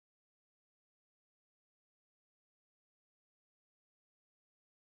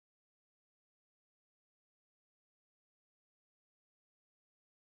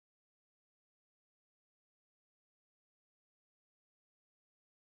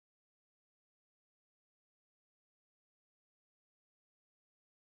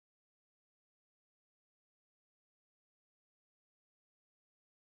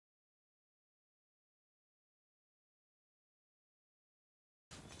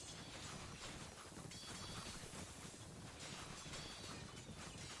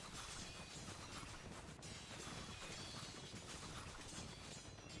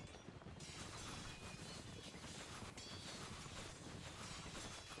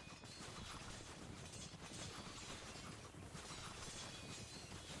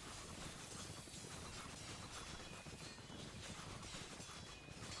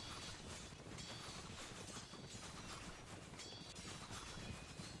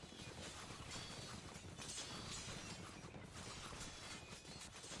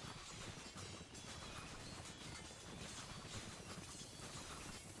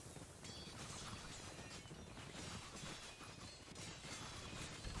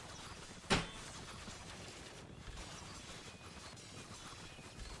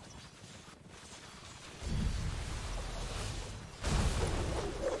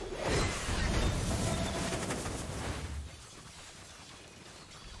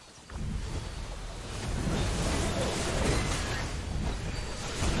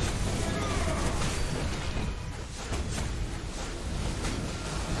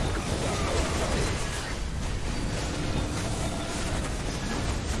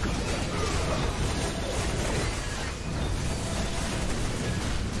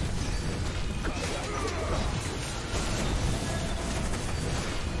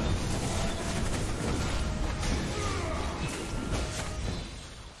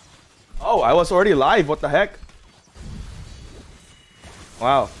Oh, I was already live. What the heck?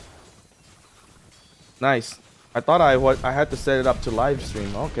 Wow. Nice. I thought I had to set it up to live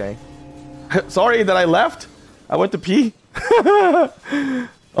stream. Okay. Sorry that I left. I went to pee.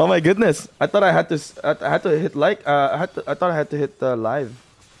 Oh my goodness. I thought I had to hit like I thought I had to hit live.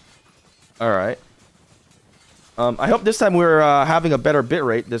 All right. I hope this time we're having a better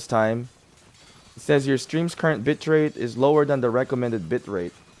bitrate this time. It says your stream's current bitrate is lower than the recommended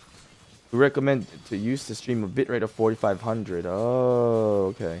bitrate. We recommend to use the stream a bitrate of 4500.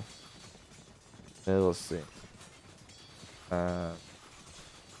 Oh, okay. Let's see. I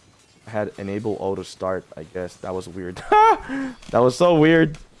had enable auto start, I guess. That was weird. That was so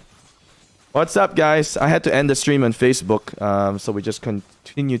weird. What's up, guys? I had to end the stream on Facebook, so we just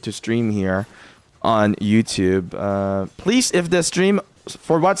continue to stream here on YouTube. Please, if the stream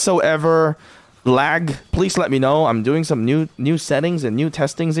for whatsoever lag, please let me know. I'm doing some new settings and new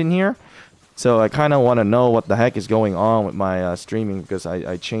testings in here, so I kind of want to know what the heck is going on with my streaming, because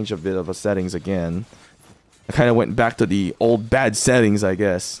I changed a bit of a settings again. I kind of went back to the old bad settings, I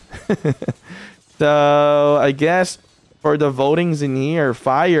guess. So I guess for the votings in here,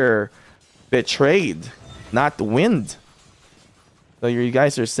 fire betrayed, not the wind. So you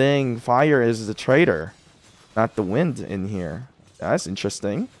guys are saying fire is the traitor, not the wind in here. That's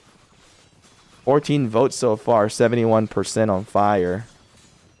interesting. 14 votes so far, 71% on fire.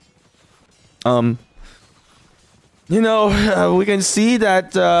 You know, we can see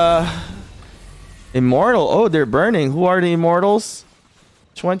that immortal. Oh, they're burning. Who are the immortals?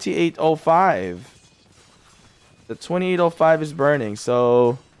 2805. The 2805 is burning,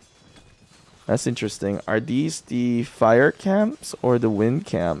 so that's interesting. Are these the fire camps or the wind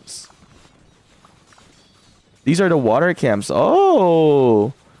camps? These are the water camps.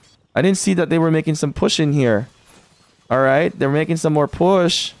 Oh, I didn't see that they were making some push in here. All right, they're making some more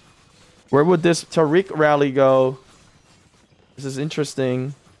push. Where would this Tariq rally go? This is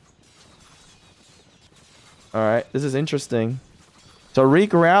interesting. All right, this is interesting.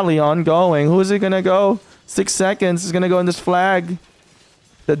 Tariq rally ongoing. Who is it gonna go? 6 seconds. It's gonna go in this flag.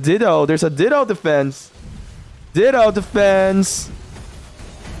 The Ditto. There's a Ditto defense. Ditto defense.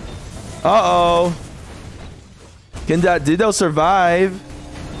 Uh-oh. Can that Ditto survive?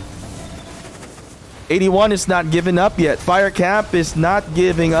 81 is not giving up yet. Fire camp is not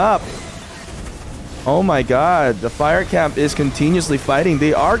giving up. Oh my god. The fire camp is continuously fighting.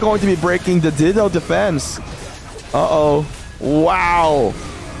 They are going to be breaking the Ditto defense. Uh-oh. Wow.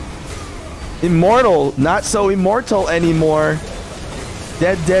 Immortal. Not so immortal anymore.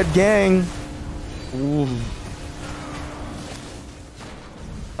 Dead gang. Ooh.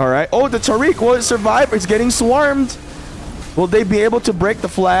 Alright. Oh, the Tariq will survive. It's getting swarmed. Will they be able to break the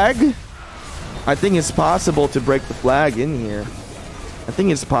flag? I think it's possible to break the flag in here. I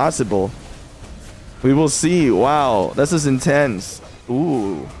think it's possible. We will see. Wow. This is intense.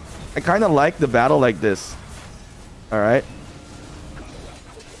 Ooh. I kind of like the battle like this. Alright.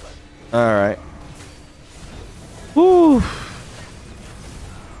 Alright. Woo.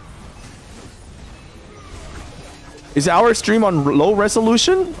 Is our stream on low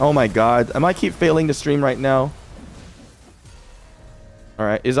resolution? Oh my god. I might keep failing to stream right now.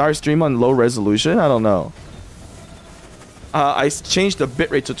 Alright. Is our stream on low resolution? I don't know. I changed the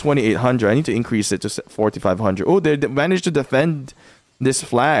bitrate to 2800. I need to increase it to 4500. Oh, they managed to defend this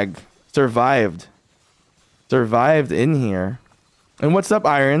flag. Survived. Survived in here. And what's up,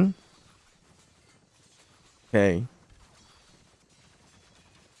 Iron? Okay.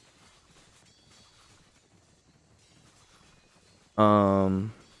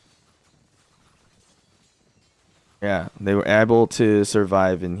 Yeah, they were able to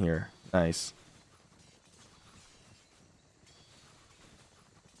survive in here. Nice.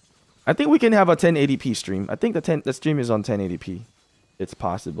 I think we can have a 1080p stream. I think the stream is on 1080p. It's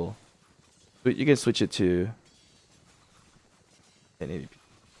possible. But you can switch it to 1080p.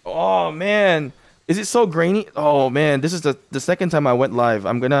 Oh man, is it so grainy? Oh man, this is the second time I went live.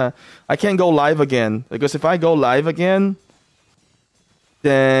 I can't go live again, because if I go live again,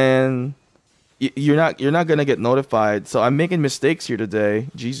 then you're not gonna get notified. So I'm making mistakes here today.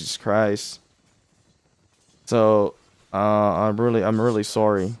 Jesus Christ. So I'm really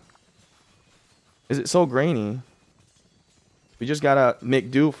sorry. Is it so grainy? We just gotta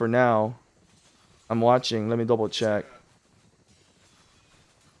make do for now. I'm watching. Let me double check.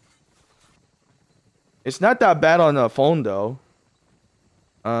 It's not that bad on the phone though.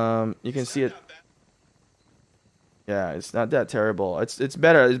 You can see it. Yeah, it's not that terrible. It's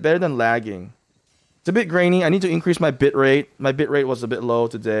better. It's better than lagging. It's a bit grainy. I need to increase my bitrate. My bitrate was a bit low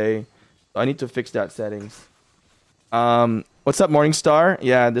today. I need to fix that settings. What's up, Morningstar?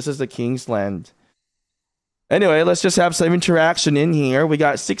 Yeah, this is the King's Land. Anyway, let's just have some interaction in here. We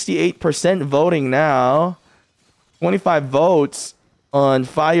got 68% voting now. 25 votes on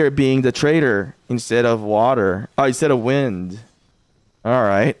fire being the traitor instead of water. Oh, instead of wind. All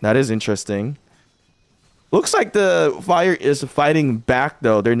right, that is interesting. Looks like the fire is fighting back,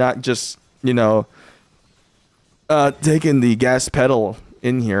 though. They're not just, you know, taking the gas pedal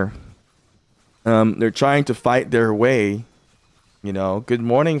in here. They're trying to fight their way. You know, good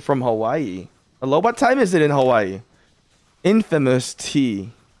morning from Hawaii. Hello, what time is it in Hawaii? Infamous tea.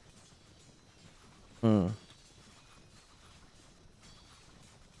 All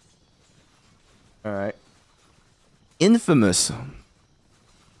right. Infamous.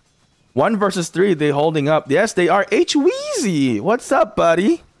 1 versus 3, they holding up. Yes, they are. H Weezy, what's up,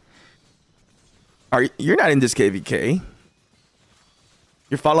 buddy? You're not in this KvK.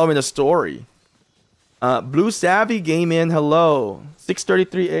 You're following the story. Blue Savvy game in. Hello.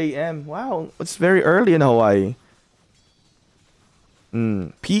 6:33 a.m. Wow, it's very early in Hawaii.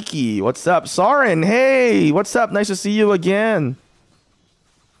 Peaky, what's up? Soren, hey, what's up? Nice to see you again.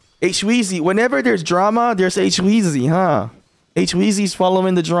 H Weezy, whenever there's drama, there's H Weezy, huh? H Weezy's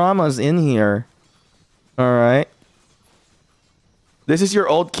following the dramas in here. All right. This is your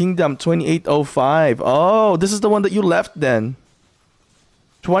old kingdom, 2805. Oh, this is the one that you left then.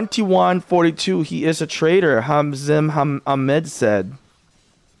 2142. He is a traitor, Hamzim Ahmed said.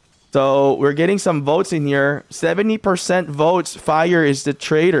 So we're getting some votes in here. 70% votes, fire is the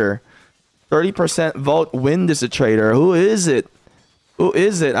traitor. 30% vote, wind is the traitor. Who is it? Who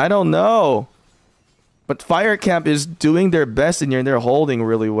is it? I don't know. But Fire Camp is doing their best in here and they're holding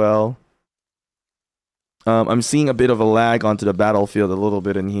really well. I'm seeing a bit of a lag onto the battlefield a little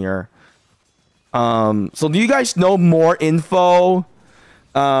bit in here. So do you guys know more info?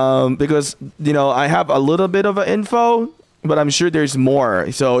 Because, you know, I have a little bit of info, but I'm sure there's more.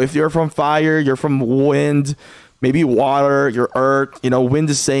 So if you're from fire, you're from wind, maybe water, you're earth. You know, wind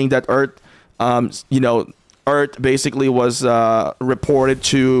is saying that earth, you know, earth basically was reported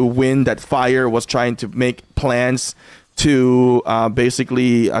to wind that fire was trying to make plans to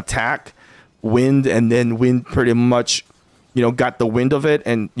basically attack wind, and then wind pretty much, you know, got the wind of it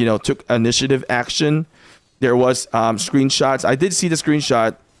and, you know, took initiative action. There was screenshots. I did see the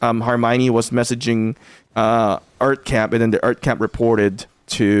screenshot. Hermione was messaging Earth Camp, and then the Earth Camp reported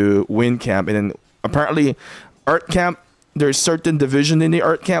to Wind Camp, and then apparently Earth Camp, there's certain division in the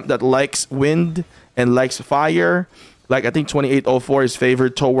Earth Camp that likes wind and likes fire. Like I think 2804 is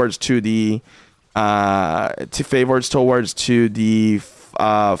favored towards to the Fire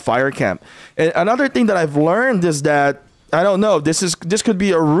Camp. And another thing that I've learned is that, I don't know, this could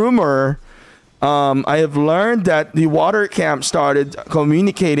be a rumor. I have learned that the Water Camp started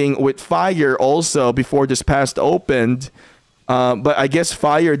communicating with Fire also before this past opened. But I guess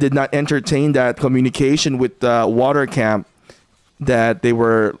Fire did not entertain that communication with the Water Camp, that they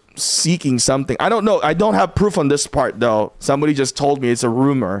were seeking something. I don't know. I don't have proof on this part, though. Somebody just told me it's a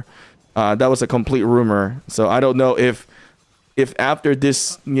rumor. That was a complete rumor. So I don't know if after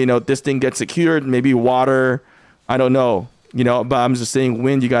this, you know, this thing gets secured, maybe water, I don't know. You know, but I'm just saying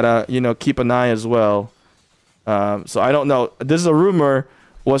wind, you gotta, you know, keep an eye as well. So I don't know. This is a rumor,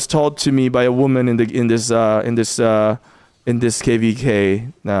 was told to me by a woman in this KvK.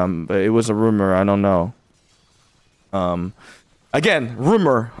 But it was a rumor. I don't know. Again,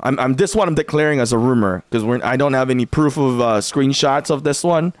 rumor. I'm this one I'm declaring as a rumor because I don't have any proof of screenshots of this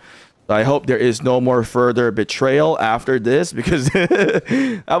one. I hope there is no more further betrayal after this, because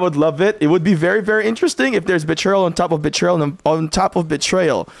I would love it. It would be very, very interesting if there's betrayal on top of betrayal on top of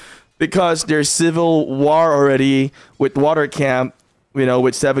betrayal, because there's civil war already with Water Camp, you know,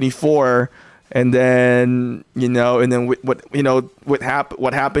 with 74, and then, you know, and then what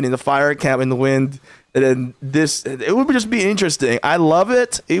happened in the Fire Camp in the wind, and then this, it would just be interesting. I love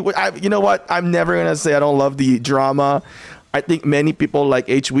it. You know what? I'm never gonna say I don't love the drama. I think many people like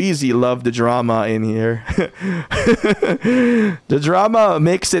H Weezy love the drama in here. The drama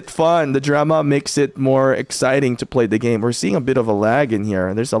makes it fun. The drama makes it more exciting to play the game. We're seeing a bit of a lag in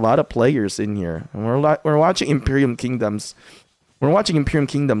here. There's a lot of players in here. And we're watching Imperial Kingdoms. We're watching Imperial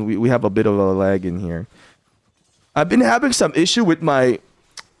Kingdom. We have a bit of a lag in here. I've been having some issue with my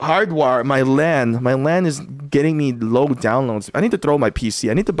hardware, my LAN. My LAN is getting me low downloads. I need to throw my PC.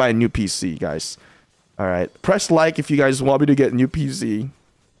 I need to buy a new PC, guys. All right, press like if you guys want me to get a new PC,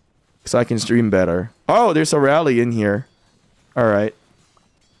 so I can stream better. Oh, there's a rally in here. All right.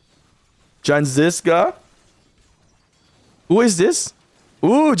 John Ziska. Who is this?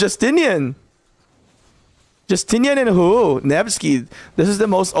 Ooh, Justinian. Justinian and who? Nevsky. This is the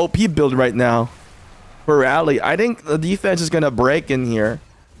most OP build right now. for rally. I think the defense is gonna break in here.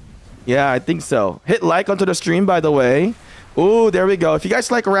 Yeah, I think so. Hit like onto the stream, by the way. Ooh, there we go. If you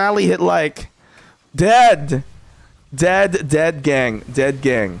guys like rally, hit like. Dead gang. Dead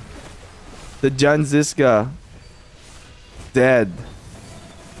gang. The John Ziska. Dead.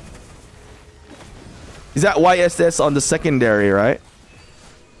 Is that YSS on the secondary, right?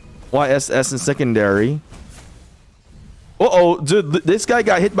 YSS in secondary. Uh-oh, dude, this guy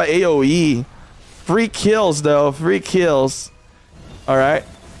got hit by AoE. Free kills, though. Free kills. Alright.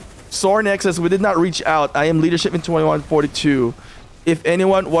 Sornex says, we did not reach out. I am leadership in 2142. If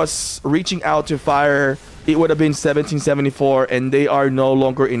anyone was reaching out to fire, it would have been 1774, and they are no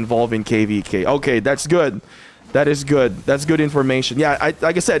longer involved in KvK. Okay, that's good. That is good. That's good information. Yeah,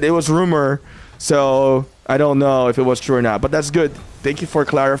 like I said, it was rumor, so I don't know if it was true or not, but that's good. Thank you for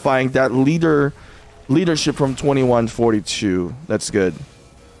clarifying that leadership from 2142. That's good.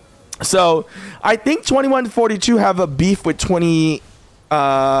 So I think 2142 have a beef with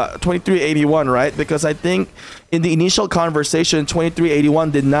 2381, right? Because I think in the initial conversation,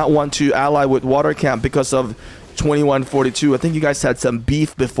 2381 did not want to ally with Watercamp because of 2142. I think you guys had some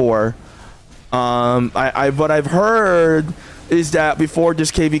beef before. What I've heard is that before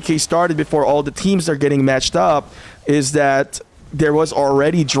this KvK started, before all the teams are getting matched up, is that there was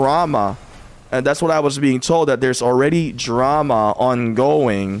already drama. And that's what I was being told, that there's already drama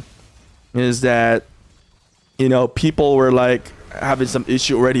ongoing. Is that, you know, people were like having some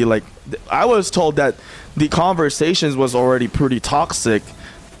issue already. Like, I was told that the conversations was already pretty toxic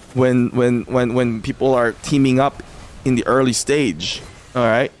when people are teaming up in the early stage. All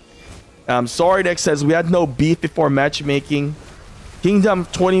right. Sorry, Dex says we had no beef before matchmaking. Kingdom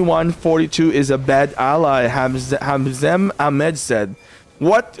 2142 is a bad ally. Hazem Ahmed said.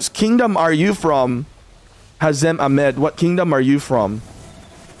 What kingdom are you from, Hazem Ahmed? What kingdom are you from?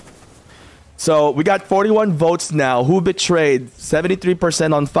 So we got 41 votes now. Who betrayed?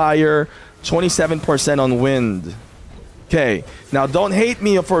 73% on fire, 27% on wind. Okay, now don't hate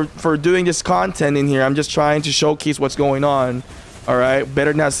me for doing this content in here. I'm just trying to showcase what's going on. All right,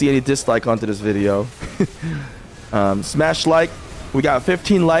 better not see any dislike onto this video. Smash like. We got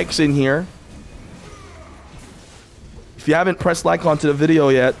 15 likes in here. If you haven't pressed like onto the video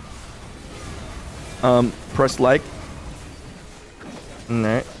yet, press like. All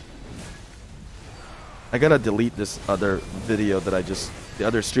right. I gotta delete this other video that the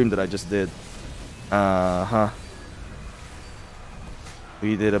other stream that I just did.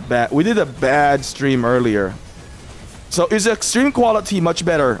 We did a bad stream earlier. So is the stream quality much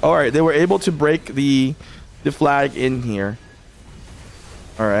better? All right, they were able to break the flag in here.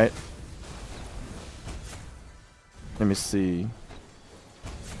 All right. Let me see.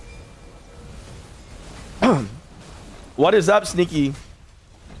 What is up, Sneaky?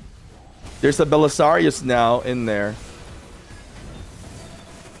 There's a Belisarius now in there.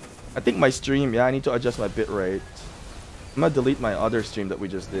 I think my stream, yeah, I need to adjust my bitrate. I'm gonna delete my other stream that we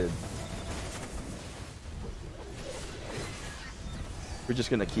just did. We're just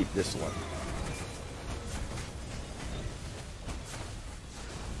gonna keep this one.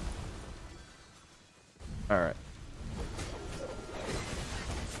 All right.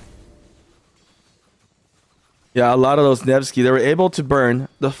 Yeah, a lot of those Nevsky, they were able to burn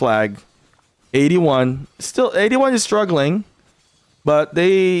the flag. 81, still 81 is struggling, but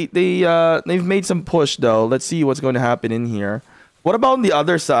they've made some push though. Let's see what's going to happen in here. What about on the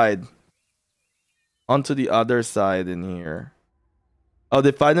other side? Onto the other side in here. Oh,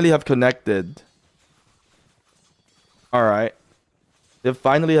 they finally have connected. All right, they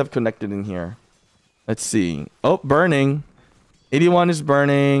finally have connected in here. Let's see. Oh, burning. 81 is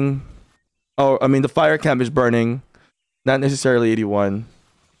burning. Oh, I mean the fire camp is burning. Not necessarily 81.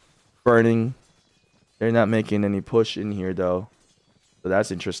 Burning. They're not making any push in here though. So that's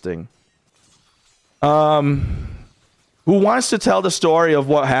interesting. Who wants to tell the story of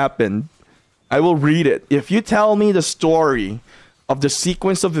what happened? I will read it. If you tell me the story of the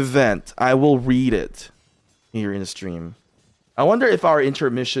sequence of event, I will read it here in the stream. I wonder if our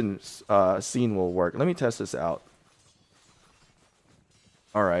intermission scene will work. Let me test this out.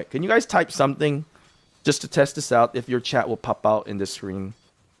 All right. Can you guys type something just to test this out if your chat will pop out in this screen?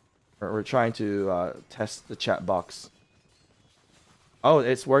 We're trying to test the chat box. Oh,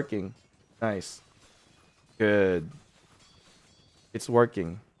 it's working. Nice. Good. It's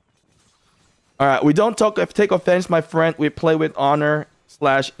working. All right. We don't take offense, my friend. We play with honor /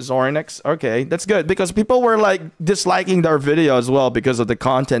 Zornex. Okay, that's good because people were like disliking our video as well because of the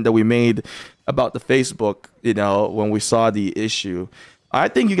content that we made about the Facebook, you know, when we saw the issue. I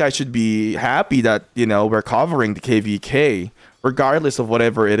think you guys should be happy that, you know, we're covering the KvK regardless of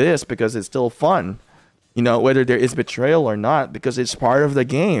whatever it is because it's still fun. You know, whether there is betrayal or not, because it's part of the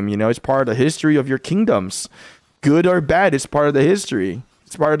game. You know, it's part of the history of your kingdoms. Good or bad, it's part of the history.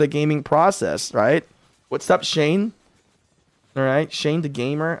 It's part of the gaming process, right? What's up, Shane? All right, Shane the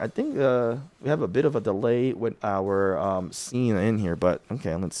gamer. I think we have a bit of a delay with our scene in here, but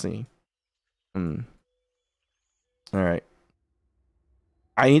okay, let's see. All right.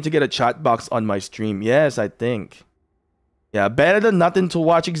 I need to get a chat box on my stream. Yes, I think. Yeah, better than nothing to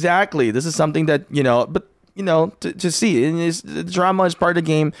watch. Exactly. This is something that, you know, but, you know, to see. The drama is part of the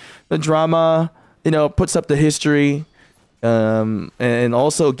game. The drama, you know, puts up the history, and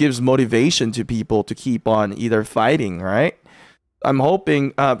also gives motivation to people to keep on either fighting, right? I'm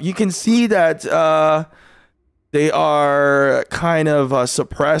hoping you can see that they are kind of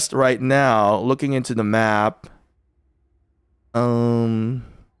suppressed right now. Looking into the map,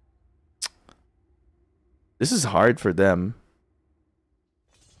 this is hard for them.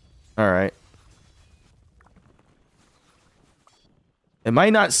 All right. Am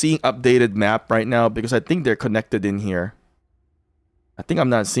I not seeing updated map right now? Because I think they're connected in here. I think I'm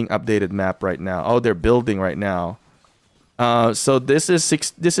not seeing updated map right now. Oh, they're building right now. So this is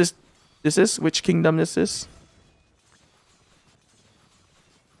which kingdom this is?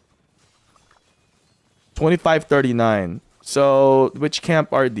 2539. So which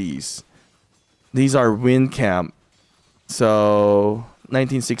camp are these? These are wind camp. So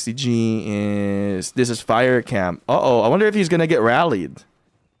 1960G is, this is fire camp. Uh-oh, I wonder if he's gonna get rallied.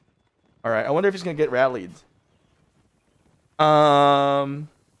 All right, I wonder if he's gonna get rallied.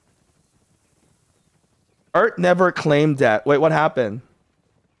 Earth never claimed that. Wait, what happened?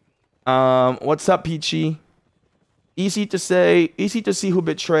 What's up, Peachy? Easy to say, easy to see who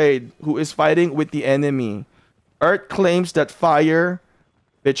betrayed, who is fighting with the enemy. Earth claims that fire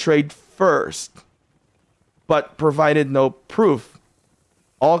betrayed first, but provided no proof.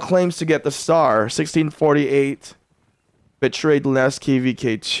 All claims to get the star. 1648 betrayed last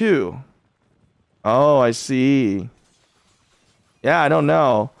KvK 2. Oh, I see. Yeah, I don't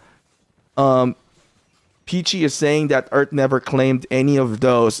know. Peachy is saying that Earth never claimed any of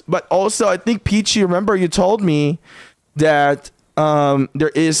those. But also, I think, Peachy, remember you told me that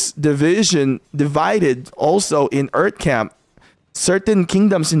there is divided also in Earth Camp. Certain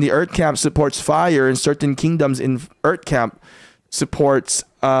kingdoms in the Earth Camp supports fire, and certain kingdoms in Earth Camp supports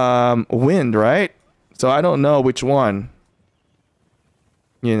wind, right? So I don't know which one.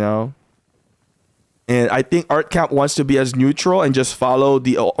 You know? And I think Earth Camp wants to be as neutral and just follow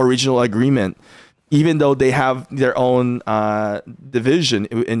the original agreement, even though they have their own division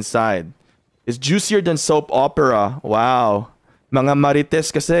inside. It's juicier than soap opera. Wow. Mga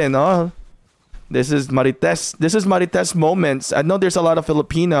marites kasi, no? This is marites. This is marites moments. I know there's a lot of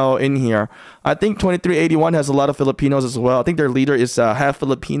Filipino in here. I think 2381 has a lot of Filipinos as well. I think their leader is half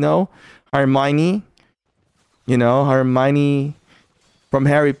Filipino. Hermione. You know, Hermione from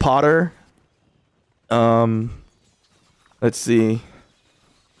Harry Potter. Let's see.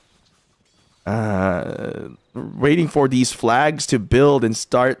 Waiting for these flags to build and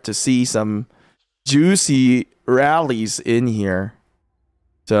start to see some juicy rallies in here.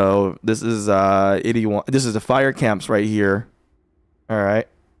 So this is 81. This is the fire camps right here. All right.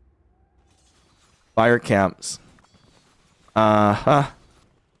 Fire camps. Let's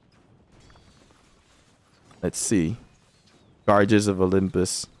see. Charges of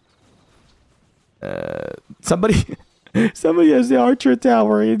Olympus. Somebody has the Archer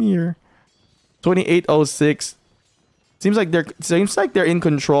Tower in here. 2806. Seems like they're in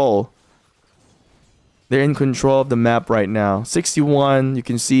control. They're in control of the map right now. 61, you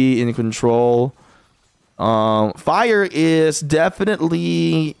can see in control. Fire is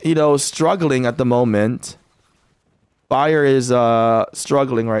definitely, you know, struggling at the moment. Fire is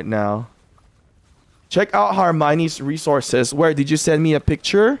struggling right now. Check out Hermione's resources. Where did you send me a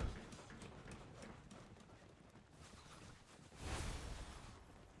picture?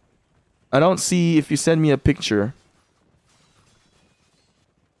 I don't see if you send me a picture.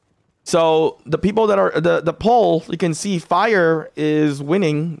 So the people that are the poll, you can see fire is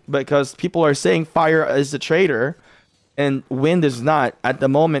winning because people are saying fire is the traitor and wind is not. At the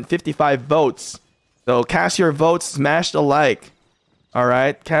moment, 55 votes. So cast your votes, smash the like. All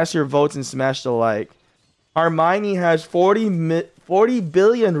right, cast your votes and smash the like. Hermione has 40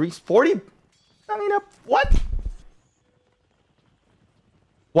 billion 40. I mean, what?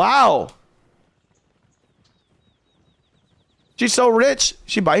 Wow. She's so rich.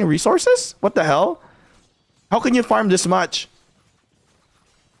 She buying resources? What the hell? How can you farm this much?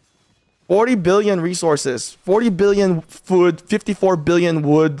 40 billion resources. 40 billion food. 54 billion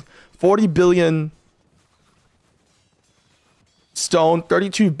wood. 40 billion stone.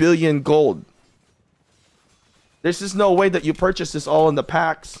 32 billion gold. There's just no way that you purchase this all in the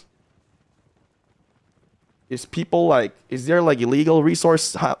packs. Is people like, is there like illegal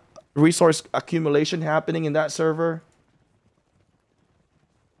resource accumulation happening in that server?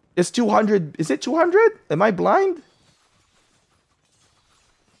 It's 200. Is it 200? Am I blind?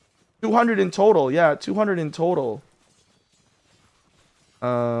 200 in total. Yeah, 200 in total.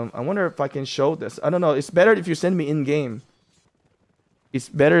 I wonder if I can show this. I don't know. It's better if you send me in game. It's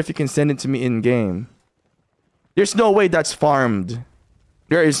better if you can send it to me in game. There's no way that's farmed.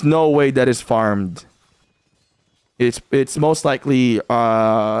 There is no way that is farmed. It's most likely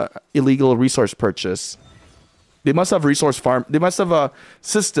illegal resource purchase. They must have resource farm. They must have a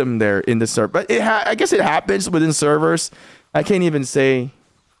system there in the server. But I guess it happens within servers. I can't even say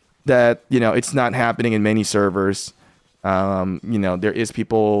that, you know, it's not happening in many servers. You know, there is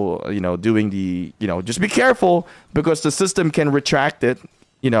people, you know, doing the, you know, just be careful because the system can retract it.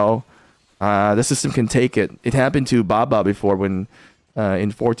 You know, the system can take it. It happened to Baba before when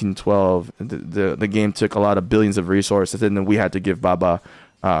in 1412 the game took a lot of billions of resources and then we had to give Baba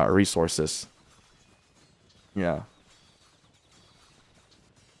resources. Yeah,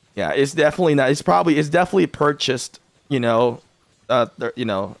 it's definitely not. It's definitely purchased. You know,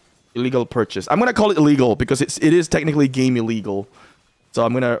 illegal purchase. I'm gonna call it illegal because it is technically game illegal. So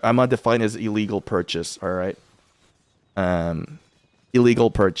I'm gonna define it as illegal purchase. All right. Illegal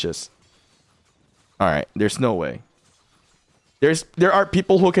purchase. All right. There's no way. There are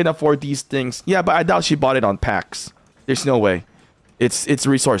people who can afford these things. Yeah, but I doubt she bought it on packs. There's no way. It's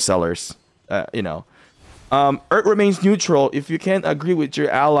resource sellers. You know. Earth remains neutral. If you can't agree with your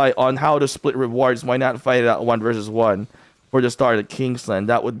ally on how to split rewards, why not fight it out 1 versus 1 for the start at Kingsland?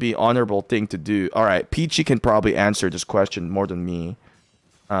 That would be an honorable thing to do. All right, Peachy can probably answer this question more than me.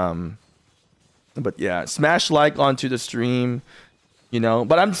 But yeah, smash like onto the stream. You know,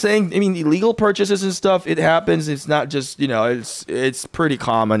 but I'm saying, I mean, illegal purchases and stuff, it happens. It's not just, you know, it's pretty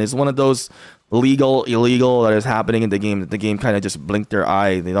common. It's one of those legal, illegal that is happening in the game that the game kind of just blinked their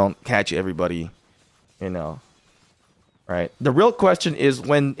eye. They don't catch everybody, you know. Right. The real question is,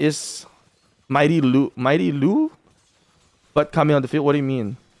 when is Mighty Lou but coming on the field? What do you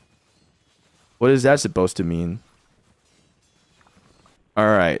mean? What is that supposed to mean? All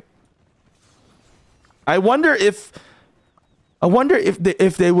right. I wonder if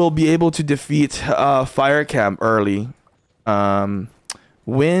they will be able to defeat Fire Camp early.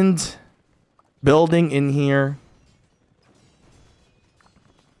 Wind building in here.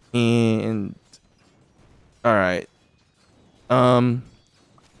 And all right.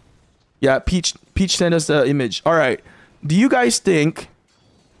 Yeah, Peach sent us the image. All right. Do you guys think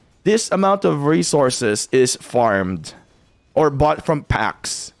this amount of resources is farmed or bought from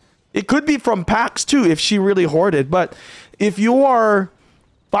packs? It could be from packs too if she really hoarded, but if you are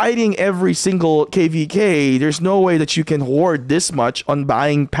fighting every single KvK, there's no way that you can hoard this much on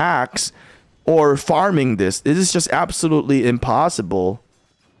buying packs or farming this. It is just absolutely impossible.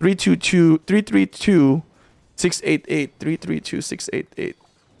 332 688 332 688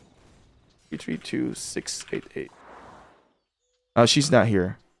 332 688. Oh, she's not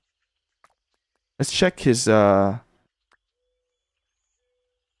here. Let's check his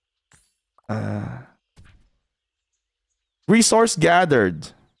resource gathered.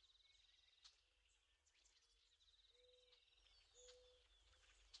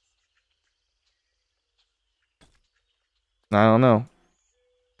 I don't know.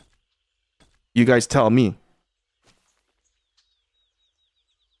 You guys tell me.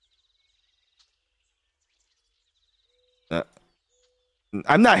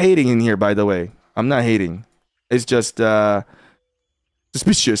 I'm not hating in here, by the way. I'm not hating. It's just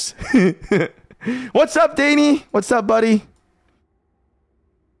suspicious. What's up, Danny? What's up, buddy?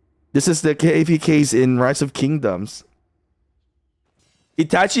 This is the KvKs in Rise of Kingdoms.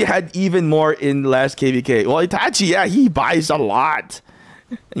 Itachi had even more in last KvK. Well, Itachi, yeah, he buys a lot.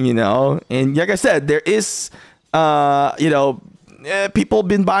 You know, and like I said, there is, you know, people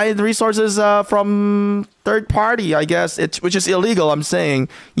been buying the resources from third party, I guess, which is illegal. I'm saying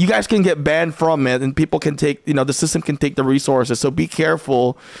you guys can get banned from it, and people can take, you know, the system can take the resources. So be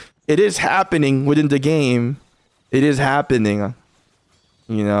careful. It is happening within the game. It is happening.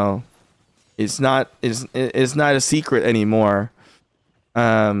 You know, it's not a secret anymore.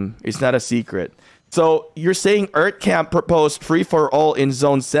 It's not a secret. So you're saying Earth Camp proposed free for all in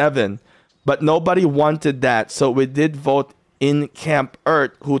Zone 7, but nobody wanted that. So we did vote in Camp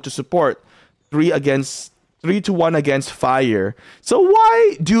Earth who to support. 3-1 against Fire. So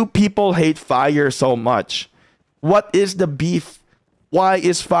why do people hate Fire so much? What is the beef? Why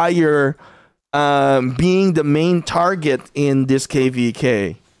is Fire being the main target in this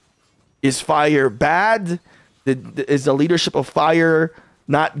KvK? Is Fire bad? Is the leadership of Fire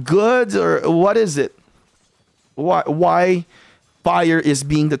not good, or what is it? Why Fire is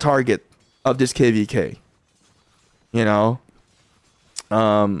being the target of this KvK? You know,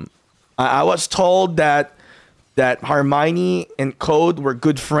 I was told that Hermione and Code were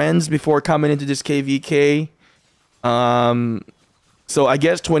good friends before coming into this KvK. So I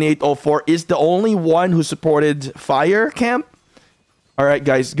guess 2804 is the only one who supported Fire Camp. All right,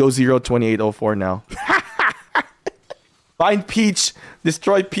 guys, go 02804 now. Find Peach,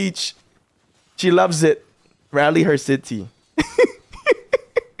 destroy Peach. She loves it. Rally her city.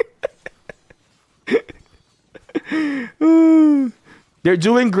 They're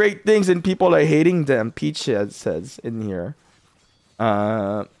doing great things and people are hating them. Peach says in here.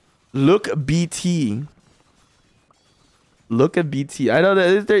 Look BT. Look at BT. I know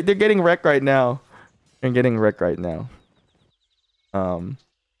that they're getting wrecked right now. They're getting wrecked right now.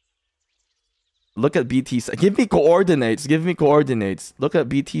 Look at BT side. Give me coordinates. Give me coordinates. Look at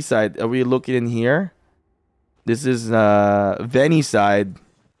BT side. Are we looking in here? This is Veni side.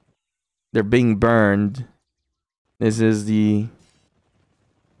 They're being burned. This is the...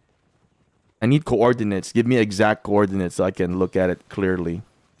 I need coordinates. Give me exact coordinates so I can look at it clearly.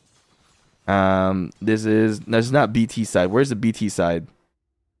 That's not BT side. Where's the BT side?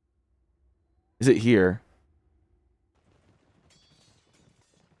 Is it here?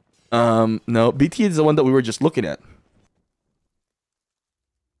 No, BT is the one that we were just looking at.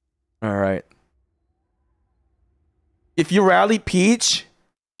 All right. If you rally Peach,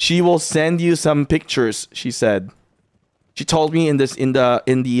 she will send you some pictures, she said. She told me in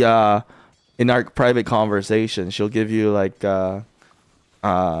our private conversation, she'll give you like a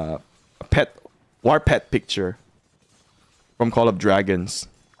war pet picture from Call of Dragons.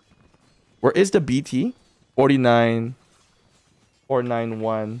 Where is the BT? 49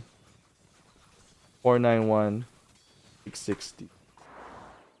 491 491 660.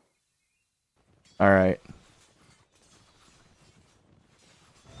 All right.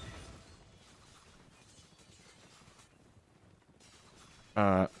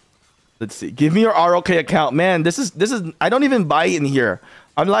 Let's see. Give me your ROK account, man. This is I don't even buy in here.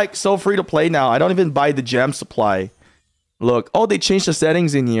 I'm like so free to play now. I don't even buy the gem supply. Look, oh, they changed the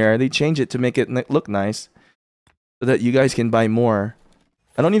settings in here. They changed it to make it look nice, so that you guys can buy more.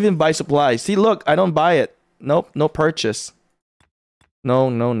 I don't even buy supplies. See, look, I don't buy it. Nope, no purchase. No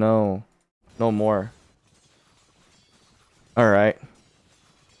more. All right.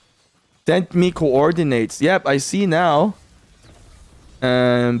 Send me coordinates. Yep, I see now.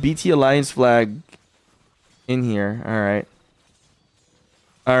 BT Alliance flag in here. All right.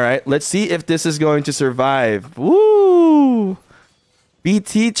 All right. Let's see if this is going to survive. Woo!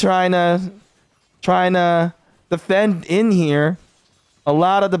 BT trying to defend in here. A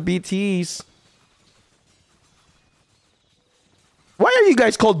lot of the BTs. Why are you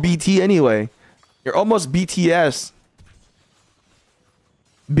guys called BT anyway? You're almost BTS.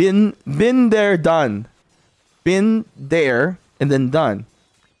 Been there, done. Been there and then done.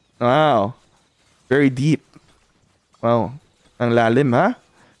 Wow. Very deep. Wow. Ang lalim, ha?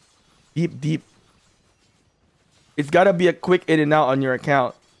 Deep. It's gotta be a quick in and out on your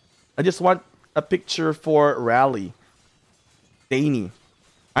account. I just want a picture for Rally. Danny.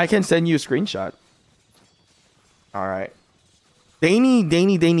 I can send you a screenshot. Alright. Danny.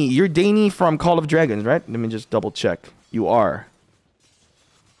 You're Danny from Call of Dragons, right? Let me just double check. You are.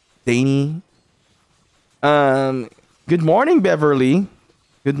 Danny. Good morning, Beverly.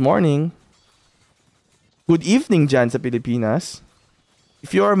 Good morning. Good evening, dyan sa Pilipinas.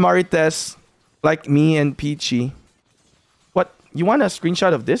 If you're Marites, like me and Peachy. What? You want a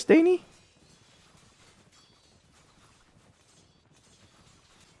screenshot of this, Danny?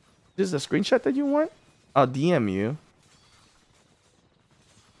 This is a screenshot that you want? I'll DM you.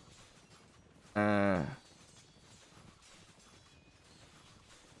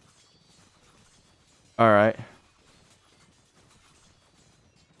 Alright.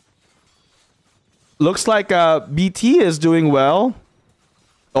 Looks like BT is doing well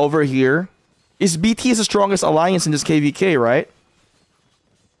over here. BT is the strongest alliance in this KvK, right?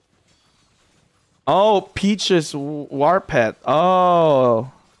 Oh, Peach's war pet.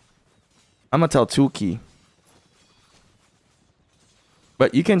 Oh. I'm gonna tell Tuki.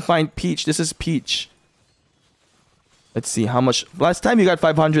 But you can find Peach. This is Peach. Let's see how much. Last time you got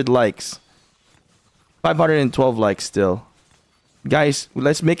 500 likes. 512 likes still. Guys,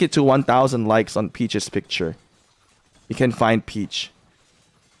 let's make it to 1,000 likes on Peach's picture. You can find Peach.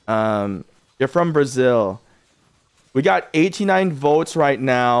 You're from Brazil. We got 89 votes right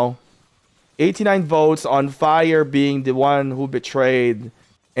now. 89 votes on Fire being the one who betrayed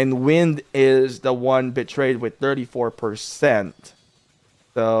and wind is the one betrayed with 34%.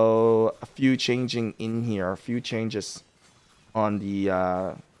 So a few changing in here, a few changes on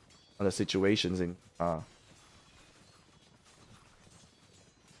the situations in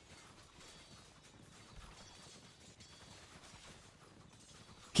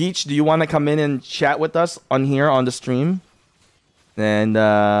Peach, do you want to come in and chat with us on here on the stream and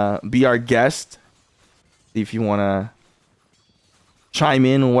be our guest? See if you want to chime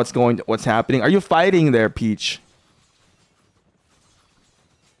in on what's happening. Are you fighting there, Peach?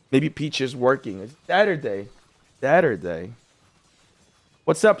 Maybe Peach is working. It's Saturday. Saturday.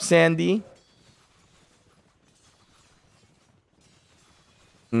 What's up, Sandy?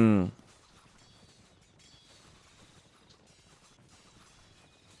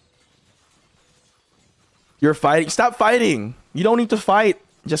 You're fighting. Stop fighting. You don't need to fight.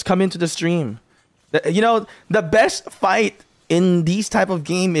 Just come into the stream. You know, the best fight in these type of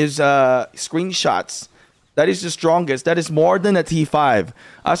game is screenshots. That is the strongest. That is more than a T5.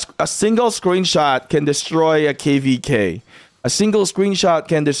 A single screenshot can destroy a KvK. A single screenshot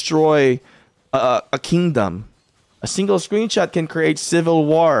can destroy a kingdom. A single screenshot can create civil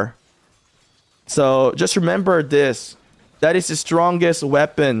war. So just remember this. That is the strongest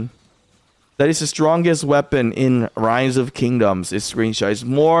weapon. That is the strongest weapon in Rise of Kingdoms. Is screenshot. It's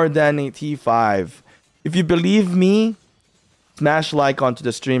more than a T5. If you believe me, smash like onto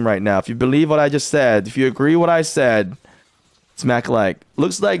the stream right now. If you believe what I just said, if you agree what I said, smack like.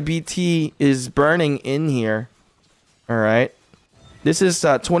 Looks like BT is burning in here. All right. This is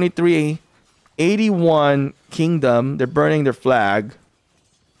 2381 Kingdom. They're burning their flag.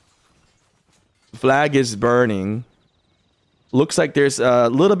 Flag is burning. Looks like there's a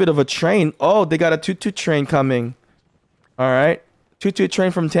little bit of a train. Oh, they got a 2-2 train coming. All right. 2-2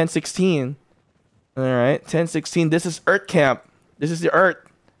 train from 1016. All right. 1016. This is Earth Camp. This is the Earth.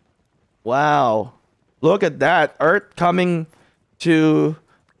 Wow. Look at that. Earth coming to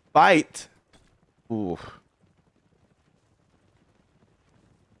fight. Ooh.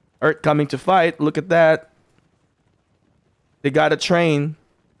 Earth coming to fight. Look at that. They got a train.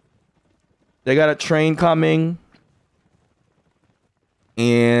 They got a train coming.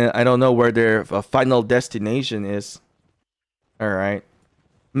 And I don't know where their final destination is. All right.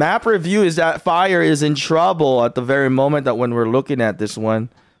 Map review is that Fire is in trouble at the very moment that when we're looking at this one.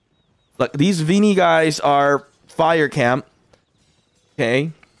 Like these Vini guys are Fire Camp.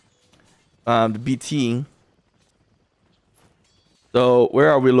 Okay. The BT. So where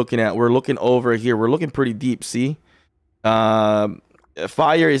are we looking at? We're looking over here. We're looking pretty deep. See? Fire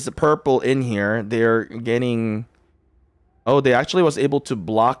is the purple in here. They're getting... Oh, they actually was able to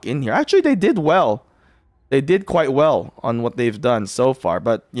block in here. Actually, they did well. They did quite well on what they've done so far.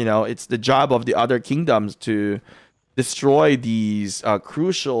 But, you know, it's the job of the other kingdoms to destroy these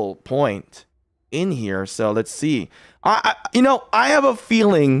crucial point in here. So let's see. I have a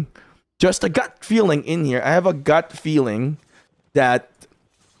feeling, just a gut feeling in here. I have a gut feeling that...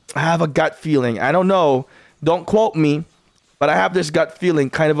 I don't know. Don't quote me. But I have this gut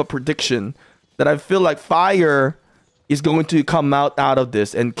feeling, kind of a prediction, that I feel like Fire... is going to come out of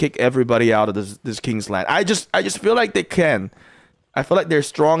this and kick everybody out of this King's Land. I just feel like they can. I feel like they're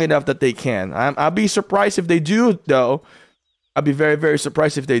strong enough that they can. I'll be surprised if they do, though. I'll be very, very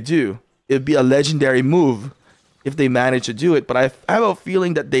surprised if they do. It'd be a legendary move if they manage to do it. But I have a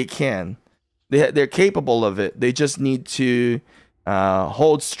feeling that they can. They're capable of it. They just need to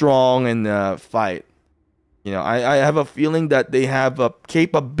hold strong and fight. You know, I have a feeling that they have a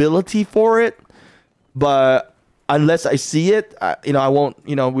capability for it, but unless I see it, I won't.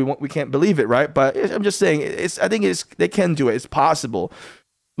 We can't believe it, right? But I'm just saying, I think they can do it. It's possible.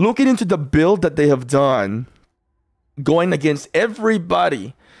 Looking into the build that they have done, going against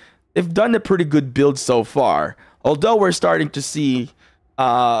everybody, they've done a pretty good build so far. Although we're starting to see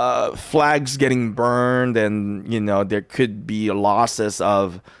flags getting burned, and there could be losses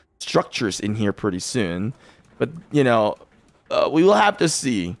of structures in here pretty soon. But we will have to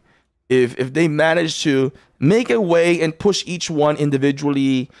see if they manage to make a way and push each one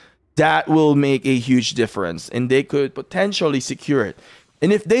individually. That will make a huge difference, and they could potentially secure it.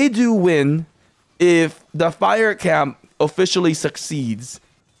 And if they do win, if the Fire Camp officially succeeds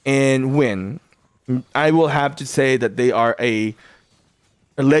and win, I will have to say that they are a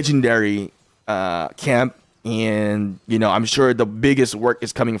legendary camp. And I'm sure the biggest work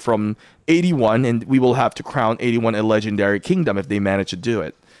is coming from 81, and we will have to crown 81 a legendary kingdom if they manage to do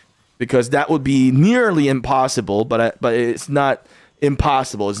it. Because that would be nearly impossible, but it's not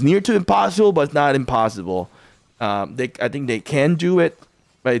impossible. It's near to impossible, but it's not impossible. I think they can do it,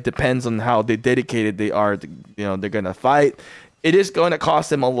 but it depends on how dedicated they are. They're gonna fight, It is going to cost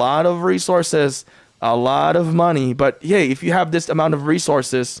them a lot of resources, a lot of money. But hey, if you have this amount of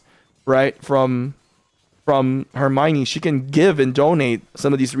resources, right, from Hermione, she can give and donate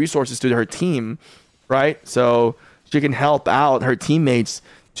some of these resources to her team, right? So she can help out her teammates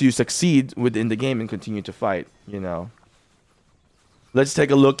to succeed within the game and continue to fight, you know. Let's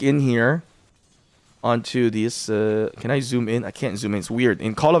take a look in here onto this. Can I zoom in? I can't zoom in. It's weird.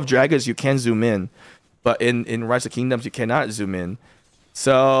 In Call of Dragons, you can zoom in, but in Rise of Kingdoms, you cannot zoom in.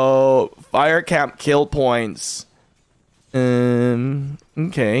 So fire camp kill points.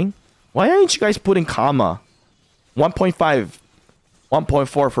 Okay. Why aren't you guys putting comma? 1.5,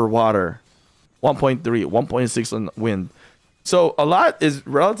 1.4 for water, 1.3, 1.6 on wind. So a lot is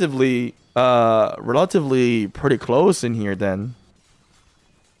relatively pretty close in here then.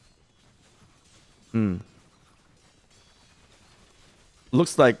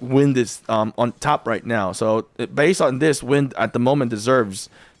 Looks like wind is on top right now. So based on this, wind at the moment deserves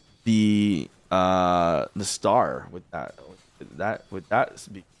the star with that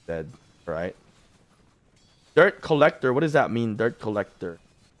being said, right? Dirt collector. What does that mean? Dirt collector.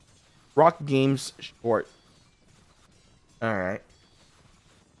 Rock games short. All right.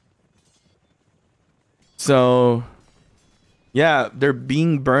 So yeah, they're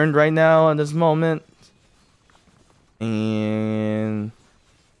being burned right now at this moment, and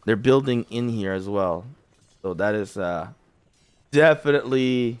they're building in here as well. So that is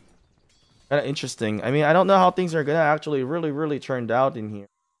definitely kind of interesting. I mean, I don't know how things are gonna actually really turned out in here.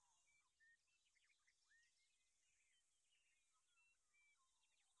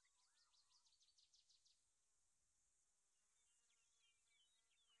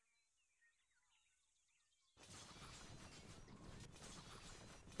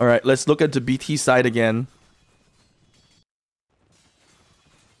 All right, let's look at the BT side again.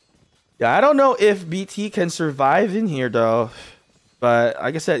 Yeah, I don't know if BT can survive in here though, but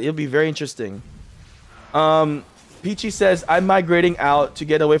like I said, it'll be very interesting. Peachy says, I'm migrating out to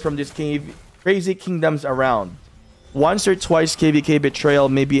get away from these crazy kingdoms around. Once or twice KvK betrayal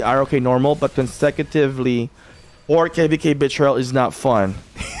may be ROK normal, but consecutively 4 KvK betrayal is not fun.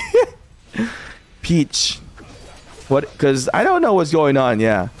 Peach. What? Because I don't know what's going on.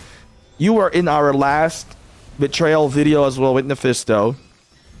 Yeah, you were in our last betrayal video as well with Mephisto,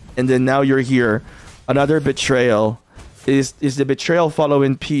 and then now you're here. Another betrayal. Is the betrayal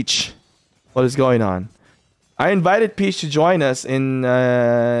following Peach? What is going on? I invited Peach to join us in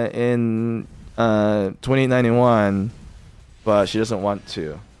 2091, but she doesn't want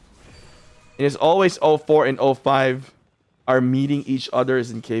to. It is always 04 and 05 are meeting each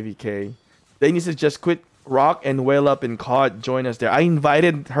others in KvK. They need to just quit Rock and Whale Up in COD. Join us there. I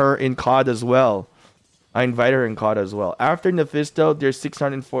invited her in COD as well. After Mephisto, there's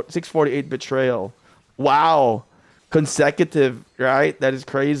 648 betrayal. Wow. Consecutive, right? That is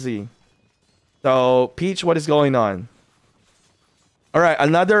crazy. So, Peach, what is going on? All right,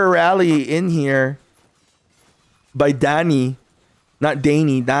 another rally in here by Danny. Not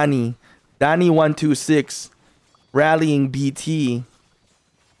Danny, Danny. Danny126 rallying BT.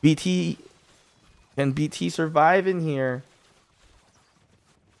 Can BT survive in here?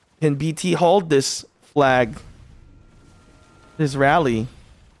 Can BT hold this flag? This rally?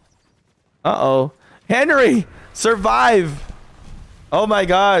 Uh-oh. Henry! Survive! Oh my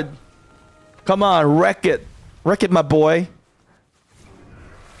god. Come on, wreck it. Wreck it, my boy.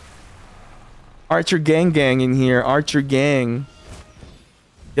 Archer gang in here. Archer gang.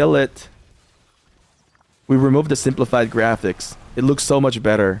 Kill it. We removed the simplified graphics. It looks so much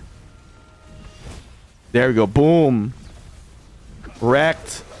better. There we go. Boom.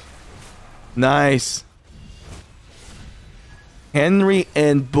 Wrecked. Nice. Henry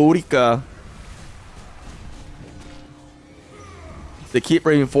and Boudica. They keep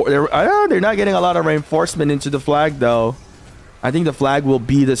reinforcing. They're not getting a lot of reinforcement into the flag, though. I think the flag will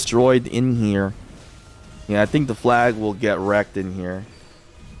be destroyed in here. Yeah, I think the flag will get wrecked in here.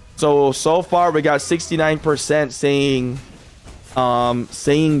 So far we got 69%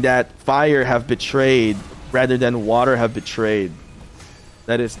 saying that fire have betrayed rather than water have betrayed.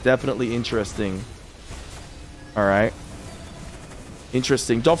 That is definitely interesting. All right.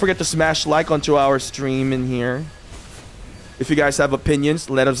 Interesting. Don't forget to smash like onto our stream in here. If you guys have opinions,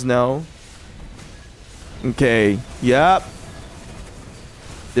 let us know. Okay. Yep.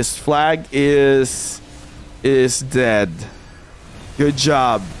 This flag is dead. Good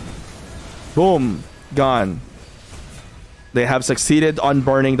job. Boom. Gone. They have succeeded on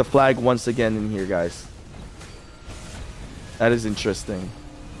burning the flag once again in here, guys. That is interesting.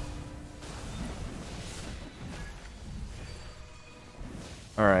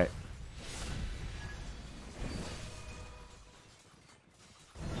 All right.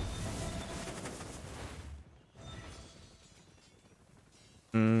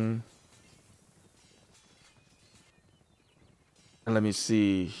 And let me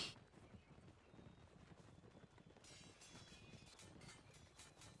see.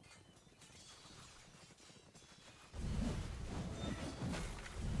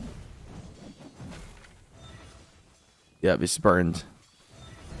 Yeah, it's burned.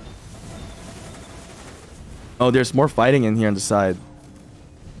 Oh, there's more fighting in here on the side.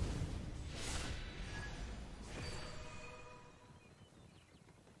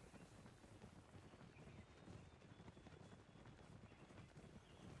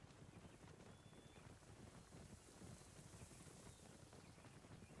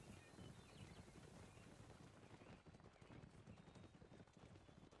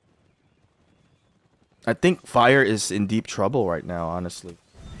 I think fire is in deep trouble right now, honestly.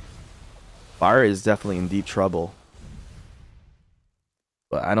 Fire is definitely in deep trouble.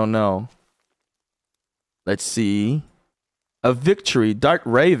 But I don't know. Let's see. A victory. Dark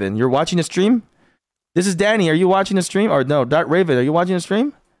Raven. You're watching the stream? This is Danny. Are you watching the stream? Or no, Dark Raven. Are you watching the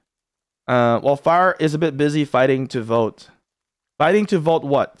stream? Well, Fire is a bit busy fighting to vote. Fighting to vote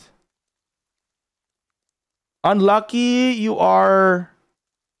what? Unlucky, you are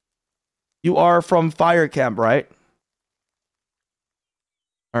from Fire Camp, right?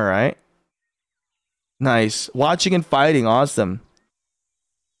 All right. Nice. Watching and fighting. Awesome.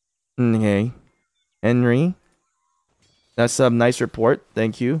 Okay. Henry. That's a nice report.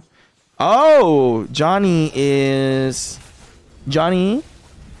 Thank you. Oh, Johnny is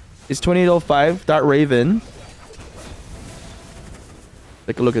 2805. Dot Raven.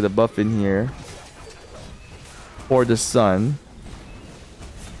 Take a look at the buff in here. For the sun.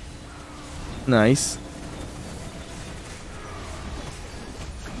 Nice.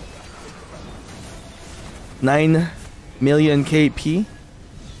 $9 million KP.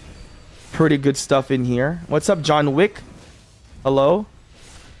 Pretty good stuff in here. What's up, John Wick? Hello?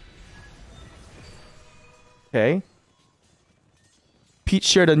 Okay. Pete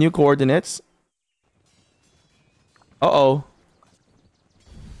shared the new coordinates. Uh-oh.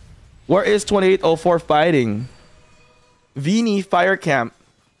 Where is 2804 fighting? Vini Fire Camp.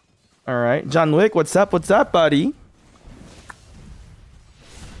 Alright. John Wick, what's up? What's up, buddy?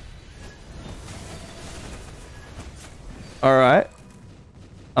 Alright.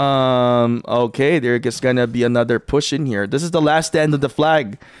 Okay, there's just gonna be another push in here. This is the last stand of the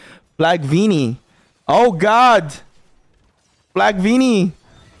flag. Flag Vini. Oh god! Flag Vini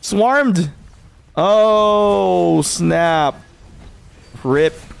swarmed. Oh snap.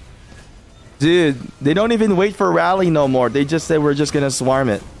 Rip. Dude, they don't even wait for rally no more. They just say we're just gonna swarm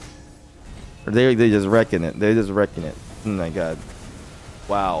it. Or they just wrecking it. They're just wrecking it. Oh my god.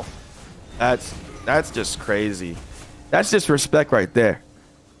 Wow. That's just crazy. That's disrespect right there.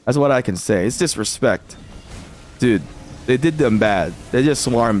 That's what I can say. It's disrespect. Dude, they did them bad. They just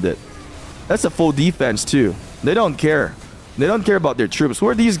swarmed it. That's a full defense too. They don't care. They don't care about their troops. Who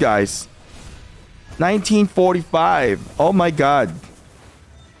are these guys? 1945. Oh my god.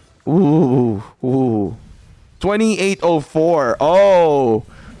 Ooh. 2804. Oh.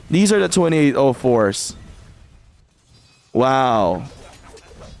 These are the 2804s. Wow.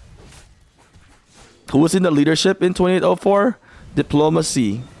 Who was in the leadership in 2804?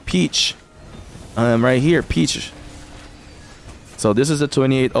 Diplomacy. Peach. Right here. Peach. So this is the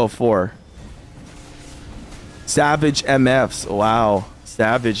 2804. Savage MFs. Wow.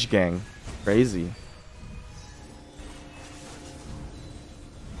 Savage gang. Crazy.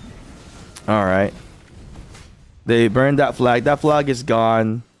 Alright. They burned that flag. That flag is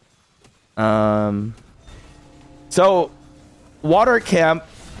gone. So, water camp.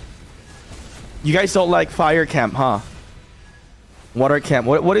 You guys don't like fire camp, huh? Water camp.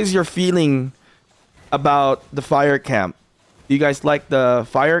 What is your feeling about the fire camp? Do you guys like the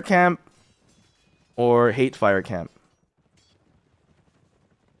fire camp or hate fire camp?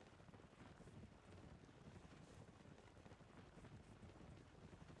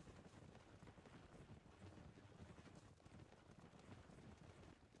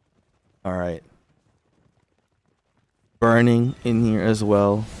 All right. Burning in here as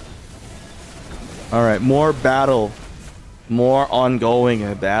well. All right, more battle. More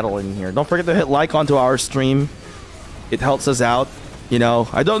ongoing battle in here. Don't forget to hit like onto our stream. It helps us out. You know,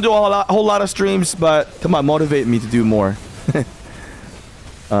 I don't do a whole lot of streams, but come on, motivate me to do more.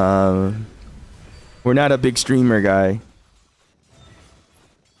 We're not a big streamer guy.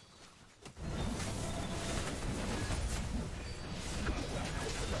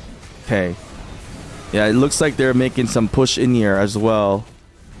 Okay. Yeah, it looks like they're making some push in here as well.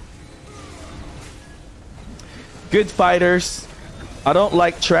 Good fighters. I don't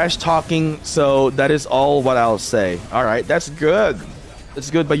like trash talking, so that is all what I'll say. All right, that's good. It's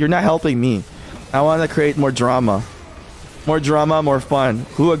good, but you're not helping me. I want to create more drama. More drama, more fun.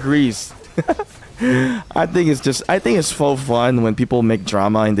 Who agrees? I think it's so fun when people make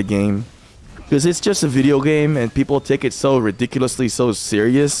drama in the game. Because it's just a video game and people take it so ridiculously so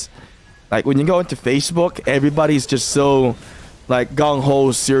serious. Like when you go into Facebook, everybody's just so like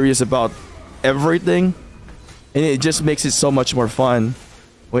gung-ho serious about everything. And it just makes it so much more fun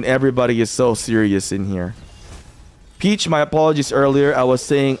when everybody is so serious in here. Peach, my apologies earlier. I was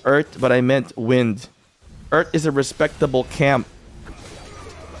saying Earth, but I meant wind. Earth is a respectable camp.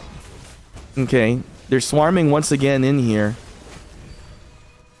 Okay, they're swarming once again in here.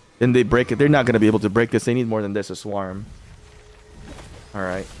 Then they break it. They're not going to be able to break this. They need more than this to swarm.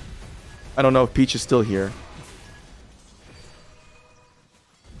 Alright. I don't know if Peach is still here.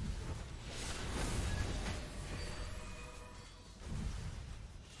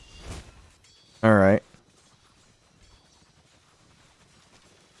 Alright.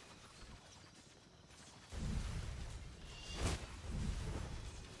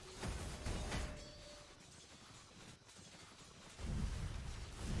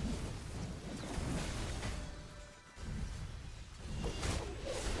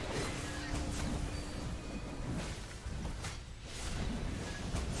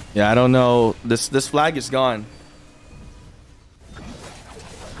 Yeah, I don't know. This flag is gone.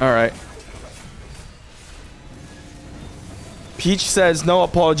 Alright. Peach says no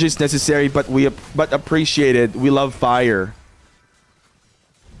apologies necessary, but appreciated. We love fire.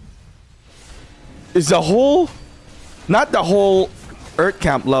 Is the whole, not the whole Earth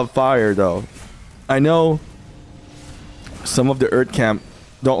camp love fire though. I know some of the Earth camp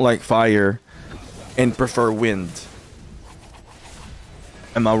don't like fire and prefer wind.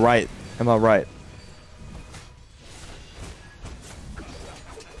 Am I right? Am I right?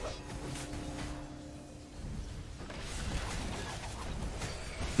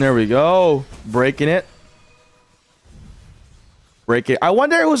 There we go. Breaking it. Break it. I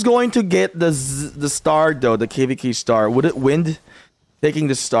wonder who's going to get the star though, the KvK star. Would it wind taking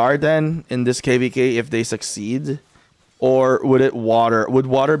the star then in this KvK if they succeed? Or would it water? Would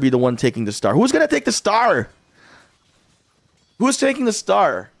water be the one taking the star? Who's gonna take the star? Who's taking the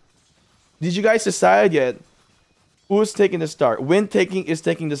star? Did you guys decide yet? Who's taking the star? Wind is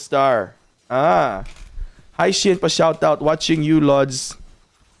taking the star. Ah. Hi Shin, pa shout out. Watching you, Lods.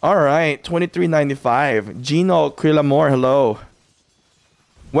 Alright, 23.95. Gino Krilamore, hello.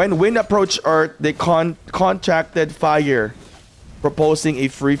 When wind approached Earth, they contracted fire, proposing a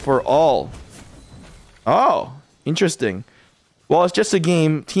free-for-all. Oh, interesting. Well, it's just a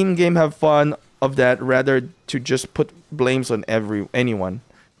game. Team game, have fun of that rather to just put blames on anyone.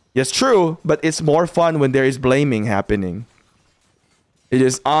 Yes, true, but it's more fun when there is blaming happening. It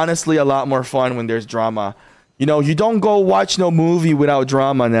is honestly a lot more fun when there's drama. You know, you don't go watch no movie without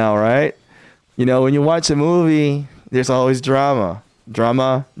drama now, right? You know, when you watch a movie, there's always drama.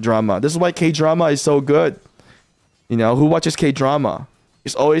 Drama, drama. This is why K-drama is so good. You know, who watches K-drama?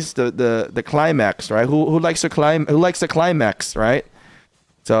 It's always the climax, right? Who likes the climax, right?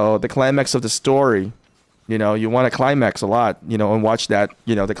 So the climax of the story, you know, you want a climax a lot, you know, and watch that,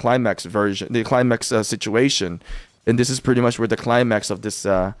 you know, the climax version, the climax situation. And this is pretty much where the climax of this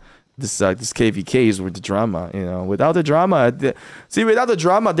KvK is with the drama, you know. Without the drama, without the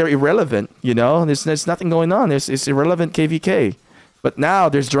drama, they're irrelevant, you know. There's nothing going on. It's irrelevant KvK. But now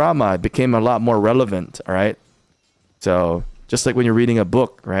there's drama. It became a lot more relevant, all right? So just like when you're reading a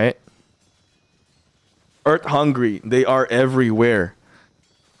book, right? Earth hungry. They are everywhere.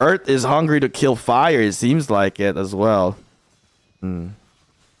 Earth is hungry to kill fire. It seems like it as well.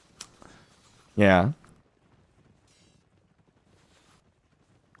 Yeah.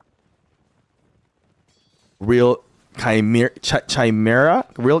 Real chimera?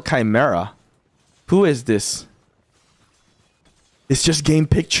 Real chimera? Who is this? It's just game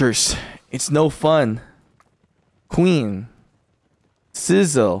pictures. It's no fun. Queen.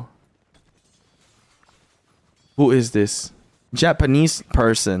 Sizzle. Who is this? Japanese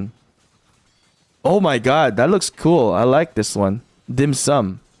person. Oh my god, that looks cool. I like this one. Dim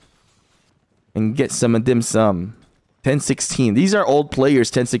sum. And get some dim sum. 1016. These are old players,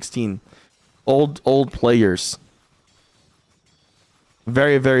 1016. Old players.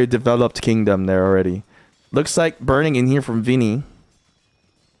 Very, very developed kingdom there already. Looks like burning in here from Vinny.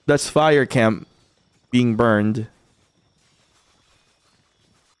 That's fire camp being burned.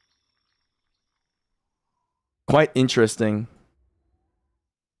 Quite interesting.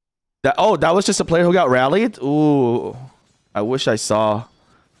 That was just a player who got rallied? Ooh. I wish I saw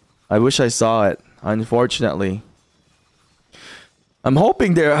it, unfortunately. I'm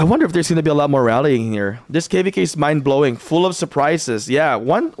hoping there. I wonder if there's gonna be a lot more rallying here. This KvK is mind blowing, full of surprises. Yeah,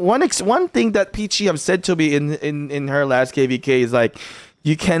 one thing that Peachy have said to me in her last KvK is like,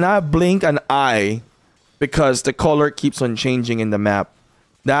 you cannot blink an eye because the color keeps on changing in the map.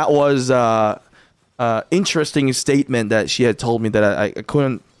 That was interesting statement that she had told me that I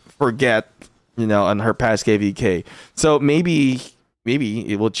couldn't forget. You know, on her past KvK. So maybe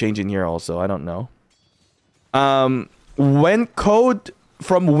it will change in here also. I don't know. When Code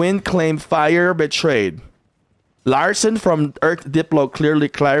from Wind claimed Fire betrayed, Larson from Earth Diplo clearly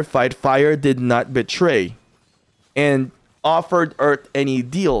clarified Fire did not betray and offered Earth any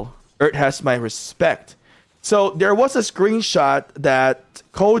deal. Earth has my respect. So there was a screenshot that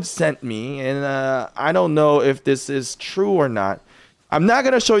Code sent me, and I don't know if this is true or not. I'm not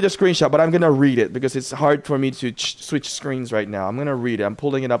going to show you the screenshot, but I'm going to read it because it's hard for me to switch screens right now. I'm going to read it. I'm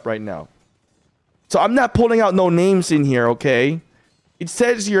pulling it up right now. So I'm not pulling out no names in here, okay? It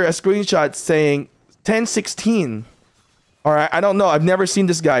says here a screenshot saying 1016. All right, I don't know. I've never seen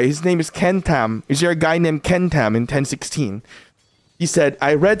this guy. His name is Kentam. Is there a guy named Kentam in 1016? He said,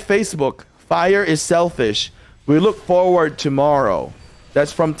 I read Facebook. Fire is selfish. We look forward tomorrow.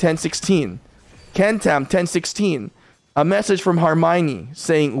 That's from 1016. Kentam 1016. A message from Hermione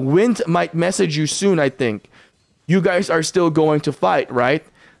saying, Wind might message you soon, I think. You guys are still going to fight, right?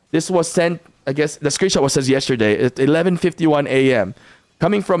 This was sent, I guess, the screenshot was says yesterday at 11:51 a.m.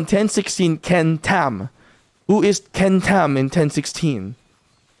 Coming from 1016 Ken Tam. Who is Ken Tam in 1016?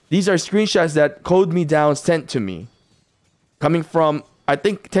 These are screenshots that Code Me Down sent to me. Coming from, I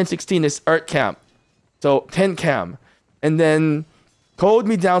think 1016 is Earth Camp. So 10 Cam. And then Code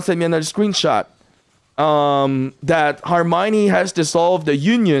Me Down sent me another screenshot. That Hermione has dissolved the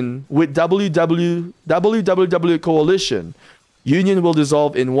union with WWW Coalition. Union will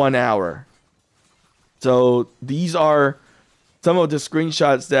dissolve in 1 hour. So these are some of the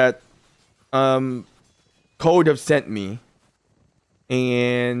screenshots that Code have sent me.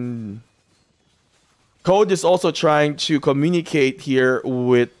 And Code is also trying to communicate here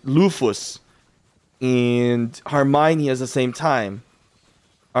with Lufus and Hermione at the same time.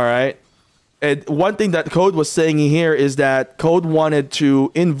 All right. And one thing that Code was saying here is that Code wanted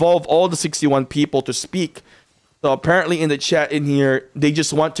to involve all the 61 people to speak. So apparently in the chat in here, they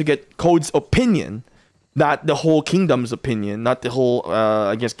just want to get Code's opinion, not the whole kingdom's opinion, not the whole,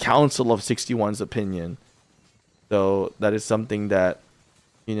 I guess, Council of 61's opinion. So that is something that,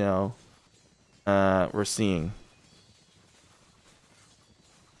 you know, we're seeing.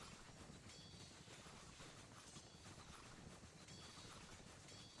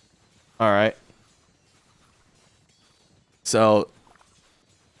 All right. So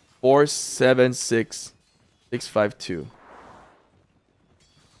 476652.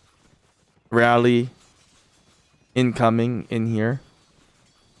 Rally incoming in here.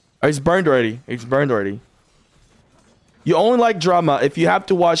 Oh, it's burned already. It's burned already. You only like drama if you have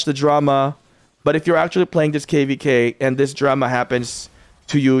to watch the drama, but if you're actually playing this KvK and this drama happens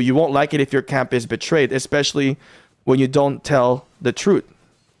to you, you won't like it if your camp is betrayed, especially when you don't tell the truth.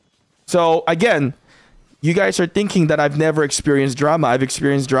 So again, you guys are thinking that I've never experienced drama. I've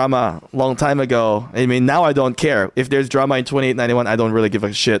experienced drama a long time ago. I mean, now I don't care. If there's drama in 2891, I don't really give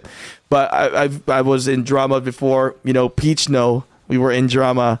a shit. But I was in drama before. You know, Peach, no. We were in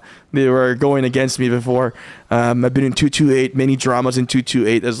drama. They were going against me before. I've been in 228, many dramas in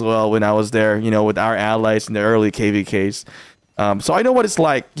 228 as well when I was there, you know, with our allies in the early KvKs. So I know what it's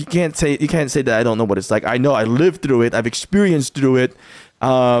like. You can't say that I don't know what it's like. I know I lived through it. I've experienced through it.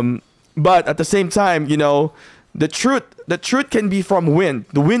 But at the same time, you know, the truth can be from wind.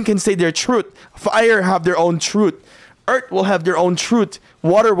 The wind can say their truth. Fire have their own truth. Earth will have their own truth.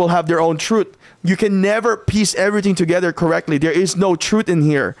 Water will have their own truth. You can never piece everything together correctly. There is no truth in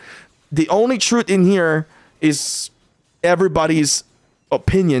here. The only truth in here is everybody's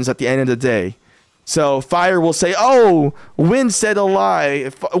opinions at the end of the day. So fire will say, oh, wind said a lie.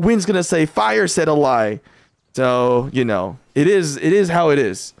 Wind's going to say fire said a lie. So, you know, it is how it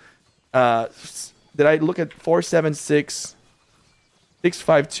is. Did I look at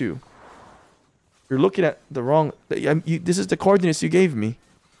 476652? You're looking at the wrong. This is the coordinates you gave me.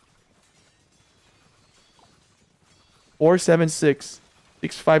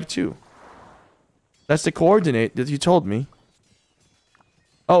 476652. That's the coordinate that you told me.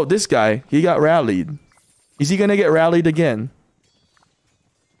 Oh, this guy, he got rallied. Is he gonna get rallied again?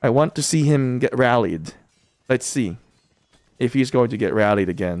 I want to see him get rallied. Let's see if he's going to get rallied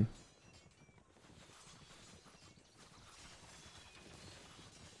again.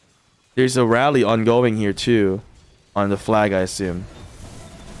 There's a rally ongoing here too, on the flag, I assume.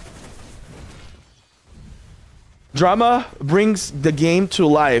 Drama brings the game to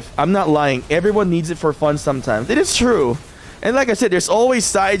life. I'm not lying. Everyone needs it for fun sometimes. It is true. And like I said, there's always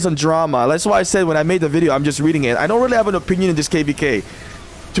sides on drama. That's why I said when I made the video, I'm just reading it. I don't really have an opinion in this KvK.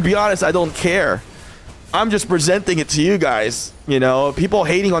 To be honest, I don't care. I'm just presenting it to you guys. You know, people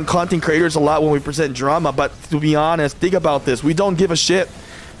hating on content creators a lot when we present drama. But to be honest, think about this. We don't give a shit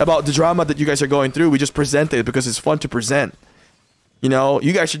about the drama that you guys are going through. We just present it because it's fun to present. You know,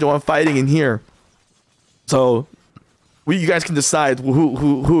 you guys are the one fighting in here. So you guys can decide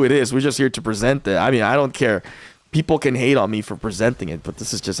who it is. We're just here to present it. I mean, I don't care. People can hate on me for presenting it, but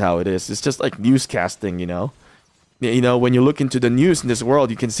this is just how it is. It's just like newscasting, you know. You know, when you look into the news in this world,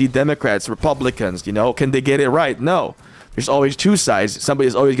 you can see Democrats, Republicans, you know. Can they get it right? No. There's always two sides.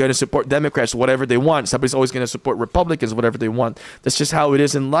 Somebody's always going to support Democrats, whatever they want. Somebody's always going to support Republicans, whatever they want. That's just how it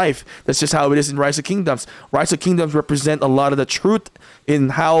is in life. That's just how it is in Rise of Kingdoms. Rise of Kingdoms represent a lot of the truth in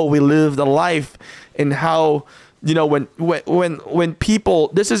how we live the life, and how, you know, when people,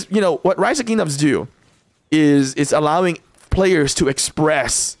 this is, you know, what Rise of Kingdoms do is it's allowing players to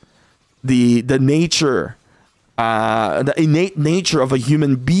express the nature, the innate nature of a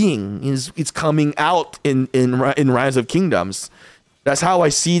human being. It's coming out in Rise of Kingdoms. That's how I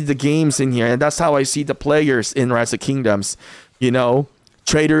see the games in here, and that's how I see the players in Rise of Kingdoms. You know,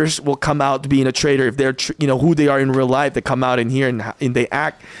 traders will come out being a trader if they're you know who they are in real life. They come out in here and they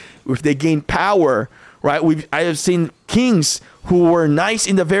act. If they gain power, right? I have seen kings who were nice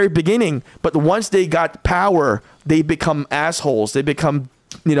in the very beginning, but once they got power, they become assholes. They become,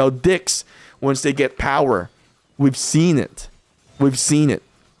 you know, dicks once they get power. We've seen it. We've seen it.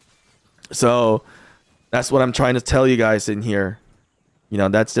 So that's what I'm trying to tell you guys in here. You know,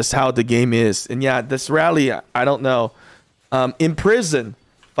 that's just how the game is. And yeah, this rally, I don't know. Imprison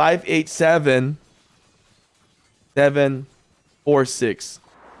 587 746.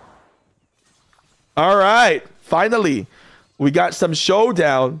 All right, finally, we got some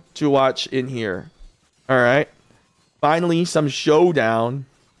showdown to watch in here. All right, finally, some showdown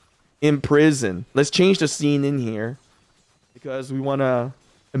in prison. Let's change the scene in here because we want to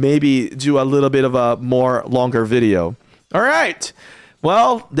maybe do a little bit of a more longer video. All right,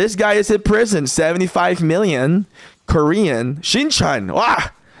 well, this guy is in prison. 75 million Korean. Shinchan. Wow,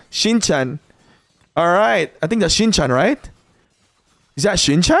 Shinchan. All right, I think that's Shinchan, right? Is that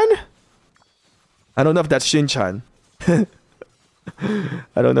Shinchan? I don't know if that's Shinchan. I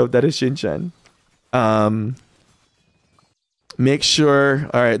don't know if that is Shinchan. Make sure.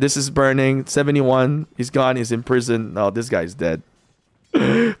 All right, this is burning. 71. He's gone. He's in prison. Oh, this guy's dead.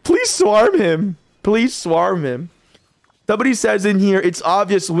 Please swarm him. Please swarm him. Somebody says in here, it's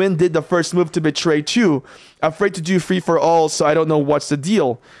obvious Win did the first move to betray too. Afraid to do free for all, so I don't know what's the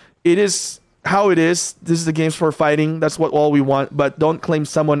deal. It is how it is. This is the games for fighting. That's what all we want. But don't claim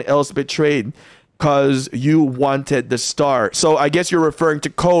someone else betrayed because you wanted the star. So I guess you're referring to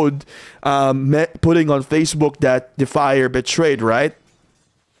Code putting on Facebook that Defier betrayed, right?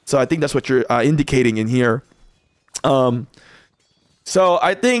 So I think that's what you're indicating in here. So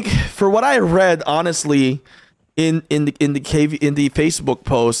I think for what I read, honestly, in the Facebook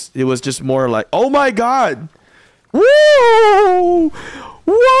post, it was just more like, oh my god, woo,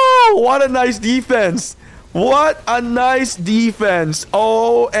 whoa, what a nice defense, what a nice defense,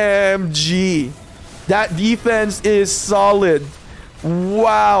 OMG. That defense is solid.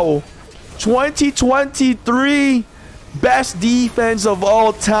 Wow. 2023 best defense of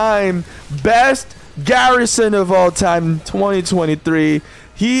all time. Best garrison of all time. 2023.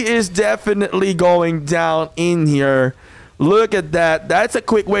 He is definitely going down in here. Look at that. That's a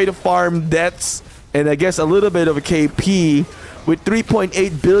quick way to farm deaths. And I guess a little bit of a KP with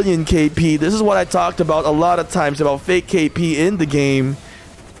 3.8 billion KP. This is what I talked about a lot of times about fake KP in the game.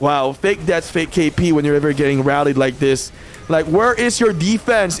 Wow, fake deaths, fake KP when you're ever getting rallied like this. Like, where is your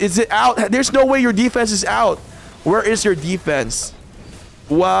defense? Is it out? There's no way your defense is out. Where is your defense?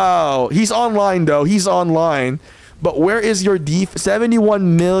 Wow. He's online, though. He's online. But where is your defense?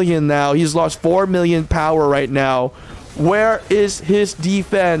 71 million now. He's lost 4 million power right now. Where is his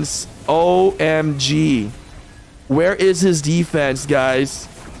defense? OMG. Where is his defense, guys?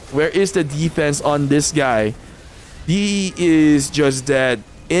 Where is the defense on this guy? He is just dead.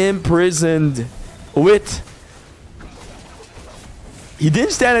 Imprisoned with... He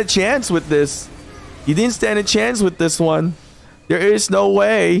didn't stand a chance with this. He didn't stand a chance with this one. There is no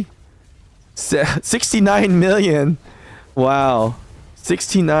way. 69 million. Wow.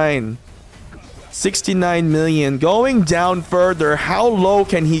 69 million. Going down further. How low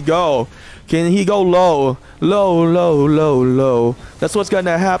can he go? Can he go low? Low, low, low, low. That's what's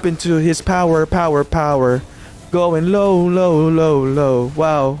gonna happen to his power. Going low, low, low, low.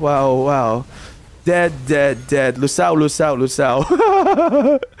 Wow, wow, wow. Dead, dead, dead. Lusao, Lusao, Lusao.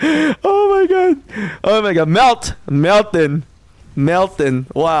 Oh my god. Oh my god. Melton.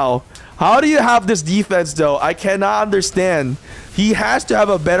 Wow. How do you have this defense though? I cannot understand. He has to have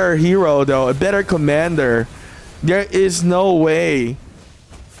a better hero though. A better commander. There is no way.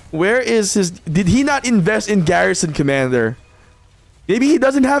 Where is his... Did he not invest in Garrison Commander? Maybe he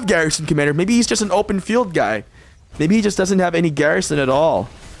doesn't have Garrison Commander. Maybe he's just an open field guy. Maybe he just doesn't have any Garrison at all.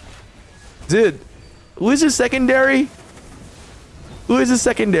 Dude. Who is his secondary? Who is his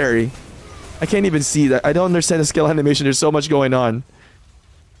secondary? I can't even see that. I don't understand the skill animation. There's so much going on.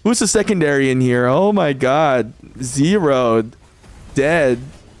 Who's the secondary in here? Oh my god. Zeroed. Dead.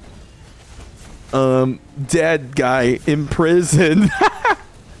 Dead guy. Imprisoned.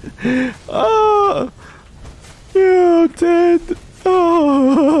 Oh. You dead.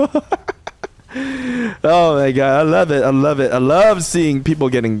 Oh. Oh my god. I love it. I love it. I love seeing people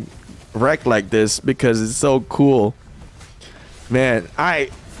getting wrecked like this because it's so cool. Man,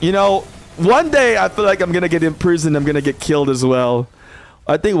 you know, one day I feel like I'm gonna get imprisoned. I'm gonna get killed as well.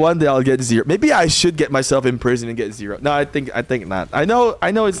 I think one day I'll get zero. Maybe I should get myself imprisoned and get zero. No, I think not. I know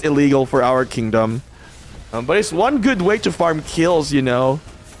it's illegal for our kingdom, but it's one good way to farm kills. You know,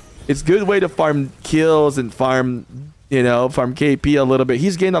 it's a good way to farm kills and farm, you know, farm KP a little bit.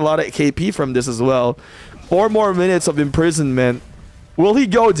 He's gained a lot of KP from this as well. 4 more minutes of imprisonment. Will he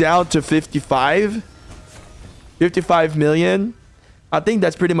go down to 55? 55 million? I think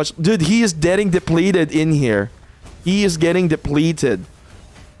that's pretty much... Dude, he is getting depleted in here. He is getting depleted.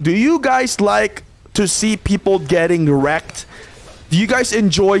 Do you guys like to see people getting wrecked? Do you guys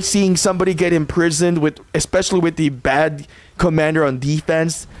enjoy seeing somebody get imprisoned, with, especially with the bad commander on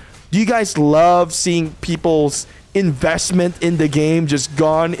defense? Do you guys love seeing people's investment in the game just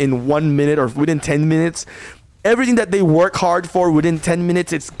gone in 1 minute or within 10 minutes? Everything that they work hard for, within 10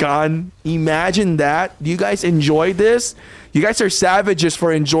 minutes, it's gone. Imagine that. Do you guys enjoy this? You guys are savages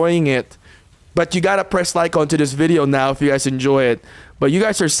for enjoying it. But you gotta press like onto this video now if you guys enjoy it. But you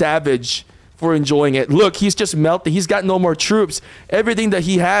guys are savage for enjoying it. Look, he's just melting. He's got no more troops. Everything that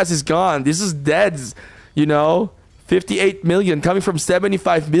he has is gone. This is dead, you know? 58 million. Coming from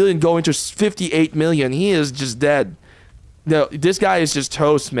 75 million going to 58 million. He is just dead. No, this guy is just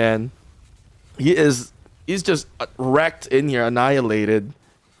toast, man. He's just wrecked in here, annihilated.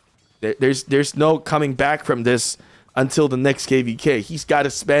 There's no coming back from this until the next KvK. He's got to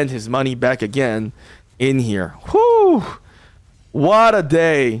spend his money back again in here. Whew! What a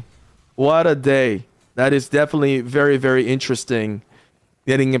day. What a day. That is definitely very, very interesting.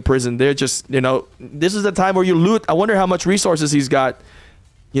 Getting in prison. They're just, you know, this is the time where you loot. I wonder how much resources he's got.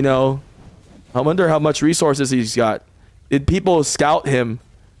 You know, I wonder how much resources he's got. Did people scout him?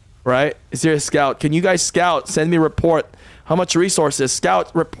 Right? Is there a scout? Can you guys scout? Send me a report. How much resources?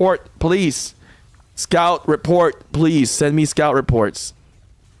 Scout report, please. Scout report, please. Send me scout reports.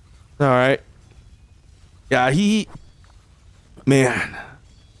 All right. Yeah, man,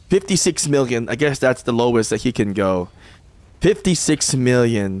 56 million. I guess that's the lowest that he can go. 56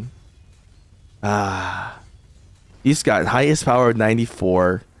 million. He's got highest power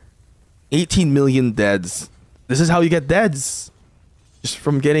 94. 18 million deads. This is how you get deads. Just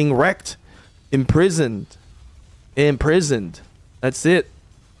from getting wrecked. Imprisoned. That's it.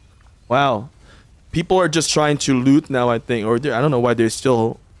 Wow. People are just trying to loot now, I think. Or I don't know why they're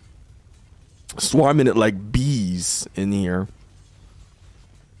still swarming it like bees in here.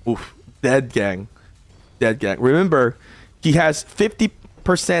 Oof. Dead gang. Remember, he has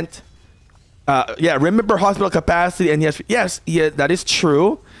 50%. Yeah, remember hospital capacity. And yes, that is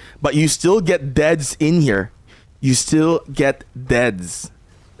true. But you still get deads in here. You still get deads.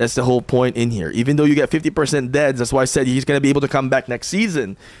 That's the whole point in here. Even though you get 50% deads, that's why I said he's going to be able to come back next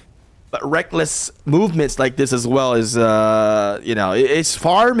season. But reckless movements like this as well is, you know, it's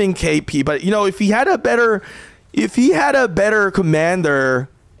farming KP. But, you know, if he had a better commander,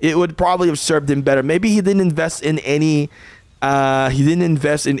 it would probably have served him better. Maybe he didn't invest in any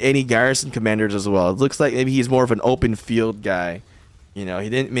garrison commanders as well. It looks like maybe he's more of an open field guy. You know, he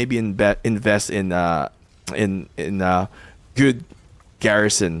didn't maybe invest in good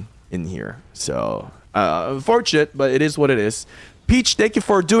garrison in here. So unfortunate, but it is what it is. Peach, thank you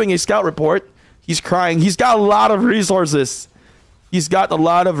for doing a scout report. He's crying. He's got a lot of resources. He's got a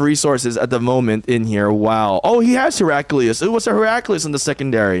lot of resources at the moment in here. Wow. Oh, he has Heraclius. It was a Heraclius in the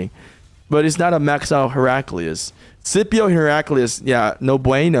secondary, but it's not a max out Heraclius. Scipio Heraclius, yeah, no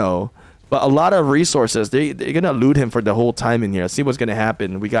bueno. But a lot of resources. They're gonna loot him for the whole time in here. Let's see what's gonna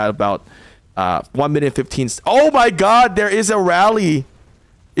happen. We got about 1 minute 15. Oh my God! There is a rally.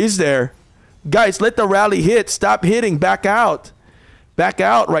 Is there? Guys, let the rally hit. Stop hitting. Back out. Back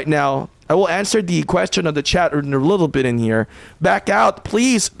out right now. I will answer the question of the chat in a little bit in here. Back out,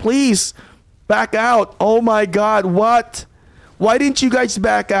 please, please. Back out. Oh my God, what? Why didn't you guys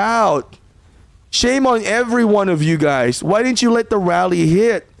back out? Shame on every one of you guys. Why didn't you let the rally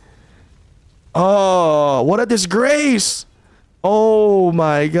hit? Oh, what a disgrace. Oh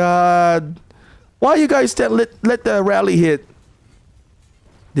my God. Why you guys let the rally hit?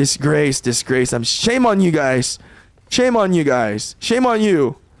 Disgrace, disgrace. Shame on you guys. Shame on you guys. Shame on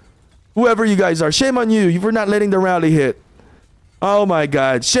you. Whoever you guys are, shame on you. For not letting the rally hit. Oh my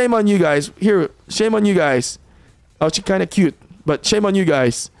God. Shame on you guys. Here, shame on you guys. Oh, she's kind of cute, but shame on you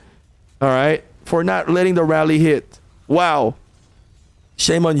guys. All right, for not letting the rally hit. Wow.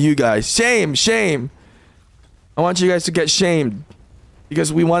 Shame on you guys. Shame, shame. I want you guys to get shamed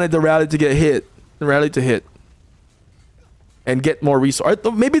because we wanted the rally to get hit. The rally to hit. And get more resources.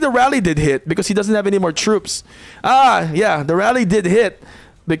 Maybe the rally did hit because he doesn't have any more troops. Ah, yeah, the rally did hit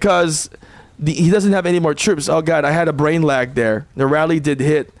because he doesn't have any more troops. Oh God, I had a brain lag there. The rally did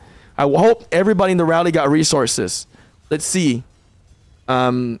hit. I hope everybody in the rally got resources. Let's see.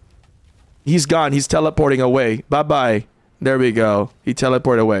 He's gone. He's teleporting away. Bye-bye. There we go. He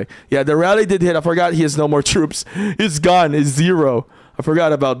teleported away. Yeah, the rally did hit. I forgot he has no more troops. It's gone. It's 0. I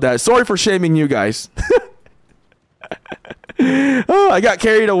forgot about that. Sorry for shaming you guys. Oh, I got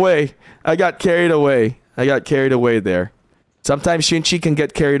carried away. I got carried away. I got carried away there. Sometimes Shinchi can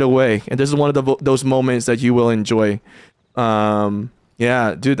get carried away, and this is one of those moments that you will enjoy.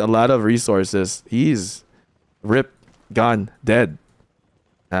 Yeah, dude, a lot of resources. He's ripped, gone, dead.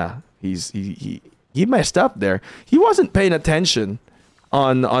 He messed up there. He wasn't paying attention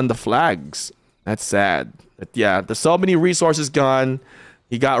on the flags. That's sad. But yeah, there's so many resources gone.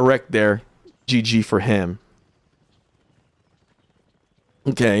 He got wrecked there. GG for him.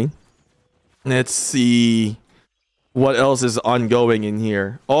 Okay. Let's see what else is ongoing in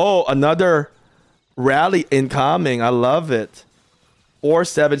here. Oh, another rally incoming. I love it.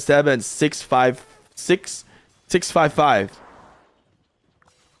 477 656 655.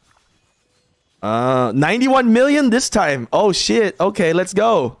 91 million this time. Oh shit. Okay, let's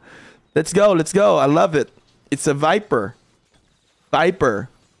go. Let's go. Let's go. I love it. It's a Viper. Viper.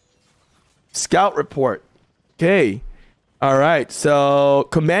 Scout report. Okay. All right. So,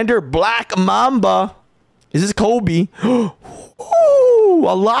 Commander Black Mamba. Is this Kobe? Ooh,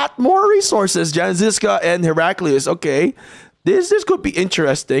 a lot more resources. Janziska and Heraclius. Okay. This could be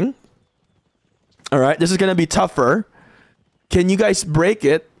interesting. All right. This is going to be tougher. Can you guys break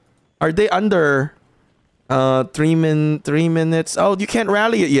it? Are they under 3 minutes? Oh, you can't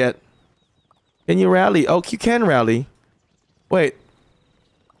rally it yet. Can you rally? Oh, you can rally. Wait.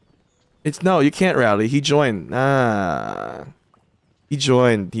 No, you can't rally. He joined. He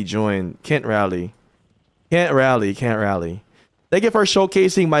joined. Can't rally. Can't rally. Thank you for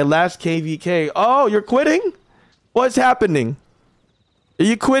showcasing my last KvK. Oh, you're quitting? What's happening? Are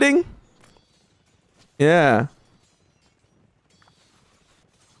you quitting? Yeah.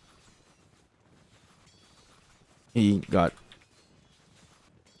 He got...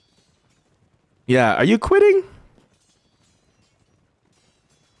 Yeah, are you quitting?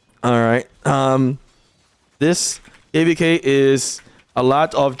 Alright. This KvK is a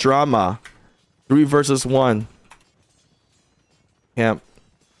lot of drama. 3 versus 1. Yeah.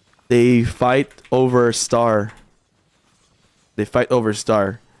 They fight over star.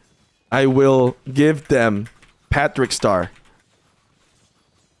 I will give them Patrick Star.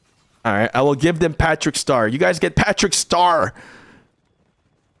 Alright, I will give them Patrick Star. You guys get Patrick Star.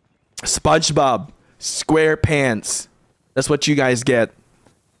 SpongeBob. SquarePants. That's what you guys get.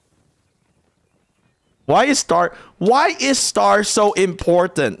 Why is Star so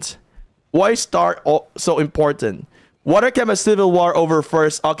important? Why is Star so important? Water came a civil war over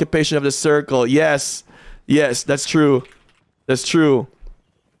first occupation of the circle. Yes. Yes, that's true. That's true.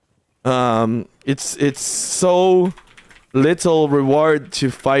 It's so little reward to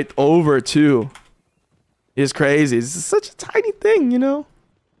fight over too. It's crazy. It's such a tiny thing, you know.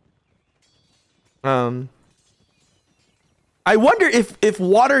 I wonder if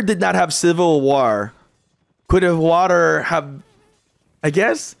water did not have civil war, could have water have? I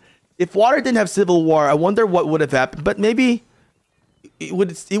guess if water didn't have civil war, I wonder what would have happened. But maybe it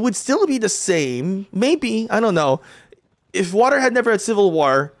would still be the same. Maybe, I don't know. If water had never had civil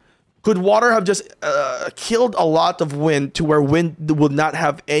war, could water have just killed a lot of wind to where wind would not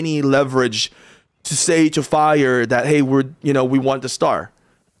have any leverage to say to fire that, hey, we want the star?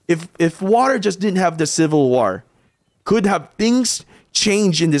 If water just didn't have the civil war, could have things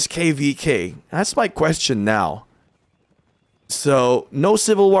changed in this KvK? That's my question now. So no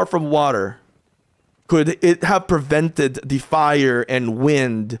civil war from water. Could it have prevented the fire and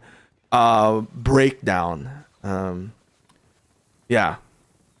wind breakdown. Yeah.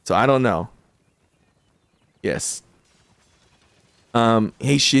 So I don't know. Yes.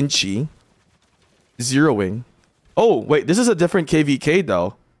 Hey Shinchi. Zeroing. Oh, wait, this is a different KvK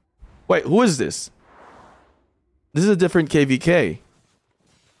though. Wait, who is this? This is a different KvK.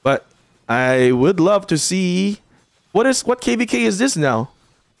 But I would love to see what KvK is this now?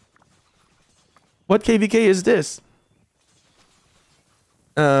 What KvK is this?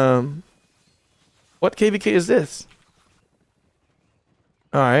 What KvK is this?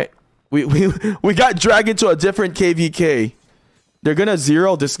 All right. We got dragged into a different KvK. They're gonna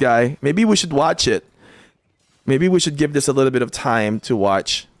zero this guy. Maybe we should watch it. Maybe we should give this a little bit of time to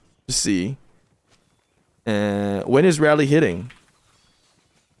watch, to see. When is rally hitting?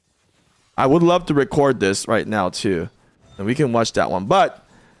 I would love to record this right now too, and we can watch that one. But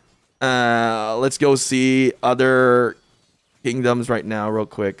let's go see other kingdoms right now, real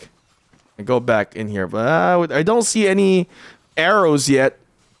quick, and go back in here. But I don't see any arrows yet.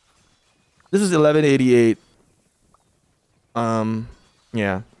 This is 1188.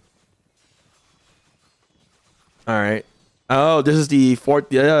 Yeah. All right. Oh, this is the fourth.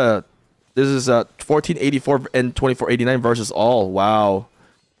 Yeah, this is 1484 and 2489 versus all. Wow,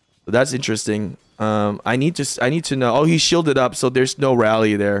 that's interesting. I need to know. Oh, he's shielded up, so there's no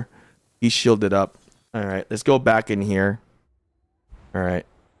rally there. He's shielded up. All right, let's go back in here. All right.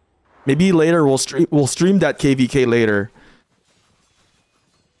 Maybe later we'll stream that KvK later.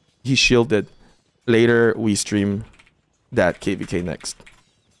 He's shielded. Later we stream that KvK next.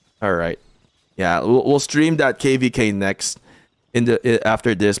 All right. Yeah, we'll stream that KvK next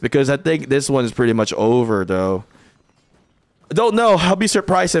after this, because I think this one is pretty much over though. I don't know. I'll be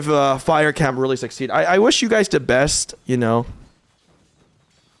surprised if Fire Camp really succeed. I wish you guys the best, you know.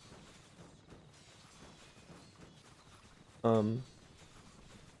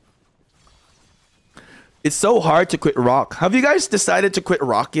 It's so hard to quit Rock. Have you guys decided to quit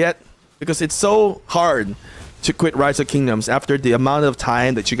Rock yet? Because it's so hard to quit Rise of Kingdoms after the amount of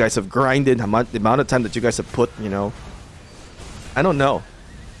time that you guys have grinded, the amount of time that you guys have put, you know. I don't know.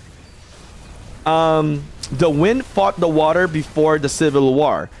 The wind fought the water before the Civil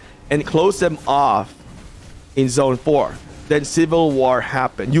War and closed them off in Zone 4. Then Civil War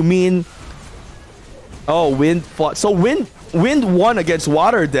happened. You mean... Oh, wind fought... So wind won against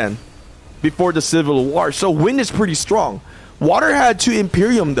water then, before the Civil War. So wind is pretty strong. Water had 2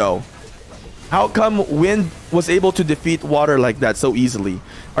 Imperium though. How come wind was able to defeat water like that so easily?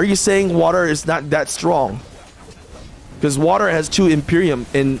 Are you saying water is not that strong? Because water has 2 Imperium,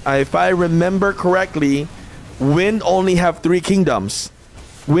 and if I remember correctly, wind only have 3 kingdoms.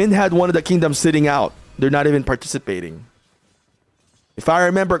 Wind had one of the kingdoms sitting out. They're not even participating. If I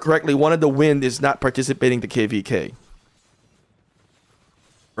remember correctly, one of the wind is not participating to KvK.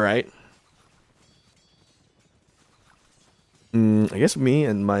 Right? I guess me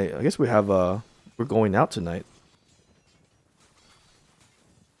and I guess we have we're going out tonight.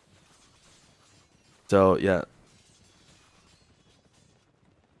 So yeah.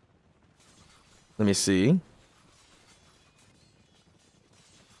 Let me see.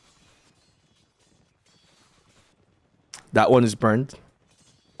 That one is burned.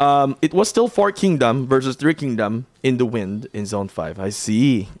 It was still 4 kingdom versus 3 kingdom in the wind in Zone 5. I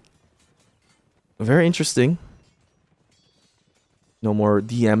see. Very interesting. No more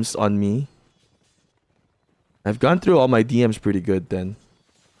DMs on me. I've gone through all my DMs pretty good then.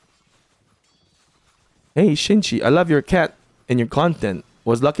 Hey Shinchi, I love your cat and your content.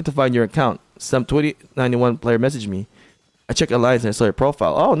 Was lucky to find your account. Some 2091 player messaged me. I checked Alliance and I saw your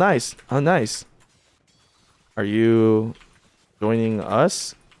profile. Oh, nice. Oh, nice. Are you joining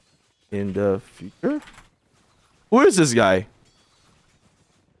us in the future? Who is this guy?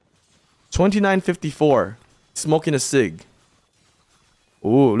 2954. Smoking a cig.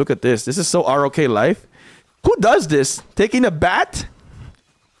 Ooh, look at this. This is so ROK life. Who does this? Taking a bat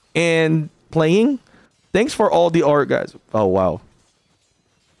and playing? Thanks for all the guys. Oh, wow.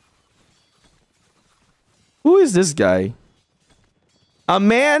 Who is this guy? A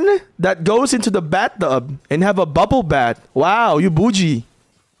man that goes into the bathtub and have a bubble bath. Wow, you bougie.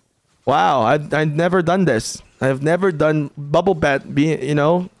 Wow, I've never done this. I've never done bubble bath. You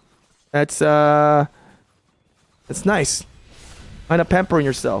know, that's nice. Kind of pampering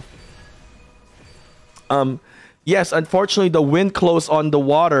yourself. Yes, unfortunately, the wind closed on the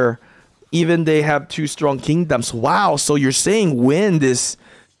water. Even they have 2 strong kingdoms. Wow, so you're saying wind is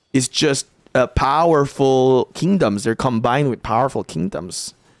just powerful kingdoms. They're combined with powerful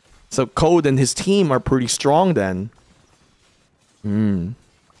kingdoms. So Code and his team are pretty strong then.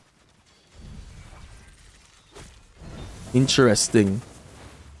 Interesting.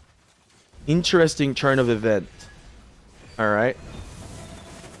 Interesting turn of event. All right.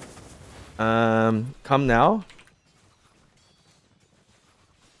 Come now.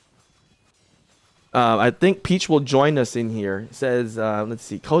 I think Peach will join us in here. It says, let's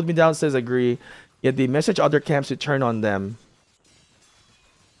see. Code me down says agree. Yet they message other camps to turn on them.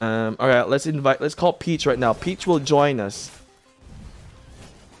 All right, let's call Peach right now. Peach will join us.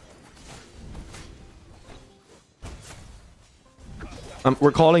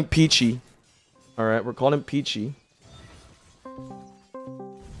 We're calling Peachy. All right, we're calling Peachy.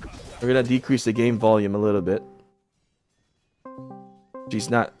 We're gonna decrease the game volume a little bit. She's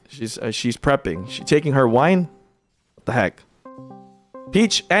prepping. She's taking her wine. What the heck?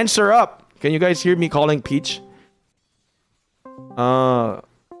 Peach, answer up. Can you guys hear me calling Peach? All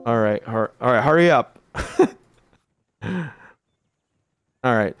right, hurry up.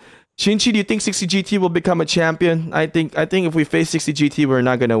 All right. Shinchi, do you think 60 GT will become a champion? I think if we face 60 GT, we're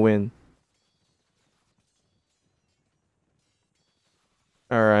not gonna win.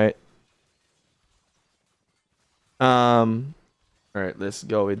 All right. All right, let's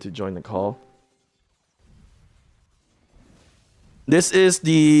go into join the call. This is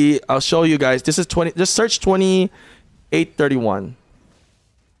the, I'll show you guys. This is 20, just search 2831.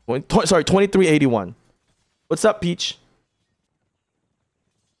 Sorry, 2381. What's up, Peach?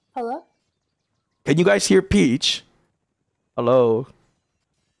 Hello? Can you guys hear Peach? Hello?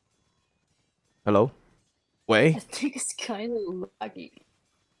 Hello? Wait. I think it's kind of laggy.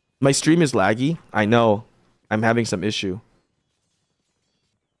 My stream is laggy. I know. I'm having some issue.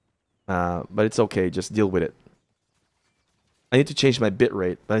 But it's okay. Just deal with it. I need to change my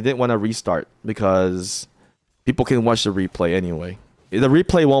bitrate, but I didn't want to restart because people can watch the replay anyway. The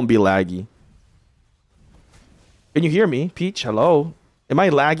replay won't be laggy. Can you hear me, Peach? Hello? Am I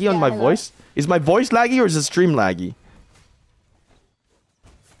laggy on my voice? Is my voice laggy or is the stream laggy?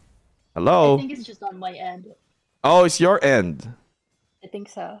 Hello? I think it's just on my end. Oh, it's your end. I think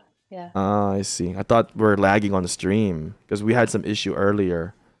so. Yeah. Ah, I see. I thought we were lagging on the stream because we had some issue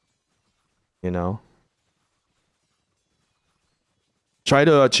earlier. You know? Try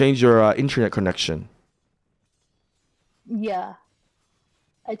to change your internet connection. Yeah.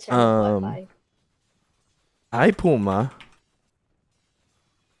 I checked Wi-Fi. Hi, Puma.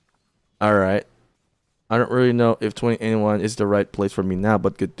 Alright. I don't really know if 2081 is the right place for me now,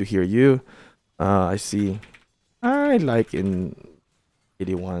 but good to hear you. I see. I like in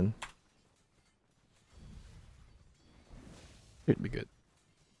 81. Should be good.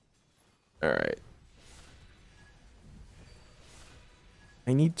 Alright.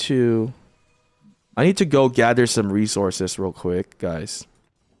 I need to go gather some resources real quick, guys.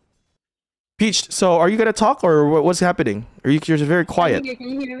 Peach, so are you gonna talk or what's happening? You're very quiet. Can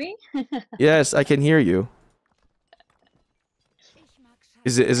you hear me? Yes, I can hear you.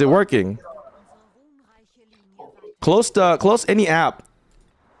 Is it working? Close any app.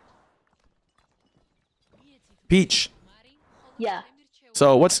 Peach. Yeah.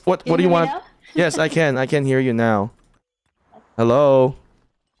 So what do you want? Yes, I can hear you now. Hello.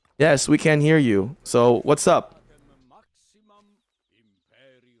 Yes, we can hear you. So what's up?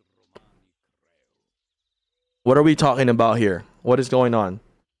 What are we talking about here? What is going on?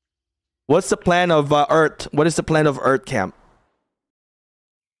 What's the plan of Earth? What is the plan of Earth camp?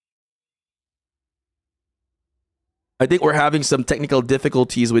 I think we're having some technical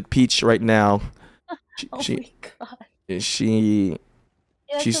difficulties with Peach right now. My god. She's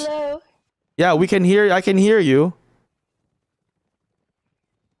Hello. Yeah, we can hear. I can hear you.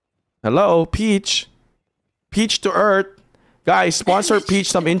 Hello, Peach. Peach to Earth. Guys, sponsor Peach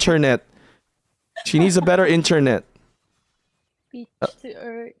some internet. She needs a better internet. Peach to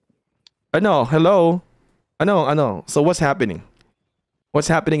Earth. I know. Hello. I know. So what's happening? What's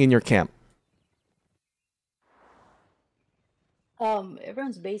happening in your camp?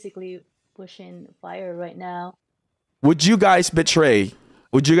 Everyone's basically pushing fire right now. Would you guys betray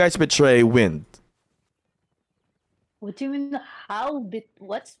wind? What do you mean? How?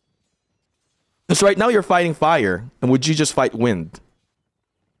 What's? Because right now you're fighting fire, and would you just fight wind?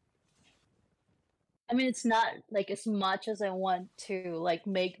 I mean, it's not like as much as I want to like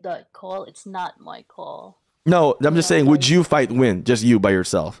make that call. It's not my call. No, I'm just saying, would you fight wind? Just you by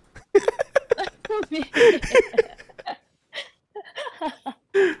yourself?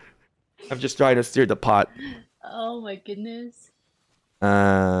 I'm just trying to steer the pot. Oh my goodness.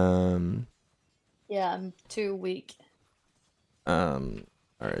 Yeah, I'm too weak. all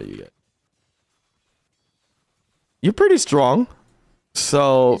right, you're pretty strong.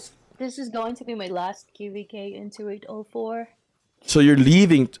 So this is going to be my last KvK into 804. So you're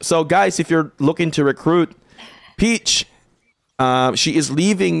leaving. So guys, if you're looking to recruit Peach, she is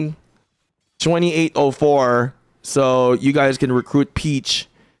leaving 2804. So you guys can recruit Peach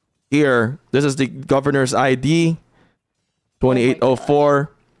here. This is the governor's ID.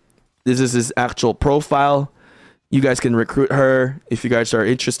 2804. This is his actual profile. You guys can recruit her if you guys are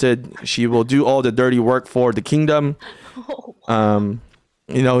interested. She will do all the dirty work for the kingdom.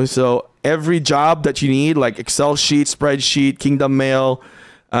 You know, so every job that you need, like Excel sheet, spreadsheet, kingdom mail,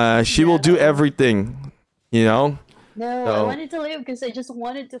 she will do everything, you know? No, I wanted to leave because I just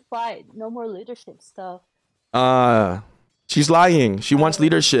wanted to fight. No more leadership stuff. She's lying. She wants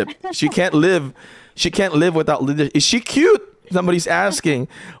leadership. She can't live without leadership. Is she cute? Somebody's asking.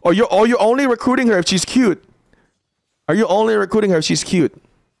 Or you're only recruiting her if she's cute. Are you only recruiting her if she's cute?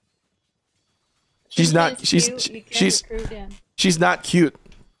 She's not she's not cute.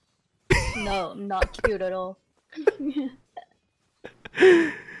 No, not cute at all.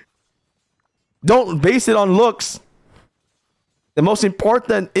 Don't base it on looks. The most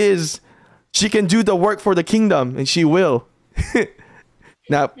important is she can do the work for the kingdom, and she will.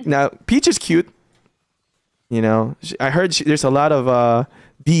 Now Peach is cute. You know, I heard there's a lot of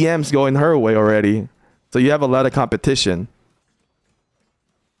DMs going her way already. So you have a lot of competition.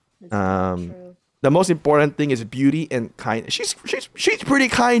 The most important thing is beauty and kind. She's pretty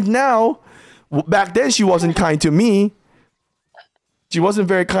kind now. Back then she wasn't kind to me. She wasn't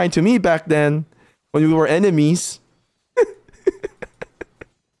very kind to me back then when we were enemies.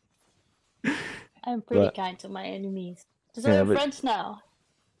 I'm pretty kind to my enemies. Because we're friends now.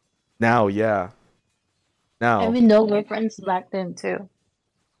 Now, yeah. Now. I mean, no, we're friends back then too.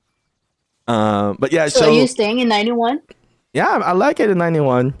 But yeah, so are you staying in 91? Yeah, I like it in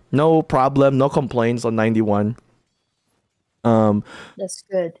 91. No problem, no complaints on 91. That's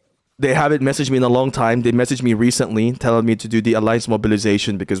good. They haven't messaged me in a long time. They messaged me recently telling me to do the alliance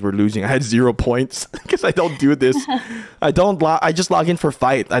mobilization because we're losing. I had 0 points because I don't do this. I just log in for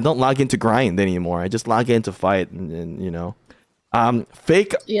fight. I don't log in to grind anymore. I just log in to fight and you know.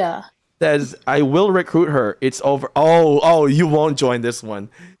 Fake says I will recruit her. It's over. Oh, you won't join this one.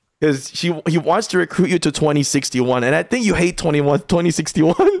 Because he wants to recruit you to 2061, and I think you hate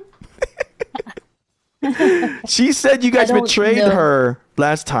 2061. She said you guys betrayed her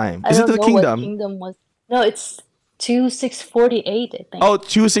last time. Is it the kingdom? What kingdom was? No, it's 2648, I think. Oh,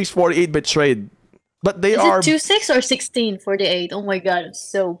 2648 betrayed. But they are... Is it 26 or 1648? Oh my god, it's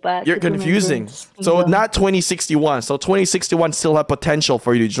so bad. You're confusing. So not 2061. So 2061 still have potential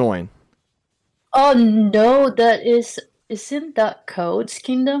for you to join. Oh no, that isn't that Code's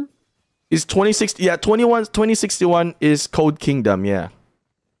kingdom? Is 2060? Yeah, 2061 is Code Kingdom. Yeah.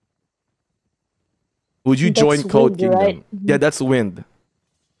 Would you join Code Kingdom? Right? Yeah, that's Wind.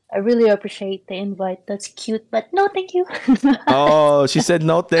 I really appreciate the invite. That's cute, but no, thank you. Oh, she said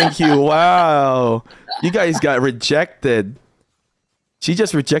no, thank you. Wow, you guys got rejected. She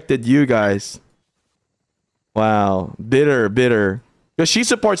just rejected you guys. Wow, bitter. Because she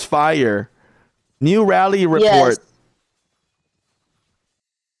supports fire. New rally report. Yes.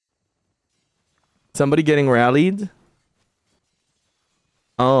 Somebody getting rallied?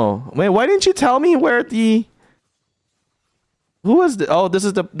 Oh, wait, why didn't you tell me where the... Who was the... Oh, this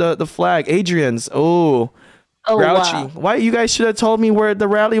is the flag. Adrian's. Oh, Grouchy. Wow. Why you guys should have told me where the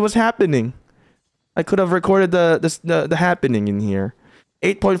rally was happening. I could have recorded the happening in here.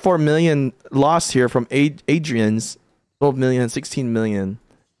 8.4 million lost here from Adrian's. 12 million, 16 million.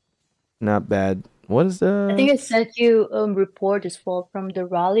 Not bad. What is the... I think I sent you a report as well from the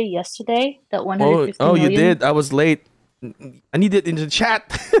rally yesterday. That 150 million. You did. I was late. I need it in the chat.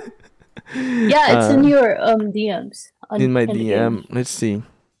 Yeah, it's in your DMs. In my DM. Let's see.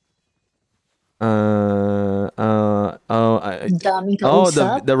 The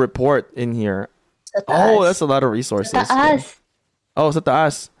report in here. Oh, that's a lot of resources. Oh, is that the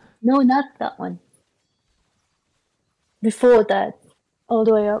us? No, not that one. Before that, all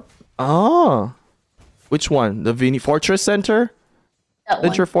the way up. Oh. Which one? The Vini Fortress Center? That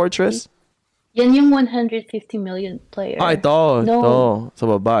Center one. Fortress? Yan yung 150 million player. Ah, ito. Sa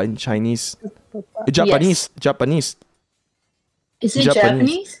baba in Chinese. Japanese. Yes. Japanese. Is it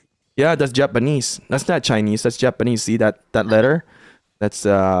Japanese? Yeah, that's Japanese. That's not Chinese. That's Japanese. See that letter? That's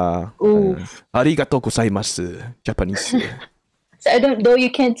arigatou gozaimasu. Japanese. So I don't know.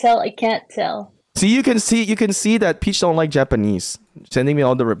 You can't tell. I can't tell. See, you can see that Peach don't like Japanese. Sending me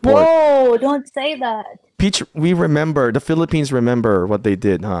all the report. Whoa! Don't say that. Peach, we remember. The Philippines remember what they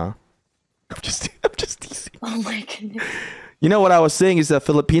did, huh? I'm just teasing. Oh my goodness. You know what I was saying is that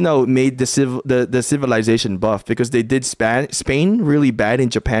Filipino made the civilization buff because they did Spain really bad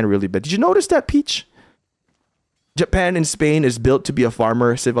and Japan really bad. Did you notice that, Peach? Japan and Spain is built to be a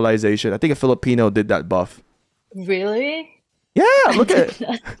farmer civilization. I think a Filipino did that buff. Really? Yeah, look at No,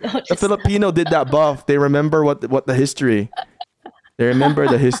 the just not. Filipino did that buff. They remember what the history. They remember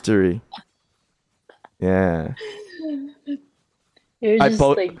the history. Yeah. You're I just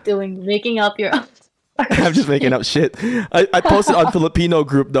po like making up your own I'm just making story. up shit. I posted on Filipino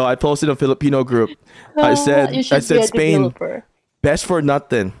group though. I posted on Filipino group. You I should be said a Spain developer. best for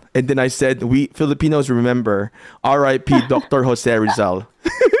nothing. And then I said we Filipinos remember R.I.P. Dr. Jose Rizal.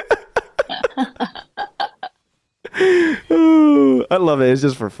 Ooh, I love it. It's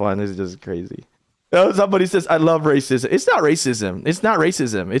just for fun. It's just crazy. Somebody says I love racism. It's not racism. It's not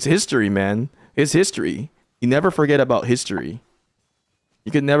racism. It's history, man. It's history. You never forget about history.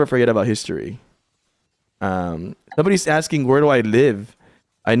 You can never forget about history. Somebody's asking where do I live?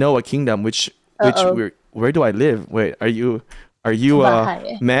 I know a kingdom. Which Uh-oh. where do I live? Wait, are you a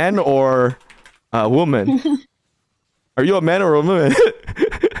Bahay. man or a woman? Are you a man or a woman?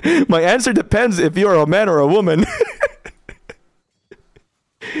 My answer depends if you're a man or a woman.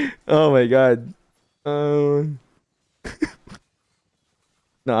 Oh my god. Um,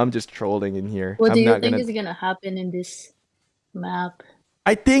 no, I'm just trolling in here. What do I'm you not think gonna. is gonna happen in this map?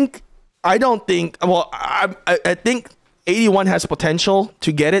 I think. I don't think. Well, I think 81 has potential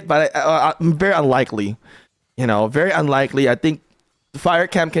to get it, but I'm very unlikely. You know, very unlikely. I think Fire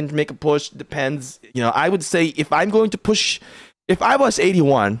Camp can make a push. Depends. You know, I would say if I'm going to push, if I was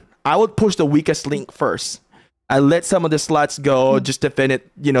 81, I would push the weakest link first. I let some of the slots go, just defend it.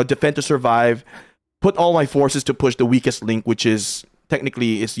 You know, defend to survive. Put all my forces to push the weakest link, which is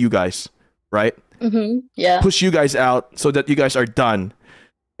technically is you guys, right? Mm-hmm. Yeah. Push you guys out so that you guys are done,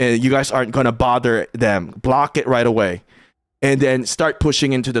 and you guys aren't gonna bother them. Block it right away, and then start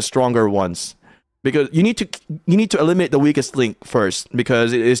pushing into the stronger ones. Because you need to eliminate the weakest link first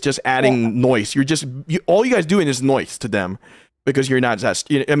because it is just Yeah. adding noise. All you guys doing is noise to them because you're not that.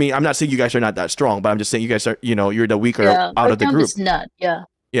 I mean, I'm not saying you guys are not that strong, but I'm just saying you guys are. You know, you're the weaker Yeah. out Our of the camp group. is not. Yeah.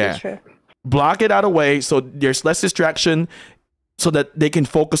 Yeah, That's true. block it out of the way so there's less distraction, so that they can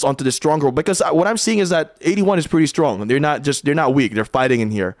focus onto the stronger. Because what I'm seeing is that 81 is pretty strong. They're not weak. They're fighting in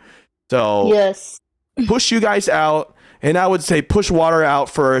here. So Yes. push you guys out, and I would say push water out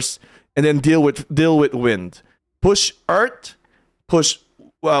first, and then deal with wind. Push earth, push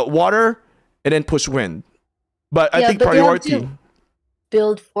water, and then push wind. But I Yeah, think but you have priority. to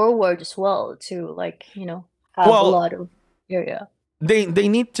build forward as well to like, have a Well, lot of area. they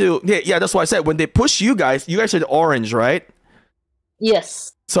need to. Yeah. That's why I said when they push you guys are the orange, right?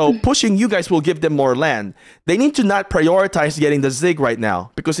 Yes. So pushing you guys will give them more land. They need to not prioritize getting the zig right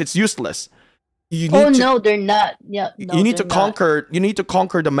now because it's useless. You Oh need to no, they're not. Yeah, no, you need to they're not.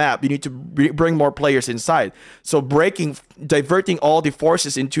 conquer the map. You need to bring more players inside. So diverting all the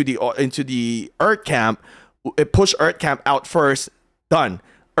forces into the Earth camp, push Earth camp out first. Done.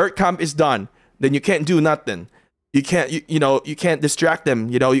 Earth camp is done. Then you can't do nothing. You can't you can't distract them.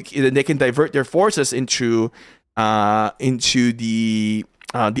 You know, then they can divert their forces into the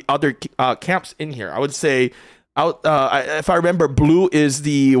other camps in here. I would say if I remember, blue is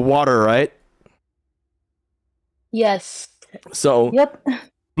the water, right? Yes. So Yep.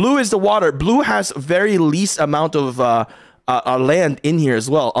 blue is the water. Blue has very least amount of land in here as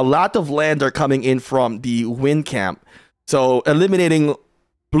well. A lot of land are coming in from the wind camp. So eliminating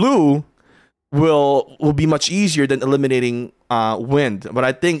blue will be much easier than eliminating wind. But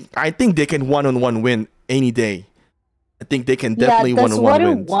I think they can one-on-one win any day. I think they can Yeah, definitely that's what one-on-one I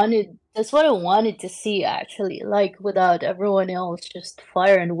win. wanted. That's what I wanted to see actually. Like without everyone else, just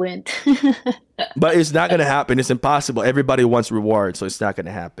fire and wind. But it's not gonna happen. It's impossible. Everybody wants reward, so it's not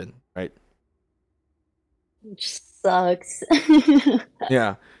gonna happen, right? Which sucks.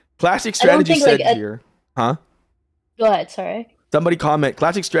 Yeah. Classic I don't strategy think like said here. Huh? go ahead, sorry. Somebody comment.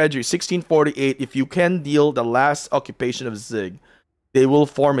 Classic strategy 1648. If you can deal the last occupation of Zig, they will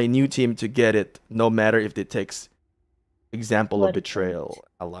form a new team to get it, no matter if it takes example of What betrayal.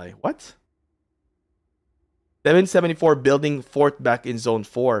 Ally. What? 774 building fort back in zone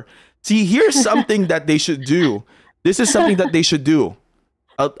 4. See, here's something that they should do. This is something that they should do.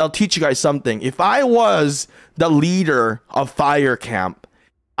 I'll teach you guys something. If I was the leader of Fire Camp,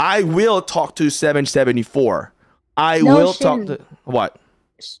 I will talk to 774. I No, will talk Shin. to what?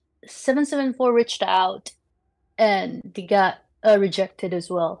 774 reached out and they got rejected as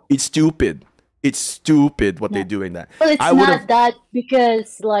well. It's stupid. It's stupid what Yeah. they're doing that. Well, it's I not would've- that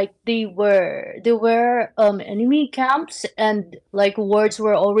because like they were enemy camps and like words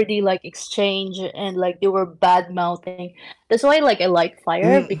were already like exchanged and like they were bad mouthing. That's why like I like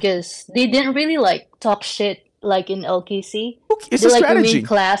Fire because they didn't really like talk shit like in LKC. It's They a like strategy. remain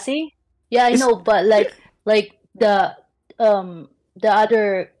classy. Yeah, I It's- know, but like the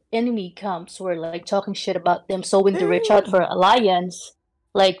other enemy camps were like talking shit about them. So when they reach Eh, out for alliance,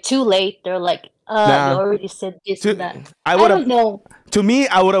 like too late, they're like, they nah. already said this and To, that. I I would don't have. know. To me,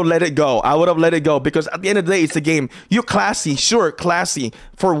 I would have let it go. I would have let it go because at the end of the day, it's a game. You're classy, sure, classy.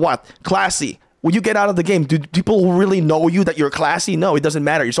 For what? Classy. When you get out of the game, do people really know you that you're classy? No, it doesn't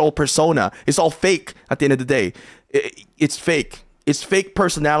matter. It's all persona. It's all fake at the end of the day. It's fake. It's fake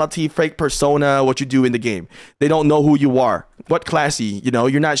personality, fake persona, what you do in the game. They don't know who you are. What classy? You know,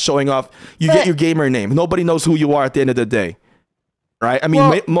 you're not showing off. You get But your gamer name. Nobody knows who you are at the end of the day. Right? I mean,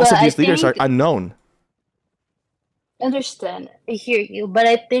 well, most but of I these leaders are think unknown. understand. I hear you, but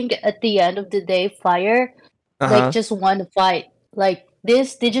I think at the end of the day, Fire like Uh-huh. just want to fight. Like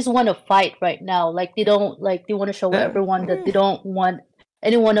this, they just want to fight right now. Like they don't like they want to show Yeah. everyone that they don't want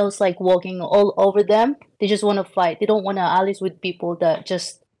anyone else like walking all over them. They just want to fight. They don't want to allies with people that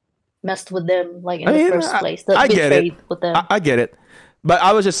just messed with them like I in the mean, first place, that I get it. betrayed with them. I get it. But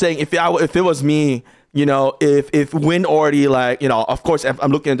I was just saying, if it was me, you know, if Win already like, you know, of course, if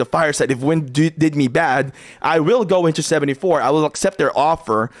I'm looking at the fire side. If Win did me bad, I will go into 74. I will accept their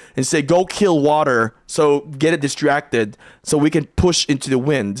offer and say, go kill water, so get it distracted, so we can push into the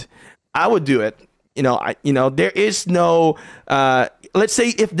wind. I would do it. There is no. Let's say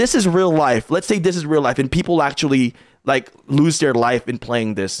if this is real life. Let's say this is real life, and people actually like lose their life in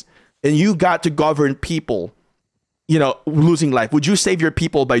playing this, and you got to govern people, losing life. Would you save your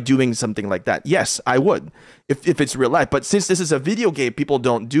people by doing something like that? Yes, I would, if it's real life. But since this is a video game, people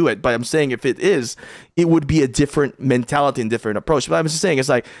don't do it. But I'm saying if it is, it would be a different mentality and different approach. But I'm just saying it's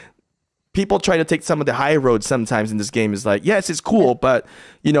like people try to take some of the high roads sometimes in this game. Is like, yes, it's cool, but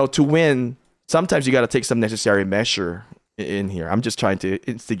to win, sometimes you got to take some necessary measure in here. I'm just trying to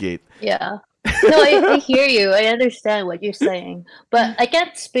instigate. Yeah. No, I hear you. I understand what you're saying, but I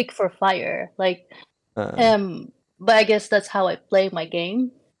can't speak for Fire. Like, Uh, but I guess that's how I play my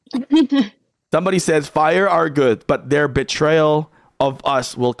game. Somebody says fire are good, but their betrayal of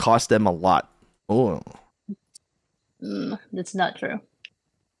us will cost them a lot. Oh, That's not true.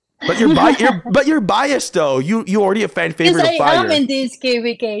 but you're biased though. You already a fan Because favorite of I fire. am in this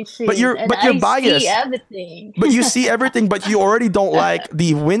KvK shit, But you're and but you're I biased. see everything. But you see everything, but you already don't like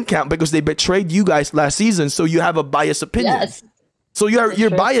the win count because they betrayed you guys last season, so you have a biased opinion. Yes, So you're true.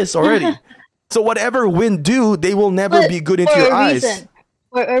 biased already. So whatever win do, they will never But be good into for your a eyes. reason.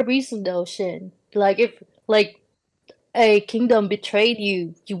 For a reason, though, Shin. Like if like a kingdom betrayed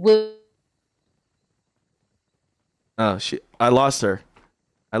you, you will. Oh shit! I lost her.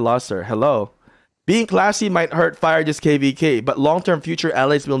 Hello. Being classy might hurt fire just KvK, but long-term future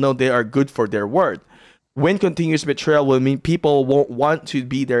allies will know they are good for their word. When continuous betrayal will mean people won't want to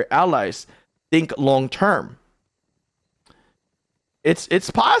be their allies. Think long-term. It's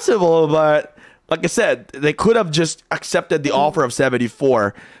possible, but like I said, they could have just accepted the offer of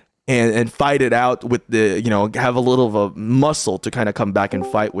 74 and fight it out with have a little of a muscle to kind of come back and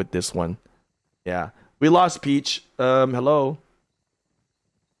fight with this one. Yeah. We lost Peach. Hello.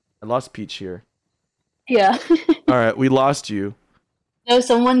 I lost Peach here. Yeah. All right, we lost you. No,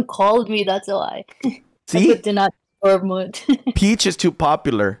 someone called me. That's why. I See? put do not disturb mode. Peach is too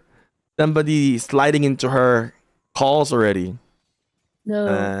popular. Somebody sliding into her calls already.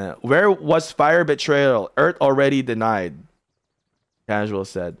 No. Where was fire betrayal? Earth already denied. Casual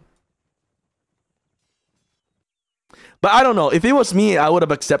said. But I don't know. If it was me, I would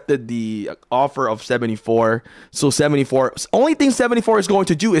have accepted the offer of 74. So 74. Only thing 74 is going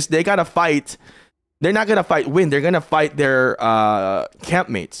to do is they gotta fight. They're not gonna fight win. They're gonna fight their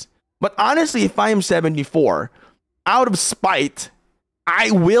campmates. But honestly, if I am 74, out of spite, I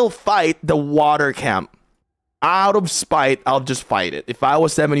will fight the water camp. Out of spite, I'll just fight it. If I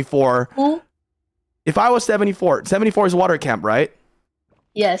was 74, Who? if I was 74, 74 is water camp, right?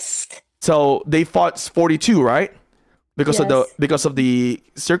 Yes. So they fought 42, right? Because Yes. of the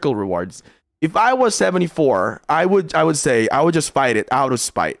circle rewards. If I was 74, I would say I would just fight it out of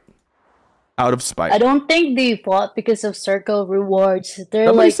spite. Out of spite. I don't think they fought because of circle rewards. They're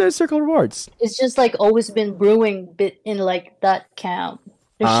Somebody like says circle rewards. it's just like always been brewing bit in like that camp.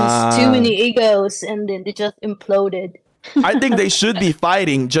 There's just too Ah. many egos, and then they just imploded. I think they should be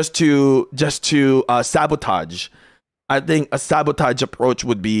fighting just to sabotage. I think a sabotage approach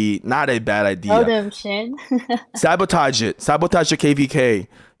would be not a bad idea. Tell them, Shin. Sabotage it. Sabotage the KvK.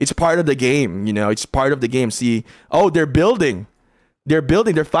 It's part of the game, It's part of the game. See, they're building.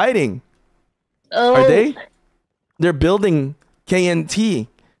 They're fighting. Oh, Are they? They're building KNT.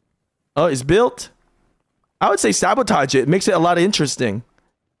 Oh, it's built? I would say sabotage it. It makes it a lot interesting.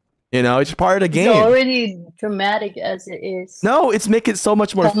 It's part of the it's game. already dramatic as it is. No, it's making it so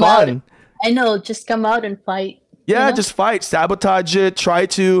much more Come out. fun. I know, just come out and fight. You Yeah, know? just fight, sabotage it, try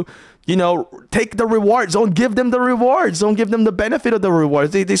to, take the rewards. Don't give them the rewards. Don't give them the benefit of the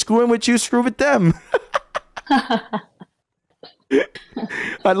rewards. They screwing with you, screw with them. I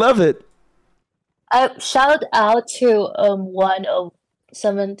love it. Shout out to one of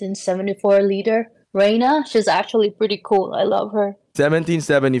 1774 leader, Reina. She's actually pretty cool. I love her.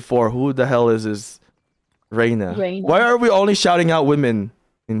 1774. Who the hell is this Reina? Reina. Why are we only shouting out women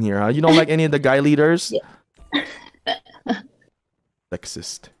in here? Huh? You don't like any of the guy leaders? Yeah.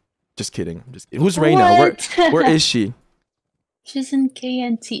 Sexist. Just kidding. I'm just kidding. Who's Reina? Where is she? She's in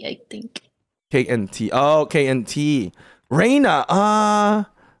KNT, I think. KNT. Oh, KNT. Reina.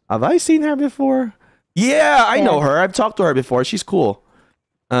 Have I seen her before? Yeah, I know her. I've talked to her before. She's cool.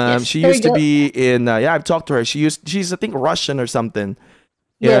 Yes, she there used you to go. be in. Yeah, I've talked to her. She's I think Russian or something.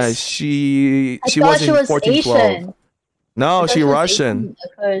 Yeah, Yes. she I was thought she in was 1412. Asian. No, I thought she's she was Russian. Asian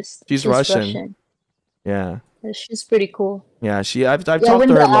at first. She's Russian. Yeah, Yeah, she's pretty cool. yeah. I've Yeah, talked when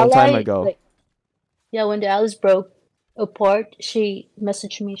to her the a long time ally, ago. like, yeah, when the allies broke apart, she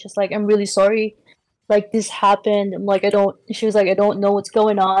messaged me. She's like, "I'm really sorry. Like this happened." I'm like, "I don't." She was like, "I don't know what's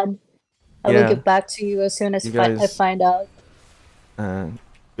going on. I will Yeah, get back to you as soon as you I guys, find out."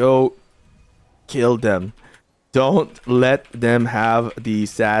 go kill them. Don't let them have the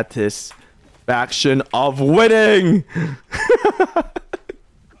satisfaction of winning.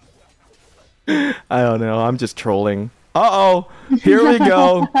 I don't know. I'm just trolling. Uh-oh. Here we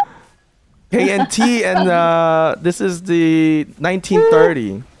go. KNT and this is the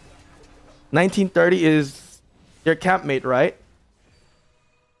 1930. 1930 is your campmate, right?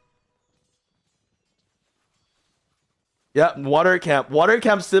 Yeah, water camp. Water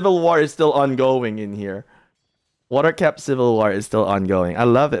camp civil war is still ongoing in here. Water camp civil war is still ongoing. I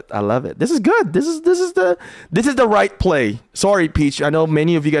love it. I love it. This is good. This is the right play. Sorry, Peach. I know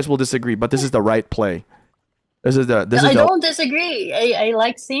many of you guys will disagree, but this is the right play. This is I the don't disagree. I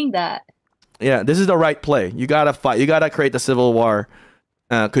like seeing that. yeah. This is the right play. You gotta fight. You gotta create the civil war.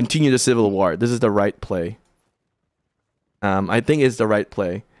 Continue the civil war. This is the right play. I think it's the right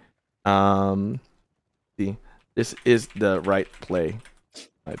play. See, this is the right play, in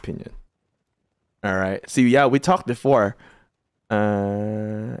my opinion. All right. See, yeah, we talked before.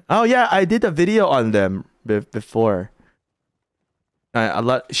 Oh yeah, I did a video on them before. A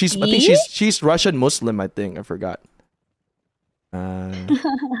lot. I think Me? she's Russian Muslim. I think I forgot.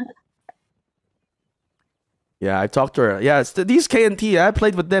 Yeah, I talked to her. Yeah, these KNT. I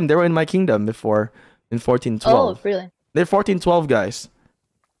played with them. They were in my kingdom before in Oh, 1412. really? They're 1412 guys.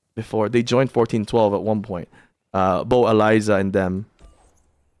 Before they joined 1412 at one point. Bo Eliza and them.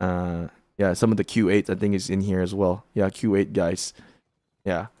 Yeah, some of the Q8 I think is in here as well. Yeah, Q8 guys.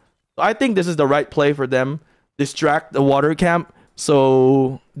 Yeah. So I think this is the right play for them. Distract the water camp.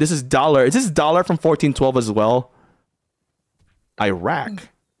 So this is dollar. Is this dollar from 1412 as well? Iraq.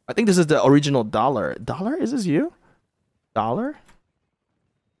 I think this is the original dollar. Dollar? Is this you? Dollar?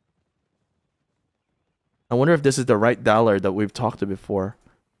 I wonder if this is the right dollar that we've talked to before.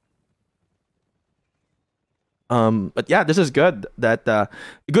 But yeah, this is good. That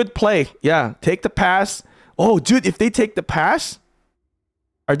good play. Yeah, take the pass. Oh, dude, if they take the pass,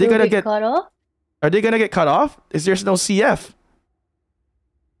 are they Will gonna they get? cut off? Are they gonna get cut off? Is there's no CF?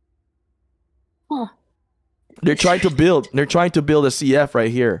 Huh. They're trying to build. They're trying to build a CF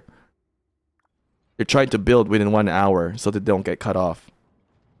right here. They're trying to build within 1 hour so they don't get cut off.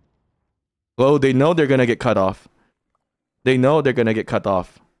 Oh, they know they're gonna get cut off. They know they're gonna get cut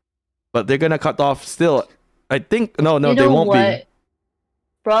off, but they're gonna cut off still. I think no, You they know won't be. what?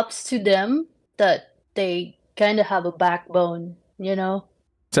 Props to them that they kind of have a backbone, you know?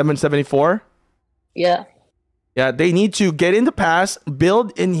 774. Yeah. Yeah, they need to get in the pass,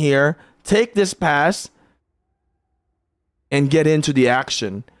 build in here, take this pass, and get into the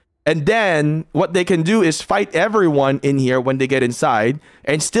action. And then what they can do is fight everyone in here when they get inside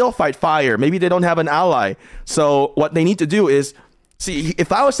and still fight fire. Maybe they don't have an ally. So what they need to do is, see,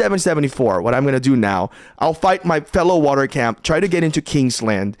 if I was 774, what I'm going to do now, I'll fight my fellow water camp, try to get into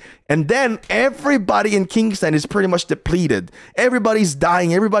Kingsland, and then everybody in Kingsland is pretty much depleted. Everybody's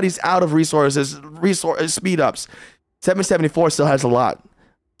dying. Everybody's out of resources, speed ups. 774 still has a lot.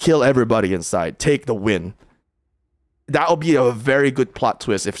 Kill everybody inside. Take the win. That will be a very good plot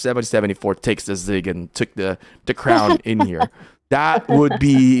twist if 774 takes the zig and took the crown in here. That would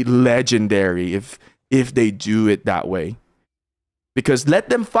be legendary if they do it that way. Because let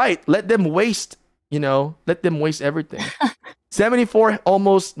them fight, let them waste, let them waste everything. 74,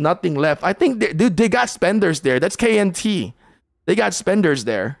 almost nothing left. I think they got spenders there. That's KNT. They got spenders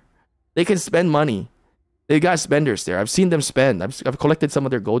there. They can spend money. They got spenders there. I've seen them spend. I've collected some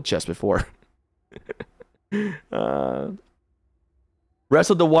of their gold chests before. Uh, rest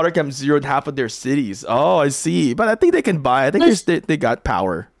of the water camp zeroed half of their cities. Oh, I see. But I think they can buy. I think they got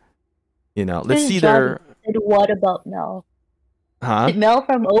power. You know, let's see Johnny their. said, what about Mel? Huh? Mel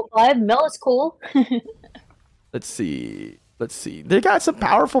from O5? Mel is cool. Let's see. Let's see. They got some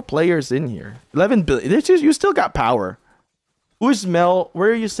powerful players in here. 11 billion. You still got power. Who's Mel? Where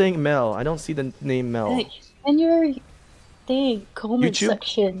are you saying Mel? I don't see the name Mel. In your thing, comment YouTube?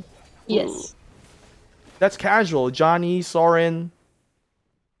 section. Yes. Ooh. That's casual. Johnny, Soren.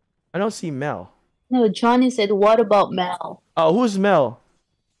 I don't see Mel. No, Johnny said, what about Mel? Oh, who's Mel?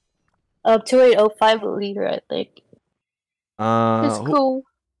 2805 leader, I think. It's cool.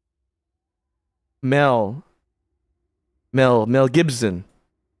 Mel Gibson.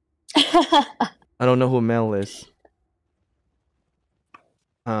 I don't know who Mel is.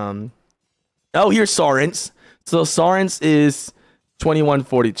 Oh, here's Soren's. So Soren's is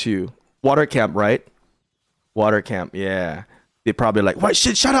 2142. Water camp, right? Water camp, yeah. They probably like, what?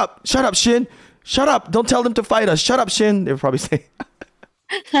 Shit, shut up, Shin, shut up. Don't tell them to fight us. Shut up, Shin. They'll probably say.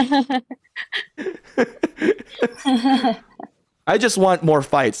 I just want more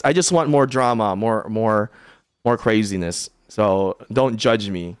fights. I just want more drama, more craziness. So don't judge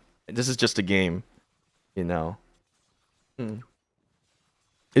me. This is just a game, you know.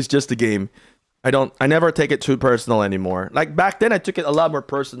 It's just a game. I never take it too personal anymore. Like back then I took it a lot more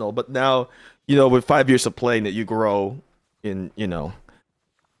personal, but now, you know, with 5 years of playing that you grow in, you know.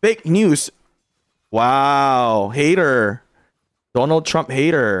 Fake news. Wow, hater. Donald Trump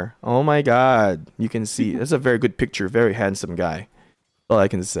hater. Oh my god. You can see. That's a very good picture. Very handsome guy. All I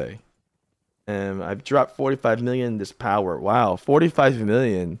can say. I've dropped 45 million this power. Wow, 45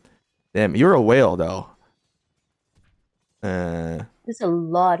 million. Damn, you're a whale though. That's a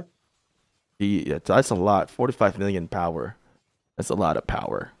lot. Yeah, that's a lot. 45 million power. That's a lot of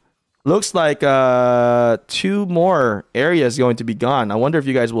power. Looks like 2 more areas going to be gone. I wonder if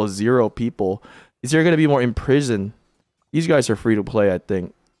you guys will zero people. Is there going to be more in prison? These guys are free to play, I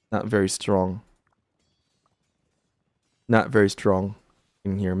think. Not very strong. Not very strong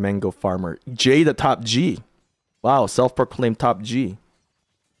in here. Mango farmer. J the top G. Wow, self-proclaimed top G.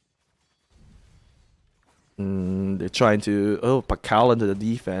 They're trying to... Oh, Pakal into the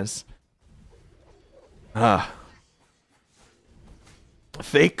defense.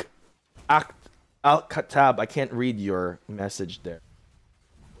 Fake Al-Katab. I can't read your message there.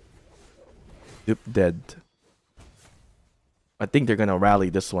 Yep, dead. I think they're gonna rally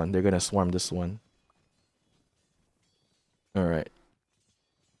this one. They're gonna swarm this one. All right.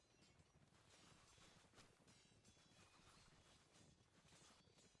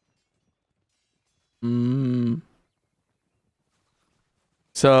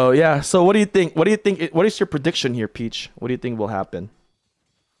 So yeah. So what do you think? What do you think? What is your prediction here, Peach? What do you think will happen?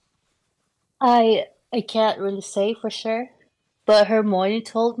 I can't really say for sure, but Hermione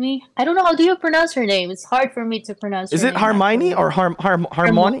told me. I don't know, how do you pronounce her name? It's hard for me to pronounce. Is it Hermione or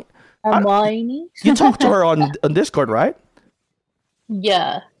Harmony? Hermione. You talked to her on Discord, right?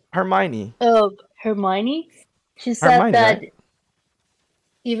 Yeah. Hermione. Hermione. She said Hermione, that right?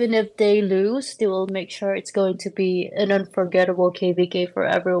 even if they lose, they will make sure it's going to be an unforgettable KvK for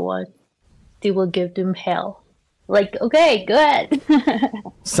everyone. They will give them hell. Like, okay, good.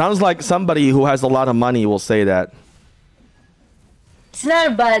 Sounds like somebody who has a lot of money will say that. It's not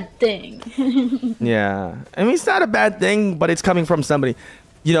a bad thing. Yeah. I mean, it's not a bad thing, but it's coming from somebody.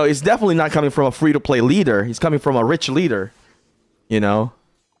 You know, it's definitely not coming from a free-to-play leader. He's coming from a rich leader. You know?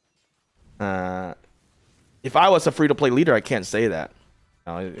 If I was a free-to-play leader, I can't say that.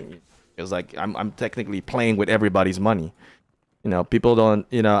 You know, it's like I'm technically playing with everybody's money. You know, people don't,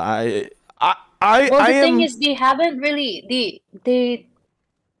 you know, Well, the thing is, they haven't really they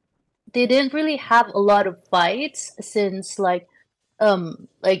didn't really have a lot of fights since like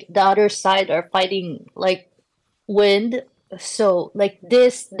the other side are fighting like wind. So like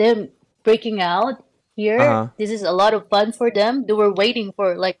them breaking out here, this is a lot of fun for them. They were waiting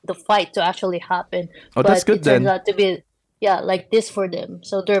for like the fight to actually happen. Oh, but that's good it turns then. out to be like this for them.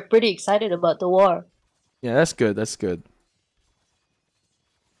 So they're pretty excited about the war. Yeah, that's good. That's good.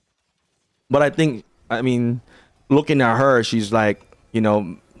 But I think, I mean, looking at her, she's like, you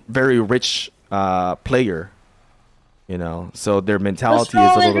know, very rich player. You know, so their mentality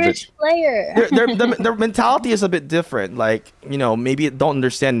is a little bit. Player? Their mentality is a bit different. Like, you know, maybe don't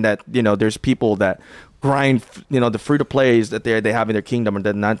understand that, you know, there's people that grind, you know, the free to plays that they have in their kingdom, and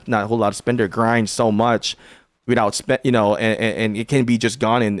then not a whole lot of spender grind so much without you know, and it can be just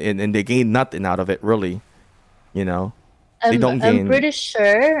gone, and they gain nothing out of it, really. You know. They don't gain. I'm pretty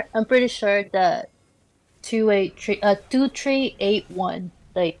sure that 2381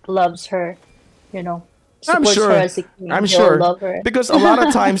 like loves her, you know. I'm supports her sure. as a queen, I'm he'll sure. love her. Because a lot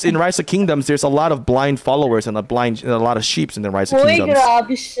of times in Rise of Kingdoms, there's a lot of blind followers and a lot of sheeps in the Rise of Uy, Kingdoms.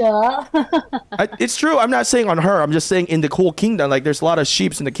 grabe siya. It's true. I'm not saying on her. I'm just saying in the whole kingdom, like there's a lot of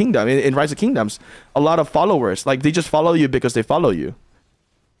sheeps in the kingdom. In Rise of Kingdoms, a lot of followers. Like they just follow you because they follow you.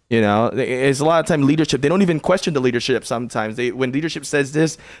 You know, it's a lot of time leadership. They don't even question the leadership sometimes. When leadership says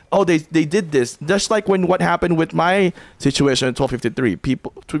this, oh, they did this. Just like when what happened with my situation in 1253.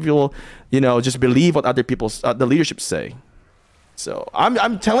 People, you know, just believe what other people's the leadership say. So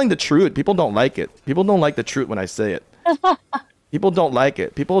I'm telling the truth. People don't like it. People don't like the truth when I say it. People don't like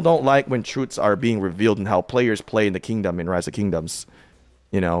it. People don't like when truths are being revealed and how players play in the kingdom in Rise of Kingdoms.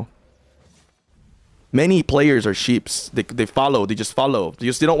 You know. Many players are sheeps. They follow. They just follow.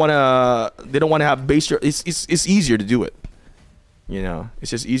 They don't want to. They don't want to have base. It's easier to do it. You know,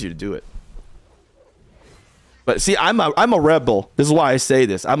 it's just easier to do it. But see, I'm a rebel. This is why I say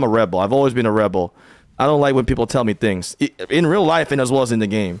this. I'm a rebel. I've always been a rebel. I don't like when people tell me things in real life and as well as in the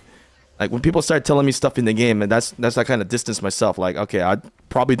game. Like when people start telling me stuff in the game, and that's I kind of distance myself. Like, okay, I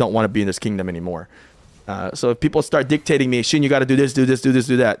probably don't want to be in this kingdom anymore. So if people start dictating me, Shin, you got to do this, do this, do this,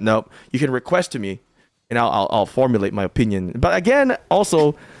 do that. Nope. You can request to me. And I'll formulate my opinion. But again,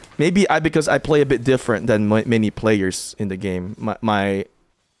 also, maybe because I play a bit different than many players in the game.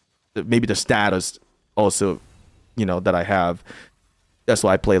 Maybe the status also, you know, that I have. That's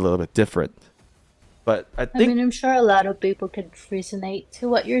why I play a little bit different. But I think I'm sure a lot of people could resonate to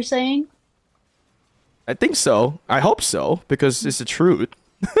what you're saying. I think so. I hope so because it's the truth.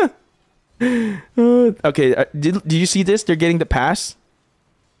 Okay, did you see this? They're getting the pass.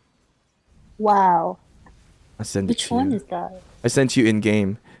 Wow. I sent Which one is that? I sent you in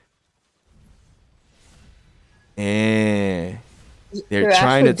game. They're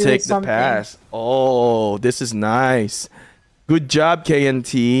trying to take the pass. Oh, this is nice. Good job,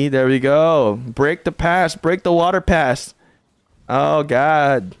 KNT. There we go. Break the pass. Break the water pass. Oh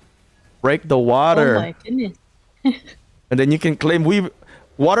God. Break the water. Oh my goodness. And then you can claim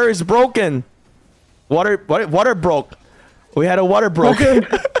water is broken. Water broke. We had a water broken.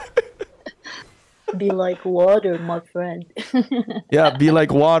 Be like water, my friend. Yeah, be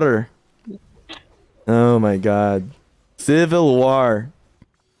like water. Oh my God. Civil War.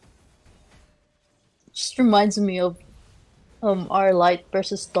 Just reminds me of our light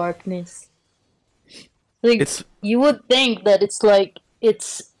versus darkness. Like you would think that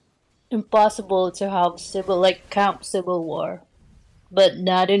it's impossible to have camp civil war, but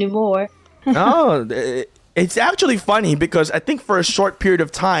not anymore. No, it's actually funny because I think for a short period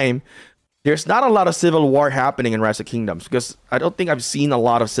of time there's not a lot of civil war happening in Rise of Kingdoms because I don't think I've seen a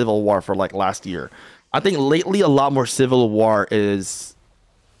lot of civil war for like last year. I think lately a lot more civil war is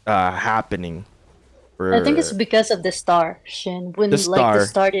happening. I think it's because of the star, Shin. When they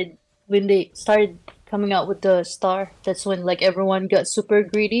started coming out with the star, that's when like everyone got super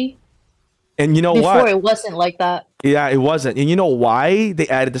greedy. And you know Before, what? it wasn't like that. Yeah, it wasn't. And you know why they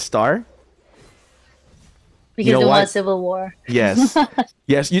added the star? Because they want civil war. Yes.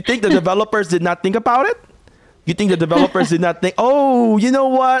 Yes. You think the developers did not think about it? You think the developers did not think, oh, you know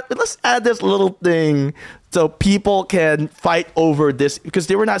what? Let's add this little thing so people can fight over this because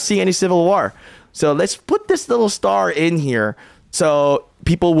they were not seeing any civil war. So let's put this little star in here so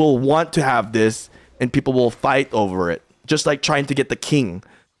people will want to have this and people will fight over it. Just like trying to get the king,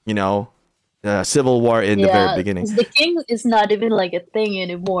 you know, civil war in the very beginning. The king is not even like a thing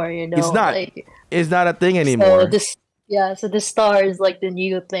anymore, you know. It's not. Like, it's not a thing anymore. So the star is like the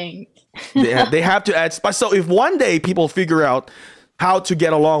new thing. They have to add spice. So if one day people figure out how to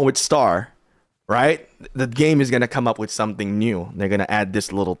get along with star, right? The game is gonna come up with something new. They're gonna add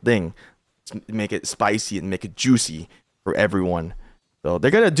this little thing, make it spicy and make it juicy for everyone. So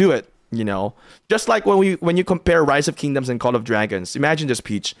they're gonna do it. You know, just like when you compare Rise of Kingdoms and Call of Dragons. Imagine this,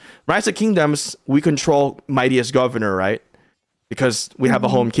 Peach. Rise of Kingdoms, we control Mightiest Governor, right? Because we have a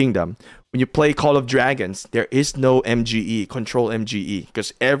home kingdom. When you play Call of Dragons, there is no MGE, control MGE,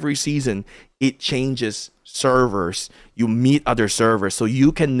 because every season it changes servers. You meet other servers, so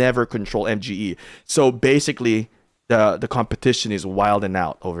you can never control MGE. So basically, the competition is wild and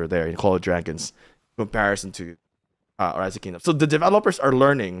out over there in Call of Dragons in comparison to Rise of Kingdoms. So the developers are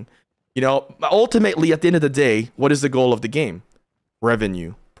learning. You know, ultimately, at the end of the day, what is the goal of the game?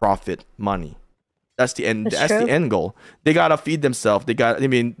 Revenue, profit, money. That's the end. That's the end goal. They gotta feed themselves. They got. I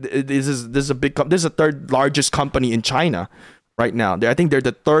mean, this is a big. This is the third largest company in China right now. I think they're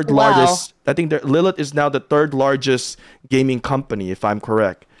the third largest. I think Lilith is now the third largest gaming company, if I'm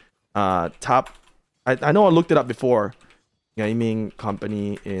correct. Top. I know I looked it up before. Gaming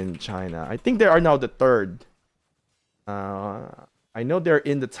company in China. I think they are now the third. I know they're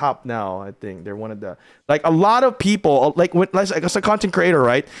in the top now. I think they're one of the, like, a lot of people, like when, like as a content creator,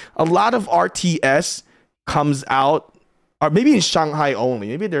 right? A lot of RTS comes out, or maybe in Shanghai only.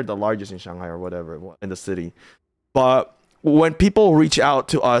 Maybe they're the largest in Shanghai or whatever in the city. But when people reach out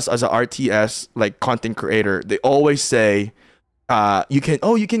to us as an RTS like content creator, they always say, you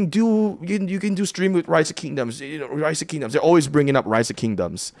can do stream with Rise of Kingdoms. You know, Rise of Kingdoms. They're always bringing up Rise of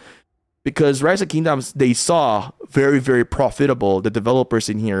Kingdoms. Because Rise of Kingdoms, they saw very, very profitable. The developers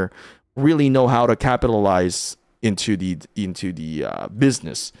in here really know how to capitalize into the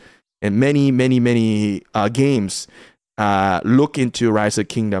business, and many games look into Rise of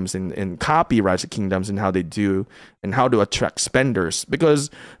Kingdoms and copy Rise of Kingdoms and how they do and how to attract spenders.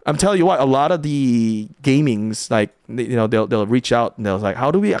 Because I'm telling you what, a lot of the gamings, like, you know, they'll reach out and they'll like, how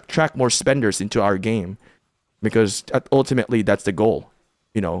do we attract more spenders into our game? Because ultimately that's the goal,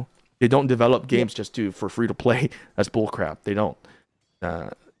 you know. They don't develop games just for free to play. That's bullcrap. They don't.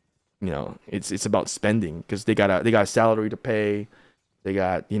 You know, it's about spending, because they got a salary to pay. They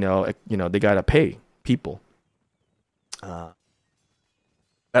got they gotta pay people. But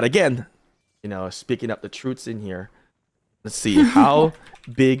again, you know, speaking up the truths in here, let's see how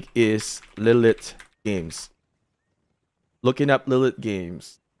big is Lilith Games. Looking up Lilith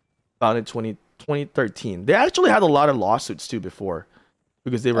Games, founded in 2013. They actually had a lot of lawsuits too before.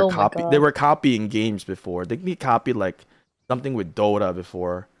 Because they were copying games before. They copied like something with Dota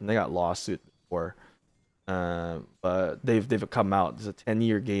before, and they got lawsuit before. But they've come out. It's a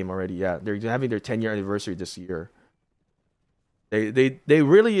 10-year game already. Yeah, they're having their 10-year anniversary this year. They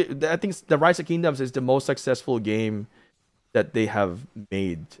really, I think the Rise of Kingdoms is the most successful game that they have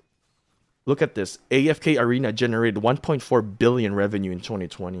made. Look at this. AFK Arena generated 1.4 billion revenue in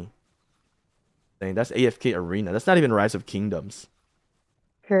 2020. Dang, that's AFK Arena. That's not even Rise of Kingdoms.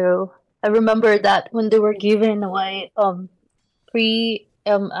 True. I remember that when they were giving away free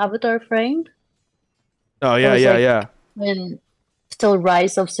avatar frame. Oh yeah, yeah. When still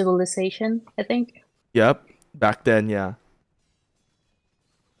Rise of Civilization, I think. Yep, back then, yeah.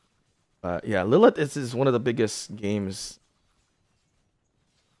 Yeah, Lilith is one of the biggest games.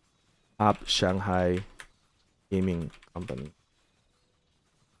 Top Shanghai gaming company.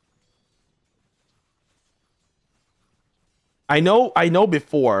 I know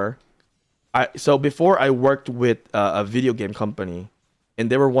before. Before I worked with a video game company, and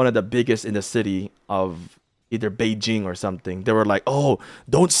they were one of the biggest in the city of either Beijing or something. They were like, "Oh,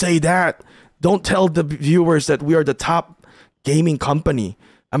 don't say that. Don't tell the viewers that we are the top gaming company."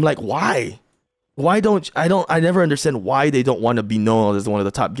 I'm like, "Why? I never understand why they don't want to be known as one of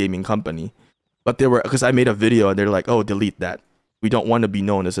the top gaming company." But they were, because I made a video and they're like, "Oh, delete that. We don't want to be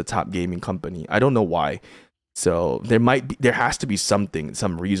known as a top gaming company." I don't know why. So there has to be some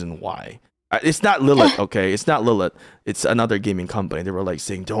reason why. It's not Lilith, okay? It's not Lilith. It's another gaming company. They were like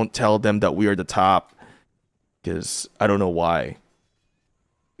saying, "Don't tell them that we are the top," because I don't know why.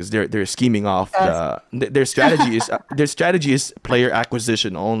 Because they're scheming off their strategy is player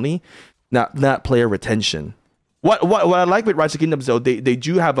acquisition only, not player retention. What I like with Rise of Kingdoms though, they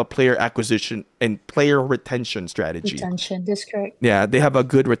do have a player acquisition and player retention strategy. Retention, that's correct. Yeah, they have a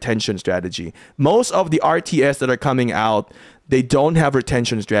good retention strategy. Most of the RTS that are coming out, they don't have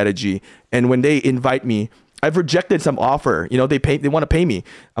retention strategy. And when they invite me, I've rejected some offer. You know, they want to pay me.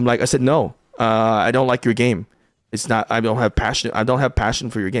 I said no. I don't like your game. It's not. I don't have passion. I don't have passion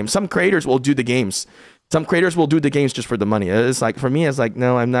for your game. Some creators will do the games. Some creators will do the games just for the money. It's like, for me, it's like,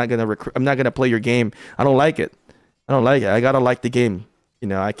 no, I'm not gonna play your game. I don't like it. I gotta like the game. You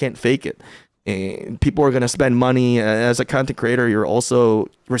know, I can't fake it. And people are gonna spend money. As a content creator, you're also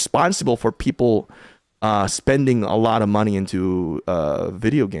responsible for people spending a lot of money into a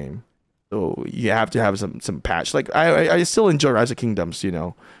video game. So you have to have some patch. Like I still enjoy Rise of Kingdoms, you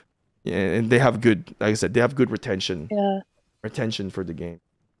know, and they have good, like I said, they have good retention. Yeah. Retention for the game.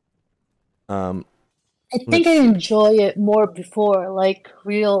 I think I enjoy it more before, like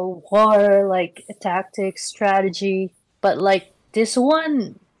real war, like tactics, strategy. But like this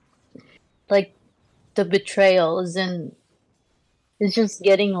one, like the betrayals, and it's just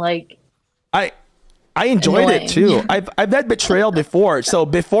getting like I enjoyed annoying. it too. I've had betrayal before. So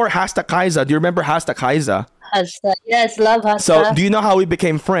before Hasta Kaiser, do you remember Hasta Kaiser? Hasta. Yes, love Hasta. So do you know how we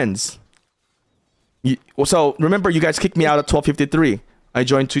became friends? So remember, you guys kicked me out at 12:53. I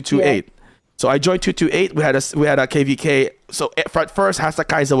joined 228. Yeah. So I joined 228. We had a KvK. So at first, Hasta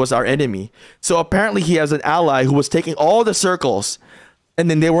Kaiser was our enemy. So apparently he has an ally who was taking all the circles, and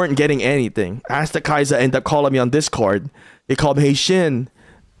then they weren't getting anything. Hasta Kaiser ended up calling me on Discord. He called me, "Hey Shin,"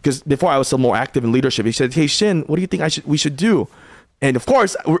 because before I was still more active in leadership. He said, "Hey Shin, what do you think we should do?" And of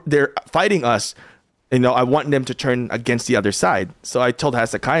course, they're fighting us. You know, I want them to turn against the other side. So I told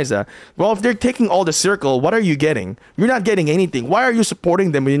Hasakaiza, well, if they're taking all the circle, what are you getting? You're not getting anything. Why are you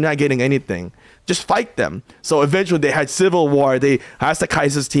supporting them when you're not getting anything? Just fight them. So eventually they had civil war. They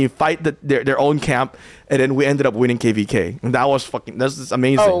Hasakaiza's team fight their own camp, and then we ended up winning KvK. And that's just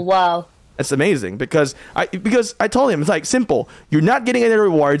amazing. Oh wow. That's amazing because I told him it's like simple. You're not getting any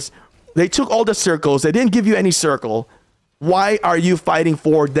rewards. They took all the circles. They didn't give you any circle. Why are you fighting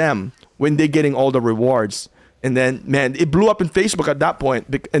for them when they're getting all the rewards? And then, man, it blew up in Facebook at that point.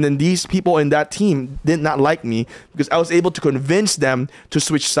 And then these people in that team did not like me because I was able to convince them to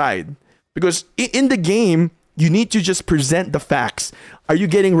switch side. Because in the game, you need to just present the facts. Are you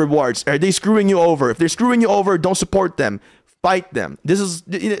getting rewards? Are they screwing you over? If they're screwing you over, don't support them. Fight them. This is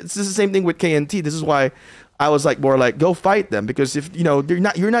the same thing with KNT. This is why I was like more like go fight them, because if you know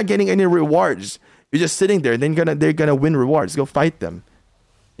you're not getting any rewards. You're just sitting there. Then they're gonna win rewards. Go fight them.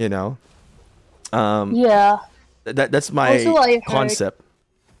 You know. Yeah. That's my concept.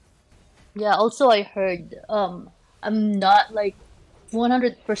 Yeah. Also, I heard. I'm not like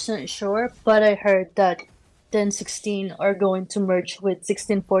 100% sure, but I heard that 1016 are going to merge with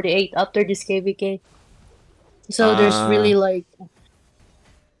 1648 after this KvK. So there's really like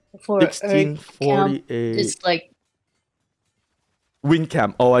for 1648. It's like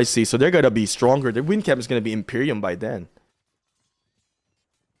WinCam. Oh, I see. So they're gonna be stronger. The WinCam is gonna be Imperium by then.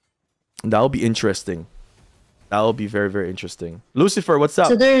 That'll be interesting. That'll be very, very interesting. Lucifer, what's up?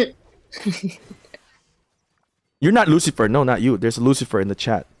 So there. You're not Lucifer. No, not you. There's a Lucifer in the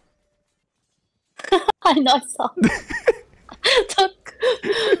chat. I know I saw.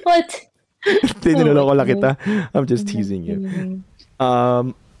 What? Tiniloloko lang kita. I'm just teasing you.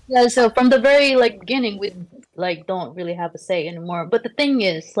 Yeah, so from the very like beginning, we like don't really have a say anymore. But the thing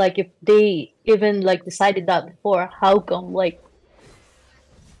is, like, if they even like decided that before, how come like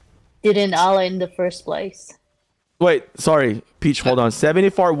didn't ally in the first place? Wait, sorry, Peach, hold on.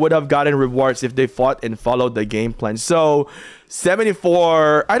 74 would have gotten rewards if they fought and followed the game plan. So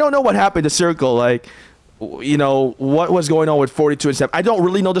 74, I don't know what happened to Circle. Like, you know, what was going on with 42 and 7. I don't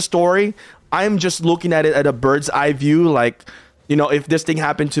really know the story. I'm just looking at it at a bird's eye view. Like, you know, if this thing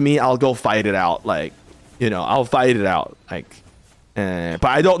happened to me, I'll go fight it out. Like, you know, I'll fight it out. Like, but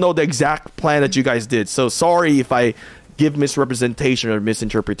I don't know the exact plan that you guys did. So sorry if I give misrepresentation or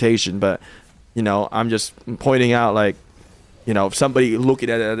misinterpretation, but you know, I'm just pointing out, like, you know, if somebody looking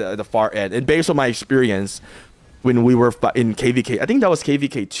at it at the far end, and based on my experience when we were in KvK, I think that was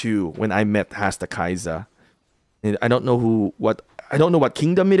KvK 2 when I met Hasta Kaiza. And I don't know what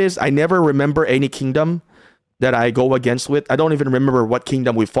kingdom it is. I never remember any kingdom that I go against with. I don't even remember what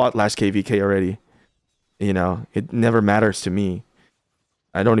kingdom we fought last KvK already. You know, it never matters to me.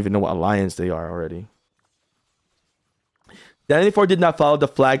 I don't even know what alliance they are already. The 94 did not follow the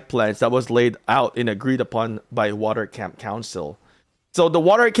flag plans that was laid out and agreed upon by Water Camp Council. So the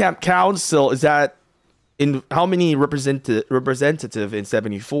Water Camp Council is that in how many representative in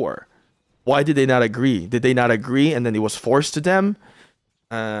 74? Why did they not agree? Did they not agree and then it was forced to them?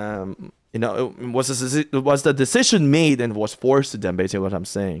 You know, was the decision made and was forced to them? Basically, what I'm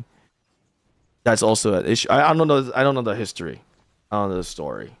saying. That's also an issue. I don't know. I don't know the history. I don't know the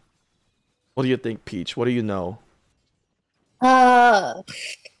story. What do you think, Peach? What do you know? I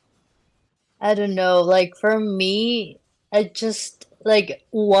don't know. Like for me, I just like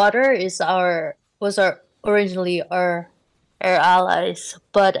water was originally our allies,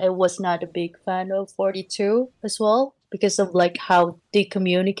 but I was not a big fan of 42 as well because of like how they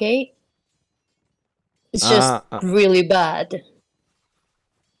communicate. It's just really bad.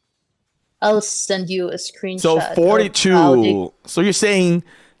 I'll send you a screenshot. So 42. So you're saying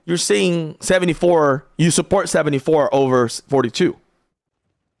 74, you support 74 over 42.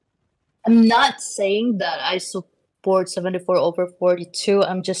 I'm not saying that I support 74 over 42.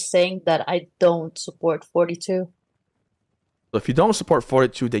 I'm just saying that I don't support 42. So if you don't support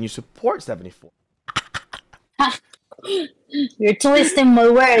 42, then you support 74. You're twisting my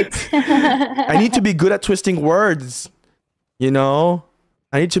words. I need to be good at twisting words. You know?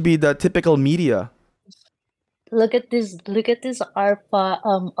 I need to be the typical media. Look at this our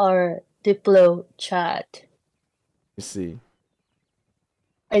Diplo chat. You see.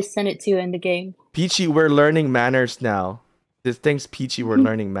 I sent it to you in the game. Peachy, we're learning manners now. Thanks, Peachy, we're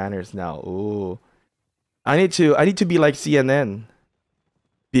learning manners now. Ooh. I need to be like CNN.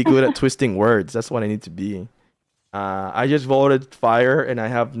 Be good at twisting words. That's what I need to be. I just voted fire and I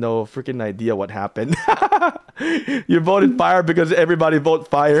have no freaking idea what happened. You voted fire because everybody vote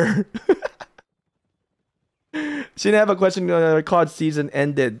fire. Shouldn't have a question. COD season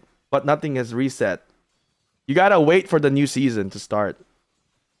ended, but nothing has reset. You gotta wait for the new season to start.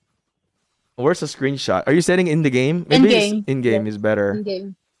 Where's the screenshot? Are you setting in the game? In Maybe it's game. in Yes. game is better In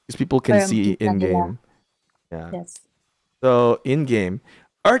game. because people can see Please in send it out. game. Yeah. Yes. So in game,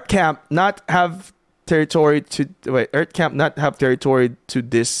 Earth Camp not have territory to wait. Earth Camp not have territory to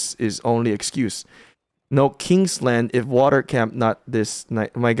this is only excuse. No Kingsland if Water Camp not this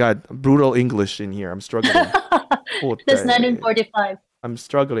night. Oh my God, brutal English in here. I'm struggling. That's Puta, 1945. I'm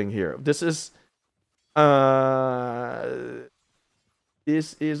struggling here. Uh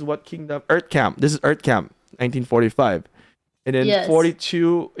this is what kingdom Earth Camp. This is Earth Camp 1945. And then Yes.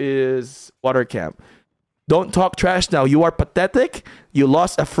 42 is Water Camp. Don't talk trash now. You are pathetic. You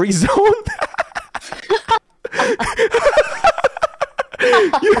lost a free zone.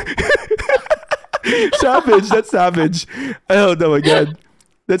 Savage. That's savage. Oh no, my God.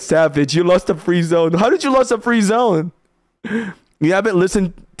 That's savage. You lost a free zone. How did you lose a free zone? You haven't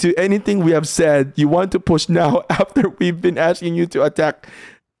listened to anything we have said. You want to push now after we've been asking you to attack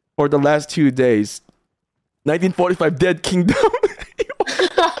for the last 2 days. 1945 Dead Kingdom.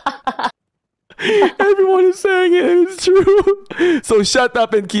 Everyone is saying it. It's true. So shut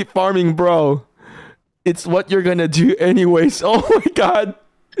up and keep farming, bro. It's what you're gonna do anyways. Oh my God.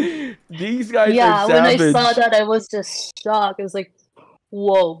 These guys Yeah, are when I savage. saw that, I was just shocked. I was like,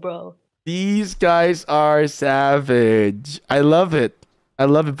 whoa, bro. These guys are savage. I love it. I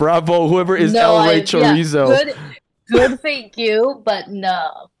love it. Bravo, whoever is El Rey Chorizo. Good for you, but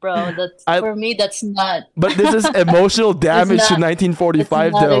no, bro. That's for me. That's not. But this is emotional damage to not-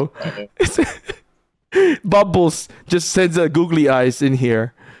 1945, That's not though. okay. Bubbles just sends a googly eyes in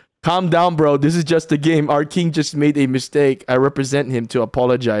here. Calm down, bro. This is just a game. Our king just made a mistake. I represent him to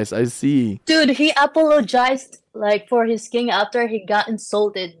apologize. I see. Dude, he apologized like for his king after he got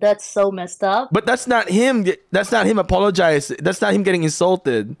insulted. That's so messed up. But that's not him. That's not him apologize. That's not him getting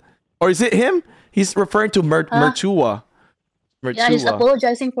insulted. Or is it him? He's referring to Mertua. Yeah, he's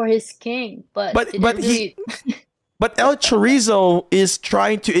apologizing for his king, but But El Chorizo is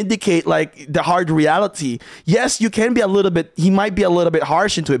trying to indicate like the hard reality. Yes, you can be a little bit. He might be a little bit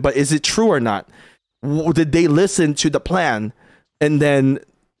harsh into it, but is it true or not? Did they listen to the plan? And then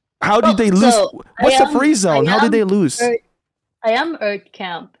how did they lose? What's the free zone? How did they lose? I am Earth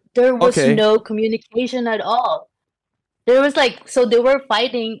Camp. There was no communication at all. There was like, so they were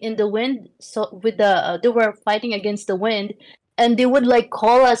fighting in the wind. So with they were fighting against the wind, and they would like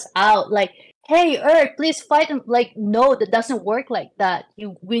call us out, like, "Hey, Earth, please fight!" And like, no, that doesn't work like that.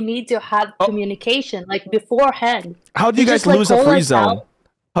 We need to have communication like beforehand. How do you guys lose a free zone?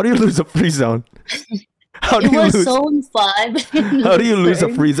 How do you lose a free zone? How do you lose zone 5? How do you lose a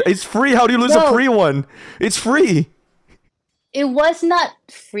free zone? It's free. How do you lose a free one? It's free. It was not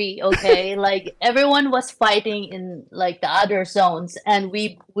free, okay? Like everyone was fighting in like the other zones, and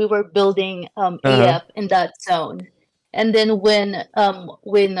we were building AF in that zone. And then when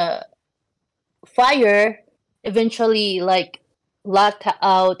fire eventually like locked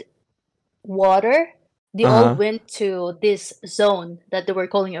out water, they all went to this zone that they were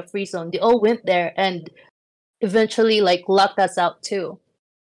calling a free zone. They all went there and eventually like locked us out too,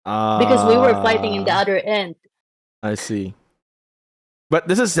 because we were fighting in the other end. I see. But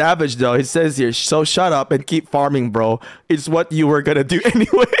this is savage though. It says here, so shut up and keep farming, bro. It's what you were gonna do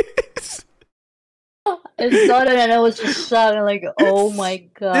anyways. I saw that and I was just shocked. Like, oh my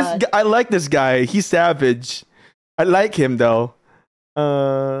God. I like this guy. He's savage. I like him though.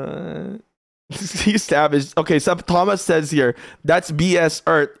 He's savage. Okay, so Thomas says here, that's BS.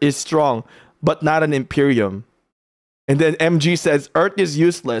 Earth is strong, but not an Imperium. And then MG says, Earth is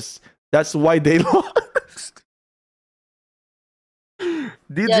useless. That's why they lost.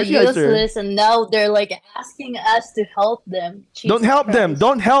 Dude, yeah, useless, and now they're like asking us to help them. Don't help them.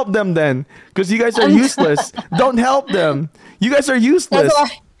 Don't help them then, because you guys are useless. Don't help them. You guys are useless.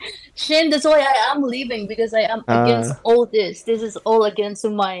 That's why, Shin, that's why I am leaving, because I am against all this. This is all against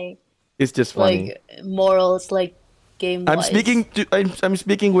my. It's just funny. Like morals, like game. I'm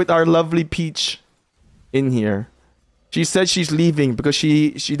speaking with our lovely Peach in here. She said she's leaving because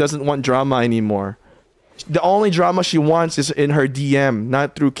she doesn't want drama anymore. The only drama she wants is in her DM,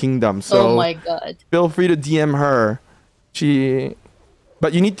 not through Kingdom. So oh my God. Feel free to DM her.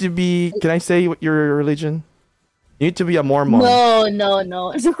 But you need to be, can I say what your religion? You need to be a Mormon. No.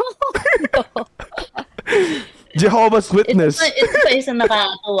 No. Jehovah's Witness. It's a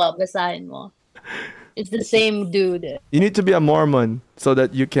nakakatawa, basahin mo. It's the same dude. You need to be a Mormon so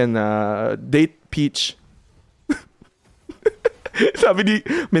that you can date Peach. Sabi ni,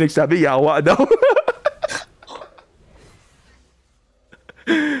 may nagsabi, yawa daw.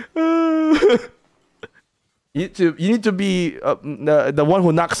 You need to be the one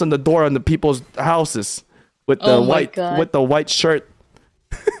who knocks on the door on the people's houses with the white shirt.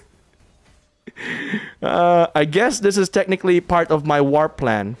 I guess this is technically part of my war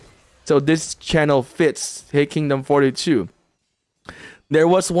plan. So this channel fits. Hey, Kingdom 42. There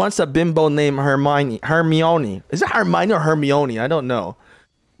was once a bimbo named Hermione. Is it Hermione or Hermione? I don't know.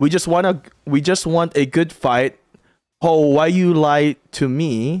 We just want a good fight. Oh, why you lie to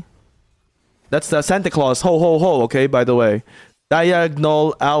me? That's the Santa Claus. Ho ho ho. Okay, by the way.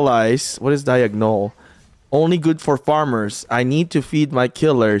 Diagonal allies. What is diagonal? Only good for farmers. I need to feed my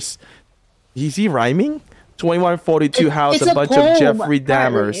killers. Is he rhyming? 2142 house, a bunch of Jeffrey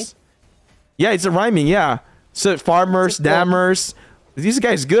Dammers. Yeah, it's a rhyming, yeah. So farmers, dammers. These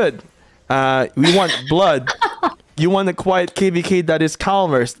guys good. We want blood. You want a quiet KvK that is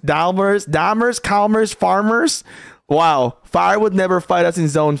calmers. Dammers, calmers, farmers. Wow. Fire would never fight us in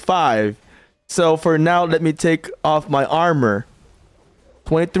zone 5. So for now, let me take off my armor.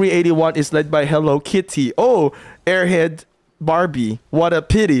 2381 is led by Hello Kitty. Oh, Airhead Barbie. What a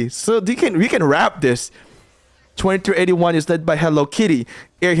pity. So we can wrap this. 2381 is led by Hello Kitty.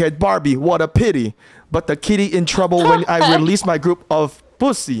 Airhead Barbie. What a pity. But the kitty in trouble when I release my group of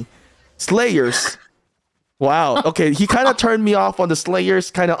pussy slayers. Wow. Okay, he kind of turned me off on the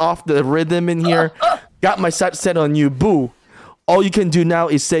slayers, kind of off the rhythm in here. Got my sights set on you. Boo. All you can do now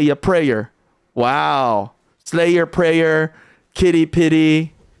is say a prayer. Wow. Slayer prayer. Kitty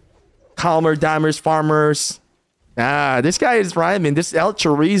pity. Calmer, dammers, farmers. Ah, this guy is rhyming. This El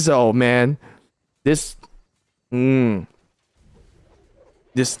Chorizo, man. This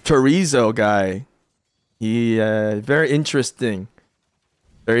chorizo guy. He very interesting.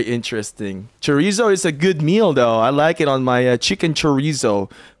 Very interesting. Chorizo is a good meal though. I like it on my chicken chorizo.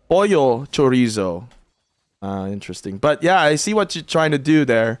 Pollo chorizo. Interesting. But yeah, I see what you're trying to do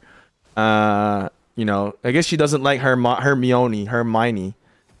there. You know, I guess she doesn't like Hermione.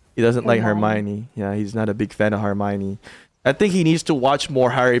 He doesn't like Hermione. Yeah, he's not a big fan of Hermione. I think he needs to watch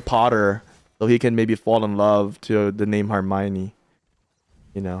more Harry Potter so he can maybe fall in love to the name Hermione.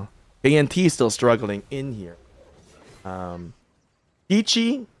 You know, ANT is still struggling in here.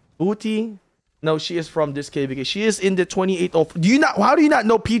 Peachy, Booty. No, she is from this KvK. She is in the 2804. How do you not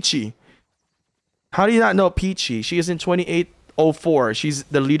know Peachy? How do you not know Peachy? She is in 2804. She's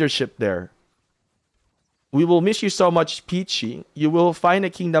the leadership there. We will miss you so much, Peachy. You will find a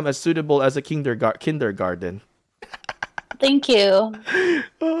kingdom as suitable as a kindergarten. Thank you.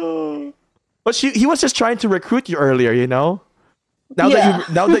 Oh. But he was just trying to recruit you earlier, you know? Now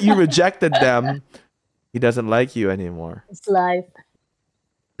that you rejected them, he doesn't like you anymore. It's life.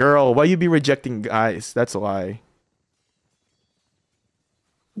 Girl, why you be rejecting guys? That's why.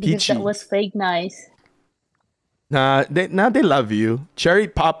 Because Peachy. that was fake nice. Nah, they love you. Cherry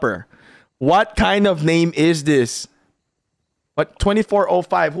Popper. What kind of name is this? What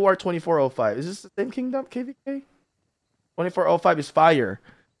 2405? Who are 2405? Is this the same kingdom, KvK? 2405 is fire.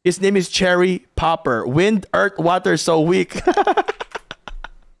 His name is Cherry Popper. Wind, earth, water, so weak.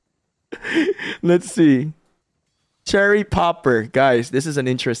 Let's see. Cherry Popper. Guys, this is an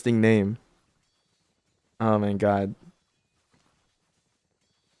interesting name. Oh my god.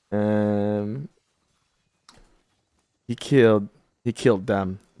 He killed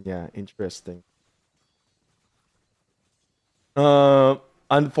them. Yeah, interesting.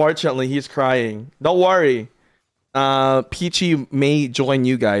 Unfortunately, he's crying. Don't worry. Peachy may join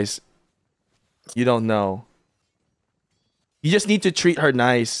you guys. You don't know. You just need to treat her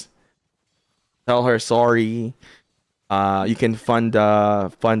nice. Tell her sorry. You can fund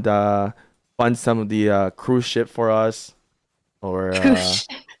some of the cruise ship for us, or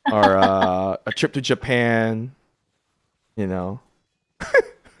a trip to Japan. You know.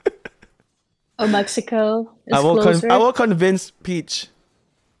 Or Mexico. I will convince Peach.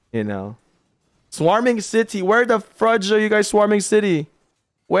 You know. Swarming City. Where the fudge are you guys swarming city?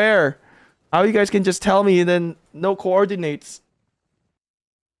 Where? How you guys can just tell me and then no coordinates?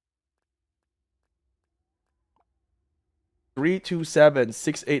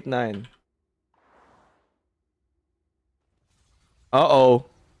 327689. Uh-oh.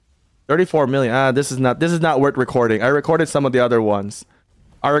 34 million. This is not worth recording. I recorded some of the other ones.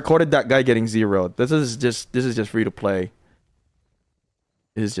 I recorded that guy getting zeroed. This is just free to play.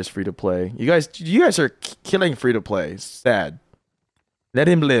 It is just free to play. You guys are killing free to play. Sad. Let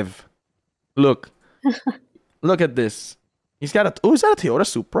him live. Look. Look at this. He's got a is that a Toyota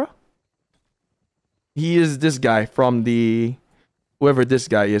Supra? He is this guy from the whoever this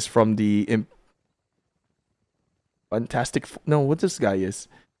guy is from the Fantastic no, what this guy is.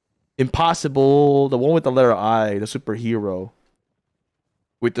 Impossible, the one with the letter I, the superhero.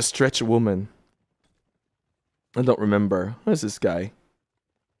 With the stretch woman. I don't remember. What is this guy?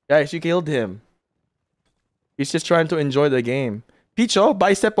 Guys, you killed him. He's just trying to enjoy the game. Peach, oh,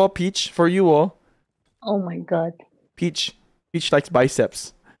 bicep, oh, Peach, for you, oh. Oh my god. Peach. Peach likes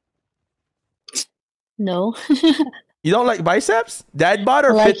biceps. No. You don't like biceps? Dad bod I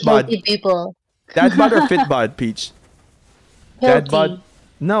or like fit bod? healthy people. Dad bod or fit bod, Peach? Dad bod? Healthy.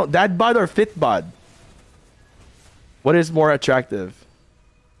 No, dad bod or fit bod? What is more attractive?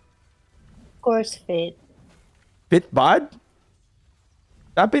 Of course, fit. Fit bod?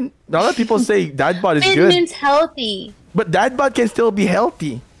 A lot of people say dad bod is Fit good. means healthy. But dad bod can still be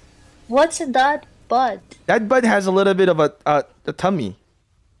healthy. What's that butt? Dad bod has a little bit of a tummy.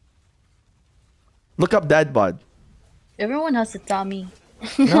 Look up dad bod. Everyone has a tummy.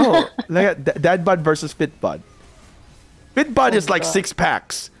 No, look at dad bod versus fit bod. Fit bod is like God. 6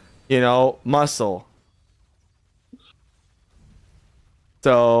 packs, you know, muscle.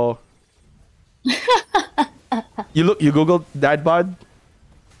 So you Google dad bod?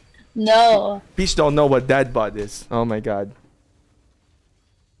 No. Peach don't know what dad bod is. Oh my god.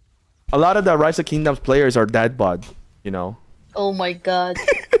 A lot of the Rise of Kingdoms players are dad bod, you know. Oh my god.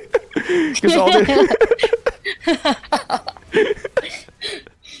 'Cause all the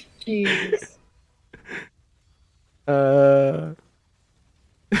Jeez.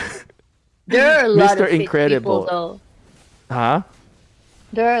 There are a lot Mr. of fit Incredible. people though. Huh?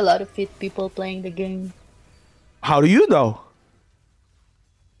 There are a lot of fit people playing the game. How do you know?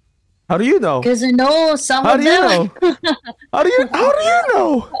 How do you know? Because I know some How of do you them. know? How do you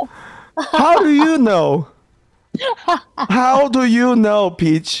know? How do you know? How do you know,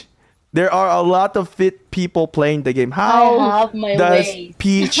 Peach? There are a lot of fit people playing the game. How I have my does ways.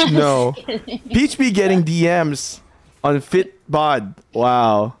 Peach know? Peach be getting DMs on fit bod.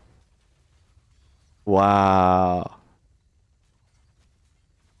 Wow. Wow.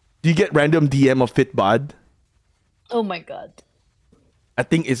 Do you get random DM of fit bod? Oh my god. I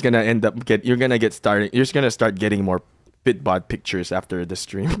think it's gonna end up you're gonna just gonna start getting more fit bod pictures after the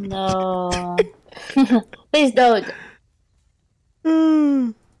stream. No. Please don't.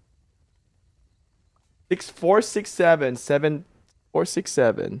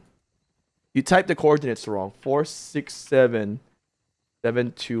 467. You typed the coordinates wrong.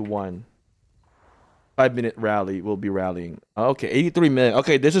 467721. 5-minute rally. We'll be rallying. Okay, 83 minutes.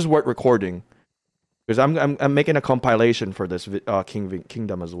 Okay, this is worth recording because I'm making a compilation for this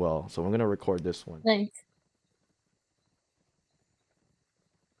Kingdom as well. So I'm gonna record this one. Nice.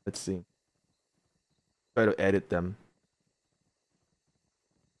 Let's see. Try to edit them.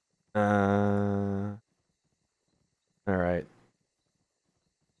 All right.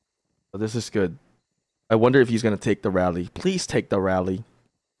 So this is good. I wonder if he's gonna take the rally. Please take the rally.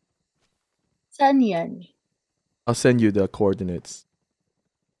 Saan yan? I'll send you the coordinates.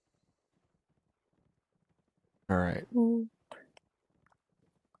 All right.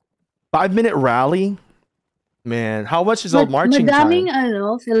 5-minute rally. Man, how much is all marching madaming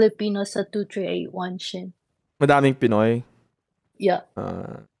time? Filipino sa 2381 shin. Madaming Pinoy. Yeah,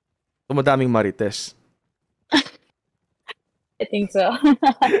 So madaming Marites. I think so.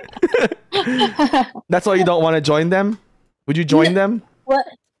 That's why you don't want to join them? Would you join them? What?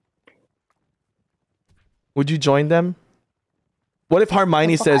 Would you join them? What if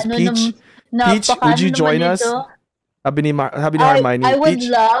Hermione says, Peach, Peach, would you join us? Sabi ni Hermione, I would Peach,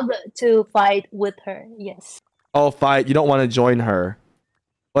 love to fight with her. Yes. oh, fight. You don't want to join her.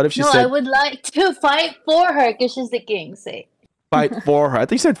 What if she No, I said, would like to fight for her because she's the king. Say. fight for her? I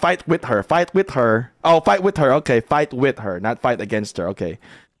think you said fight with her. Fight with her. Oh, fight with her. Okay, fight with her, not fight against her. Okay.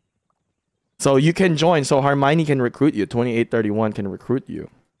 So you can join. So Hermione can recruit you. 2831 can recruit you.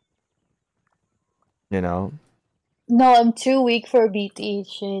 You know? No, I'm too weak for BT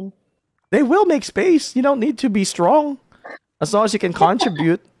Shin. They will make space. You don't need to be strong. As long as you can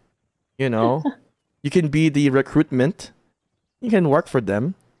contribute, you know, you can be the recruitment. You can work for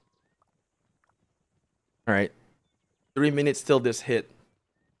them. All right. 3 minutes till this hit.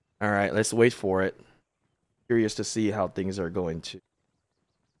 All right, let's wait for it. Curious to see how things are going to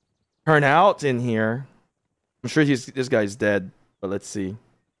turn out in here. I'm sure this guy's dead, but let's see.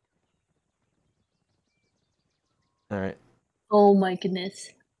 All right. Oh my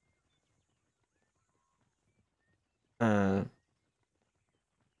goodness. Uh,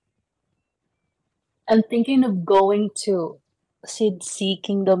 I'm thinking of going to Sid C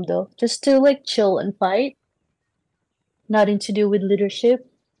Kingdom though, just to like chill and fight. Nothing to do with leadership.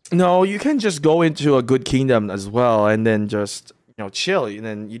 no, you can just go into a good kingdom as well, and then just chill. And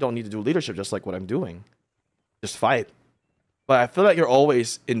then you don't need to do leadership, just like what I'm doing. Just fight. But I feel like you're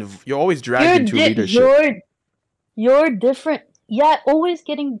always dragged into leadership. You're different. Yeah, always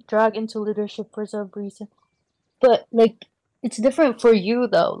getting dragged into leadership for some reason. But like it's different for you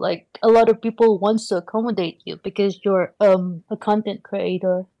though. Like a lot of people wants to accommodate you because you're a content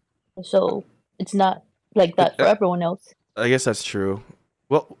creator. So it's not like Uh, that for uh, everyone else. I guess that's true.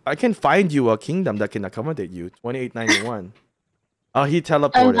 Well, I can find you a kingdom that can accommodate you. 2891. Oh, he I'm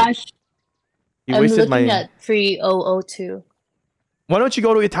teleported. act- He I'm wasted looking my. at 3002. Why don't you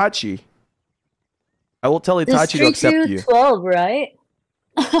go to Itachi? I will tell This Itachi to accept you. 3212, right?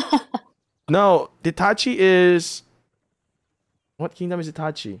 No, Itachi is. What kingdom is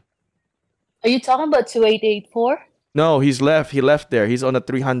Itachi? Are you talking about 2884? No, he's left. He left there. He's on a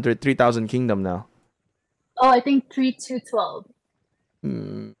 3,000 kingdom now. Oh, I think 3212.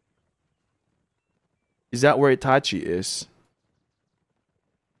 Hmm. Is that where Itachi is?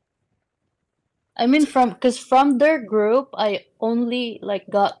 I mean, because from their group, I only like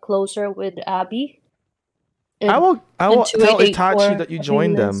got closer with Abby. I will tell Itachi 2884 that you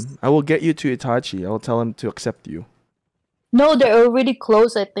joined them. I will get you to Itachi. I will tell him to accept you. No, they're already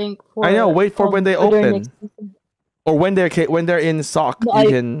closed, I think. I know. Wait for when they for their open, next season. or when they're in SOC. No, You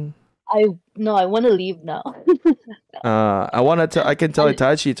can. I want to leave now. I can tell I-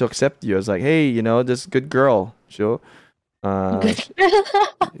 Itachi to accept you. It's like, hey, this good girl. Sure.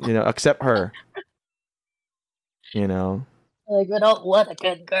 Accept her. Like, we don't want a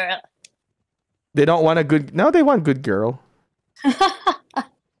good girl. They don't want a good. No, they want good girl.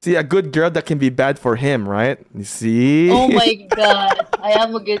 See, a good girl that can be bad for him, right? You see? Oh my god, I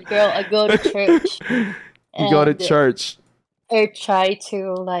am a good girl. I go to church. You go to church. I try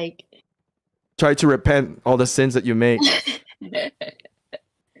to like Try to repent all the sins that you make.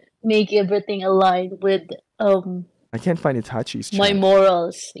 make everything aligned with I can't find Itachi's chat. my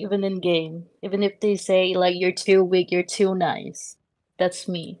morals, even in game. Even if they say like you're too weak, you're too nice. That's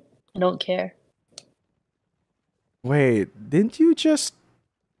me. I don't care. Wait, didn't you just?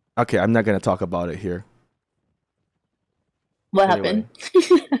 Okay, I'm not gonna talk about it here. What Anyway.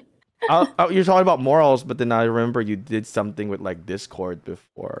 happened? You're talking about morals, but then I remember you did something with like Discord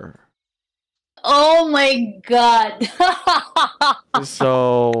before. Oh my god.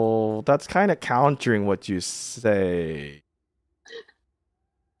 So that's kind of countering what you say.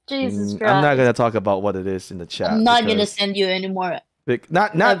 Jesus Christ. I'm not gonna talk about what it is in the chat. I'm not gonna send you anymore.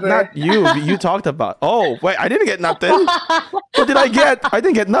 Not Ever. you. You talked about. Oh wait, I didn't get nothing. What did I get? I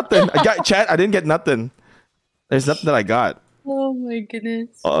didn't get nothing. I got chat. I didn't get nothing. There's nothing that I got. Oh my goodness.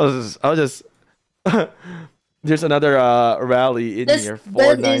 I was just. There's another rally in here.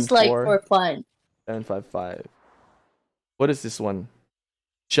 That is like for fun. 755. What is this one?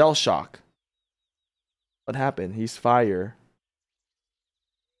 Shell shock. What happened? He's fire.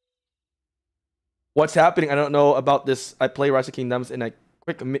 What's happening? I don't know about this. I play Rise of Kingdoms in a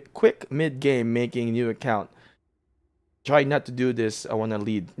quick mid game making new account. Try not to do this. I want to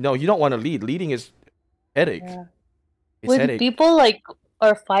lead. No, you don't want to lead. Leading is headache. Yeah. It's When headache. people like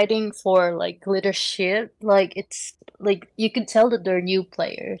are fighting for like leadership, like it's like you can tell that they're new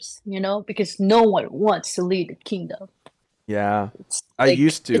players, because no one wants to lead a kingdom. Yeah, It's I like,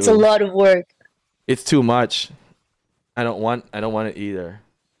 used to. It's a lot of work. It's too much. I don't want it either.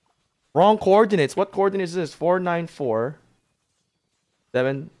 Wrong coordinates. What coordinates is this? 494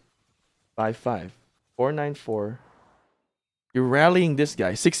 755. 494. You're rallying this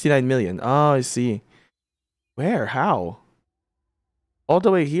guy. 69 million. Oh, I see. Where? How? All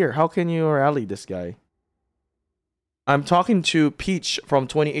the way here. How can you rally this guy? I'm talking to Peach from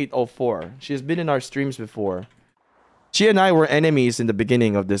 2804. She's been in our streams before. She and I were enemies in the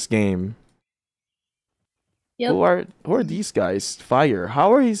beginning of this game. Yep. Who are these guys? Fire.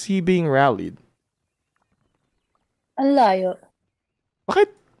 How is he being rallied? Ang layo. Bakit?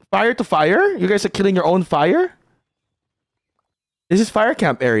 Fire to fire? You guys are killing your own fire? This is fire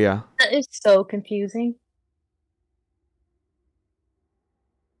camp area. That is so confusing.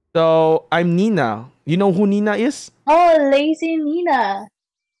 So, I'm Nina. You know who Nina is? Oh, lazy Nina.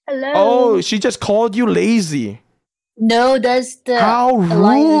 Hello. Oh, she just called you lazy. No, that's the How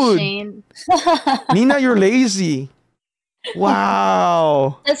Alliance rude. Shane. Nina, you're lazy.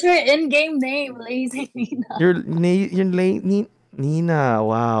 Wow. That's her in-game name, Lazy Nina. You're Nina.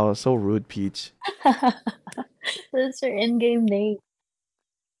 Wow, so rude, Peach. That's her in-game name.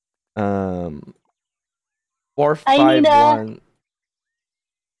 451.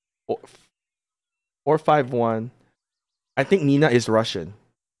 451. I think Nina is Russian.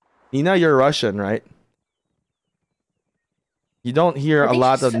 Nina, you're Russian, right? You don't hear a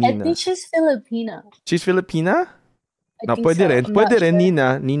lot of I Nina. think she's Filipina. She's Filipina? No, think pwede so. rin. I'm Pwede not rin, sure.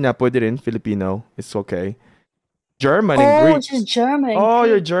 Nina. Nina, pwede rin. Filipino. It's okay. German and Oh, Greek. she's German. Oh, Greek.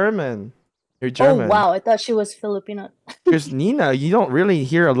 you're German. You're Oh German. wow, I thought she was Filipino. Because Nina, you don't really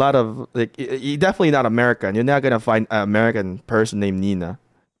hear a lot of like. You're definitely not American. You're not gonna find an American person named Nina.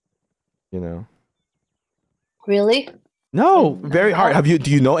 You know. Really? No, very hard. Not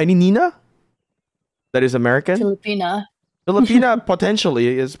Do you know any Nina that is American? Filipina. Filipina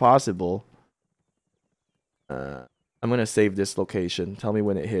potentially is possible. I'm gonna save this location. Tell me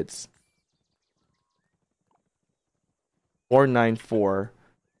when it hits.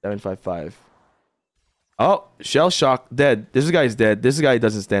 494755. Oh, shell shock, dead. This guy's dead. This guy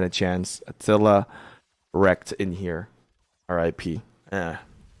doesn't stand a chance. Attila wrecked in here. R.I.P.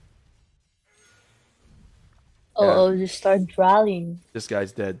 Oh, just start rallying. This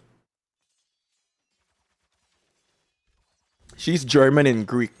guy's dead. She's German and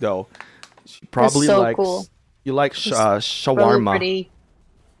Greek though. She probably so likes. Cool. You like Really shawarma. pretty.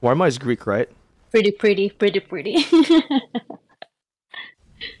 Shawarma is Greek, right? Pretty.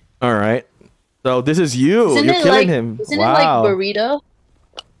 All right. So this is you. Isn't You're it killing like, him. Isn't Wow. it like burrito?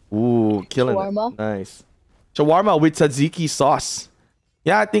 Ooh, killing Shawarma? it. Nice. Shawarma with tzatziki sauce.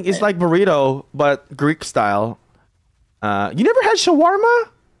 Yeah, I think it's like burrito, but Greek style. You never had shawarma?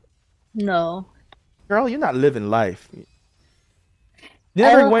 No. Girl, you're not living life. You I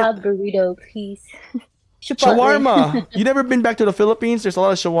never don't went have burrito, please. shawarma. You never been back to the Philippines? There's a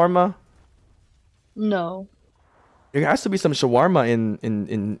lot of shawarma. No. There has to be some shawarma in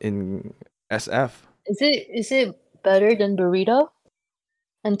SF. Is it better than burrito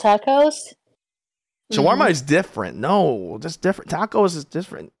and tacos? Shawarma is different. No, just different. Tacos is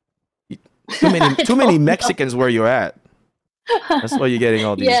different. Too many Mexicans where you're at. That's why you're getting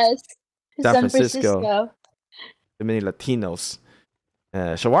all these. Yes. San Francisco. Too many Latinos.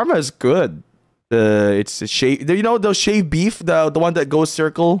 Shawarma is good. It's a shave. You know the shaved beef, the one that goes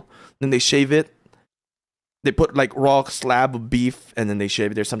circle, then they shave it. They put like raw slab of beef and then they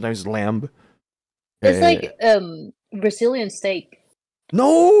shave it. There's sometimes lamb. It's like Brazilian steak.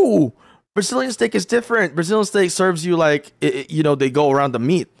 No, Brazilian steak is different. Brazilian steak serves you like you know, they go around the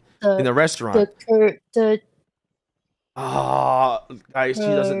meat in a restaurant. Guys, she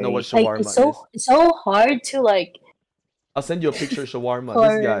doesn't know what shawarma like, is. It's so hard to like. I'll send you a picture of shawarma.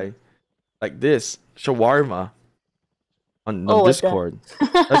 This guy, like this shawarma on Discord.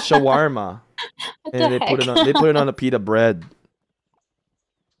 That's shawarma, and they put it on a pita bread.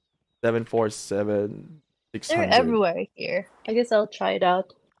 747 600. They're everywhere here. I guess I'll try it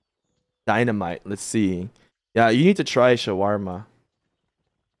out. Dynamite. Let's see. Yeah, you need to try shawarma.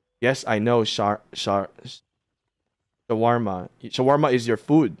 Yes, I know. Shawarma. Shawarma is your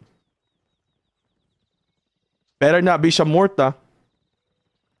food. Better not be shamurta.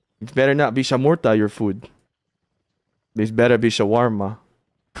 It better not be shamurta, your food. This better be shawarma.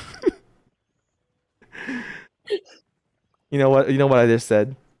 You know what? You know what I just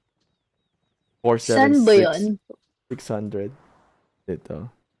said? 476 600.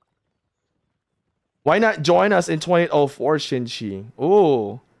 Ito. Why not join us in 2004, Shinchi?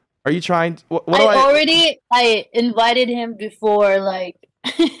 Oh, are you trying? I invited him before, like.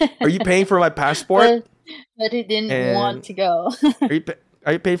 Are you paying for my passport? But he didn't want to go.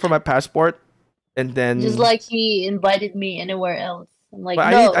 Are you paying for my passport? And then just like he invited me anywhere else. I'm like,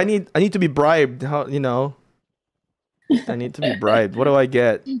 but no. I need to be bribed. How, you know? I need to be bribed. What do I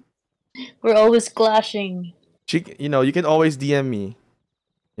get? We're always clashing. You know, you can always DM me.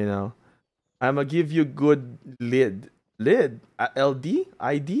 You know, I'm gonna give you good lid. LD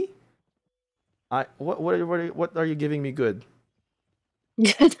ID. What are you giving me good?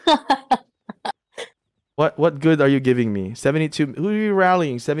 What good are you giving me? 72. Who are you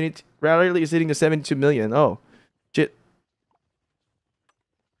rallying? 70. Rally is hitting to 72 million. Oh, shit.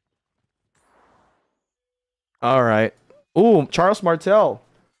 All right. Ooh, Charles Martel.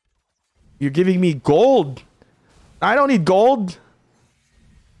 You're giving me gold. I don't need gold.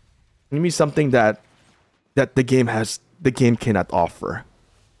 Give me something that the game cannot offer.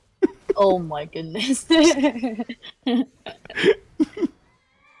 Oh my goodness.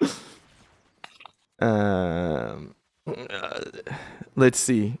 Let's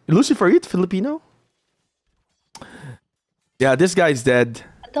see. Lucifer, are you Filipino? Yeah, this guy's dead.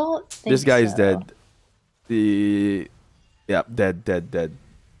 I don't think this guy's so. dead.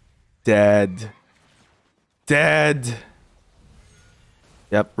 Dead.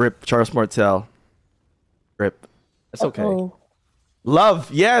 Yep, rip Charles Martel. Rip. That's okay. Uh-oh. Love,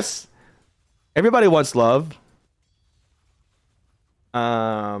 yes. Everybody wants love.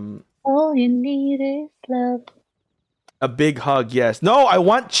 All you need is love. A big hug, yes. No, I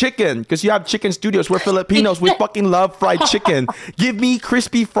want chicken because you have chicken studios. We're Filipinos. We fucking love fried chicken. Give me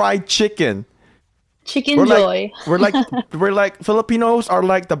crispy fried chicken. Chicken We're like Joy. we're like Filipinos are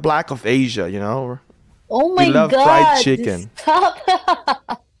like the black of Asia, you know. Oh We my love fried god, chicken. stop.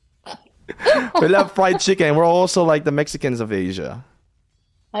 We love fried chicken. We're also like the Mexicans of Asia.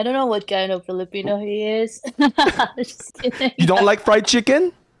 I don't know what kind of Filipino he is. Just kidding. You don't like fried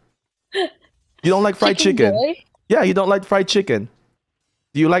chicken? You don't like fried Chicken chicken? Joy? Yeah, you don't like fried chicken.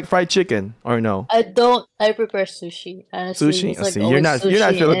 Do you like fried chicken or no? I don't. I prefer sushi. Honestly, Sushi? it's Oh, like see, always you're not sushi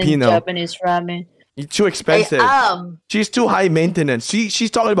and Filipino. Japanese ramen. You're too I expensive. am. She's too high maintenance.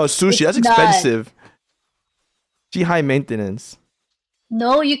 She's talking about sushi. It's That's not. expensive. She high maintenance.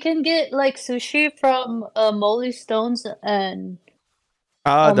 No, you can get like sushi from Molly Stones and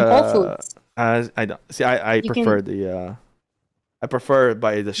Ah, Whole the Foods. I don't see. I You prefer can, the I prefer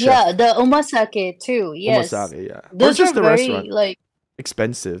by the yeah, chef. the omasake too. Yes, Omasake, yeah, or those are just the very restaurant. like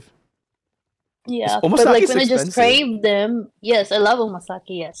Expensive. Is yeah. But omasake like is when I just expensive. crave them, yes, I love omasake.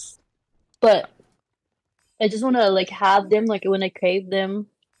 Yes, but I just want to like have them like when I crave them.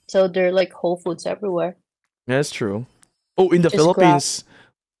 So they're like Whole Foods everywhere. Yeah, that's true. Oh, in the Just grab. Philippines,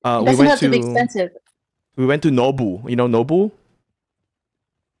 It we doesn't went have to be to expensive. Nobu. You know Nobu?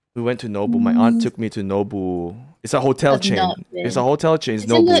 We went to Nobu. My aunt Mm, took me to Nobu. It's a hotel I've not chain. It's a been. hotel chain. It's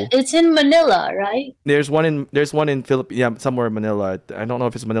Nobu. It's in Manila, right? There's one in Philippines. Yeah, somewhere in Manila. I don't know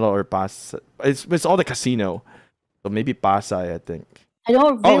if it's Manila or Pasay. It's all the casino. So maybe Pasay, I think. I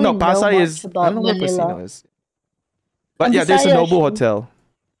don't Oh really no, know Pasay much is I don't about know where casino Manila. is. But I'm yeah, there's a Bisaya Nobu actually. hotel.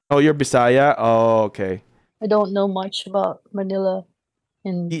 Oh, you're Bisaya? Oh, okay. I don't know much about Manila.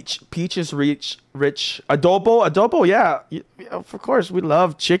 And Peach is rich. Adobo, yeah. Of course, we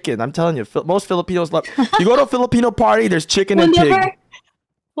love chicken. I'm telling you, most Filipinos love. You go to a Filipino party, there's chicken and pig. whenever There's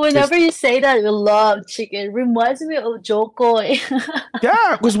whenever you say that, you love chicken. Reminds me of Jokoy.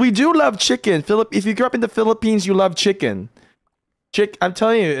 yeah, because we do love chicken. If you grew up in the Philippines, you love chicken. I'm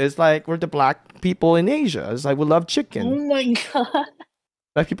telling you, it's like we're the black people in Asia. It's like we love chicken. Oh my god.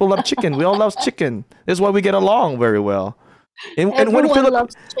 Black people love chicken. We all love chicken. This is why we get along very well. And when Everyone Philip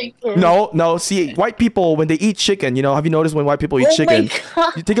loves chicken. No, see, white people when they eat chicken, you know, have you noticed when white people eat Oh my chicken?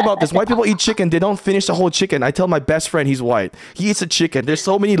 You think about this. White people eat chicken, they don't finish the whole chicken. I tell my best friend he's white. He eats a chicken. There's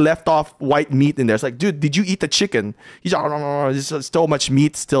so many left off white meat in there. It's like, dude, did you eat the chicken? He's like, no, there's so much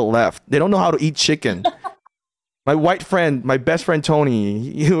meat still left. They don't know how to eat chicken. My white friend, my best friend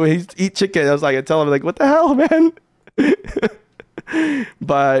Tony, he eat chicken. I was like, I tell him like, what the hell, man?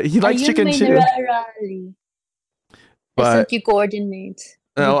 But he likes Ayun chicken may too. nararally. I But sent you coordinates.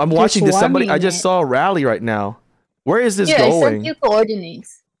 no, I'm You're watching this. Somebody, I swarming just it. saw a rally right now. Where is this Here, I sent going? you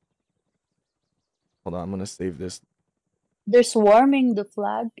coordinates. Hold on, I'm gonna save this. They're swarming the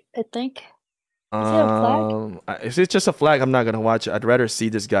flag, I think. Is it a flag? If it's just a flag, I'm not gonna watch it. I'd rather see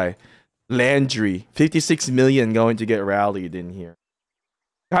this guy, Landry, 56 million going to get rallied in here.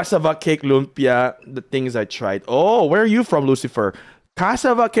 Cassava cake, lumpia, the things I tried. Oh, where are you from, Lucifer?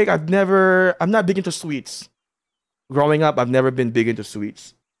 Cassava cake, I'm not big into sweets. Growing up, I've never been big into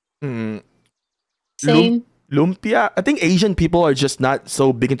sweets. Mm. Same. Lumpia, I think Asian people are just not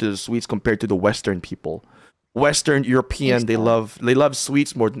so big into the sweets compared to the Western people. Western I European, think so. they love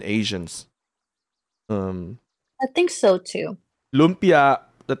sweets more than Asians. I think so too. Lumpia,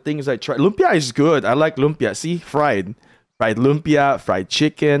 the things I try. Lumpia is good. I like lumpia. See, fried lumpia, fried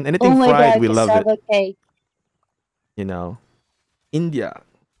chicken, Oh anything my fried, god, we love it. cassava cake. You know, India.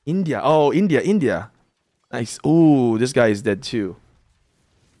 Oh, India. Nice. Ooh, this guy is dead too.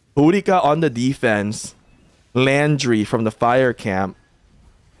 Purika on the defense. Landry from the fire camp.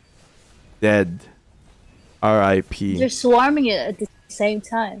 Dead. R.I.P. They're swarming it at the same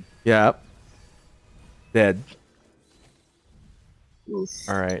time. Yeah. Dead. Oof.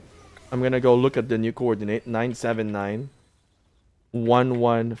 All right. I'm gonna go look at the new coordinate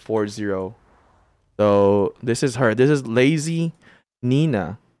 979-1140. So this is her. This is Lazy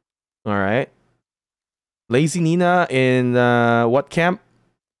Nina. All right. Lazy Nina in what camp?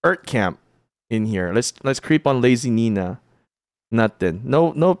 Earth camp. In here. Let's creep on Lazy Nina. Nothing.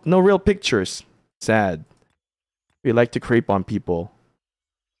 No real pictures. Sad. We like to creep on people.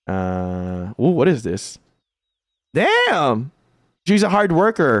 Ooh, what is this? Damn! She's a hard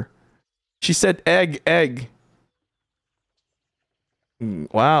worker. She said egg.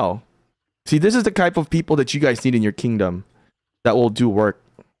 Wow. See, this is the type of people that you guys need in your kingdom that will do work.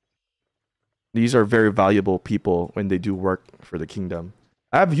 These are very valuable people when they do work for the kingdom.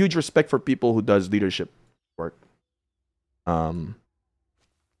 I have huge respect for people who does leadership work. All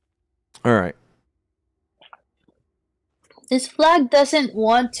right. This flag doesn't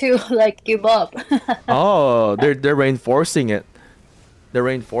want to like give up. Oh, they're reinforcing it. They're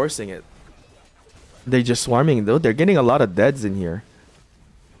reinforcing it. They're just swarming though. They're getting a lot of deads in here.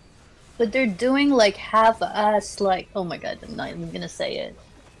 But they're doing like half-ass, like, oh my god, I'm not even gonna say it.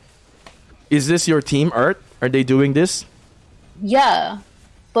 Is this your team, Earth? Are they doing this? Yeah,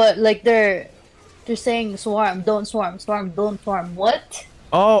 but like they're saying swarm, don't swarm, swarm, don't swarm. What?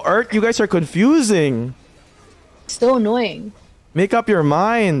 Oh, Earth, you guys are confusing. So annoying. Make up your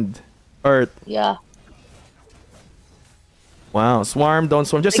mind, Earth. Yeah. Wow, swarm, don't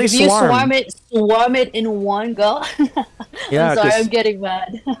swarm. Just Like say if you swarm. swarm it in one go. Yeah, I'm sorry, I'm getting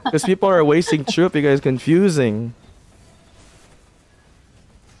mad. because people are wasting troop. You guys confusing.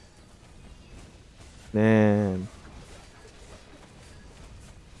 Man.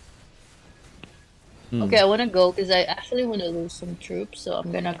 Okay, I wanna go because I actually wanna lose some troops, so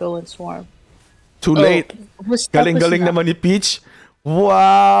I'm gonna go and swarm. Too Oh, late. Galing-galing na. naman ni Peach.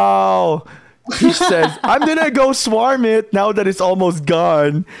 Wow. Peach says, I'm gonna go swarm it now that it's almost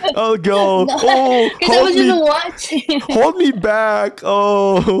gone. I'll go. No, Oh, because I was just watching. hold me back.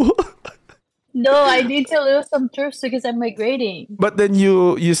 Oh. No, I need to lose some troops because I'm migrating. But then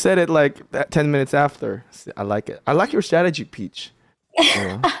you said it like 10 minutes after. I like it. I like your strategy, Peach.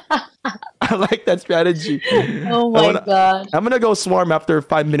 Yeah. I like that strategy. Oh my god. I'm gonna go swarm after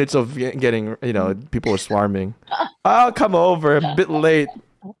 5 minutes of getting, people are swarming. I'll come over a bit late.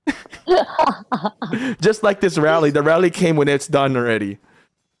 Just like this rally. The rally came when it's done already.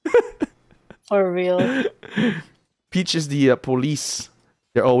 For real. Peach is the police.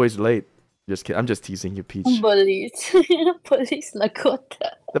 They're always late. Just kidding. I'm just teasing you, Peach. Police. Police lagot.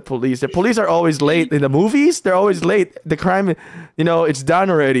 The police are always late. In the movies, they're always late. The crime, it's done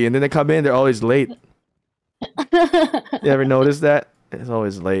already. And then they come in, they're always late. You ever notice that? It's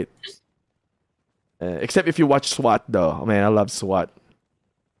always late. Except if you watch SWAT, though. Oh, man, I love SWAT.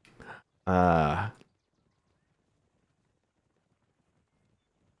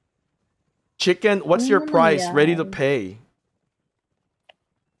 Chicken, what's your price? Yeah. Ready to pay.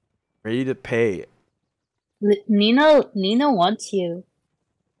 Ready to pay. Nina wants you.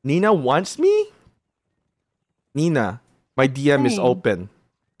 Nina wants me? Nina, my DM is Dang. open.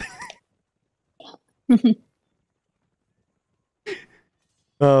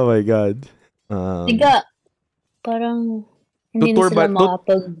 Oh my god. Tiga, parang hindi na sila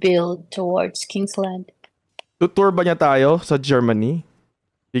makapag-build towards Kingsland. Tutour ba niya tayo sa Germany?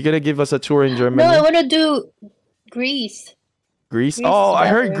 You gonna give us a tour in Germany? No, I wanna do Greece. Greece? Greece Oh, is I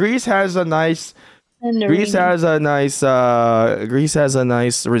heard better. Greece has a nice And the Greece ring. has a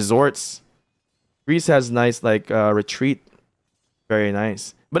nice resorts. Greece has nice retreat. Very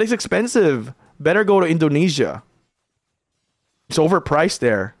nice. But it's expensive. Better go to Indonesia. It's overpriced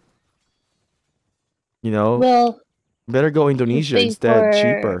there. Well, Better go Indonesia pay instead. for-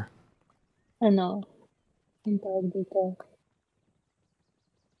 Cheaper. ano, ang tawag dito.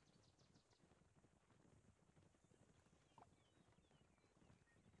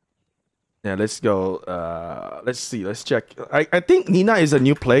 Yeah, let's go. Let's see. Let's check. I think Nina is a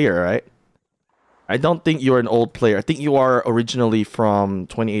new player, right? I don't think you're an old player. I think you are originally from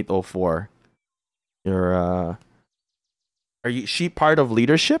 2804. You're she part of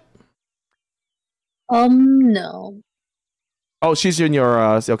leadership? No. Oh, she's in your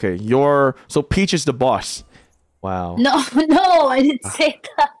okay. So Peach is the boss. Wow. No, no, I didn't say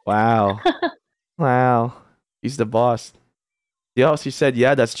that. Wow. Wow. He's the boss. Yeah, she said,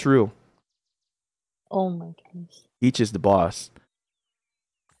 yeah, that's true. Oh my goodness. Peach is the boss.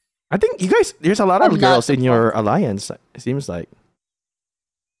 I think you guys, there's a lot of I'm not girls the in your alliance, it seems like.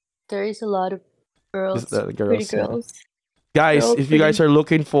 There is a lot of girls, The pretty girls, yeah. girls. Guys, Girl if you guys are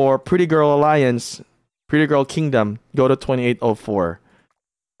looking for Pretty Girl Alliance, Pretty Girl Kingdom, go to 2804.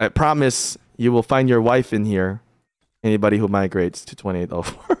 I promise you will find your wife in here. Anybody who migrates to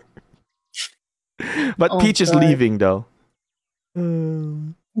 2804. But Oh, Peach is God. leaving though.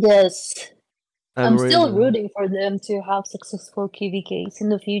 Yes. I'm still really- rooting for them to have successful KvKs in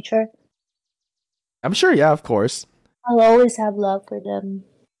the future. I'm sure, yeah, of course. I'll always have love for them.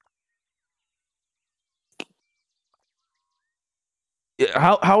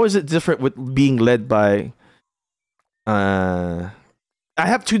 How is it different with being led by I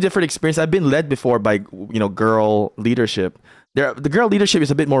have two different experiences. I've been led before by girl leadership. The girl leadership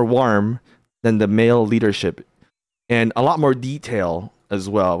is a bit more warm than the male leadership, and a lot more detail as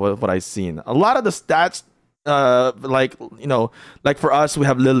well. What I've seen, a lot of the stats, like for us, we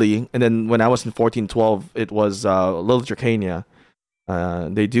have Lily, and then when I was in 1412, it was Lily Dracania.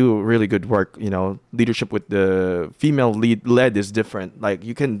 They do really good work. Leadership with the female led is different. Like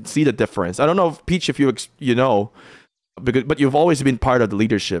you can see the difference. I don't know if Peach, if you know. But you've always been part of the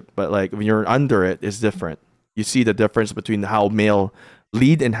leadership, but like when you're under it, it's different. You see the difference between how male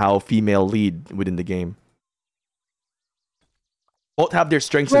lead and how female lead within the game. Both have their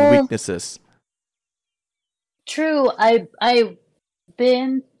strengths and Well, weaknesses. true. I've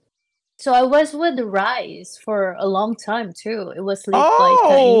been so I was with Rise for a long time too. It was led by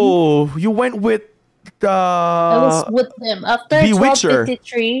Cain. Oh, you went with I was the with them after Bewitcher.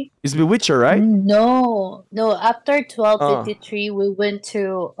 1253. It's Bewitcher, right? No, no. After Oh. 1253, we went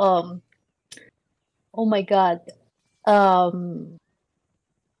to Oh my God. Um,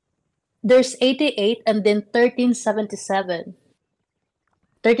 there's 88 and then 1377.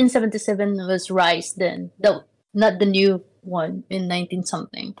 1377 was Rise then. Not the new one in 19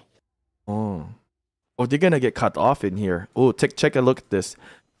 something. Oh. Oh, they're gonna get cut off in here. Oh, check a look at this.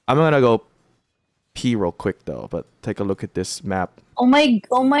 I'm gonna go pee real quick though, but take a look at this map. Oh my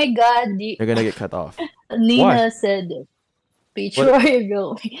God. They're gonna get cut off. Why? Nina said Peach What?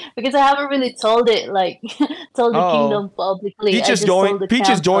 Warrior because I haven't really told it like told the Oh, kingdom publicly. Peach I is just going. told the Peach is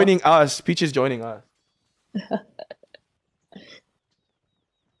camp. joining us. Peach is joining us.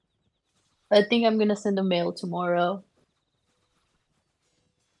 I think I'm gonna send a mail tomorrow.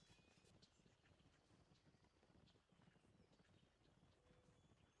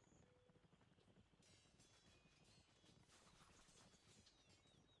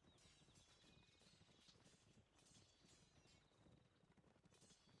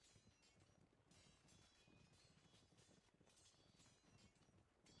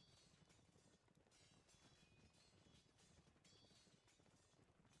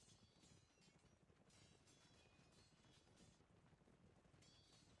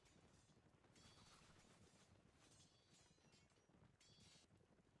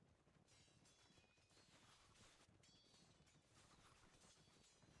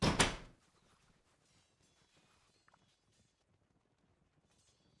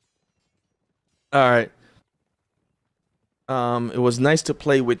 All right. It was nice to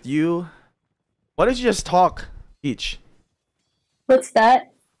play with you. Why did you just talk, Peach? What's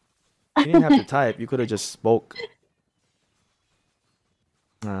that? You didn't have to type. You could have just spoke.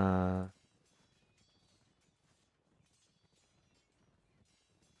 Uh,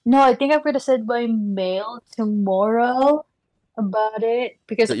 No, I think I'm gonna send my mail tomorrow about it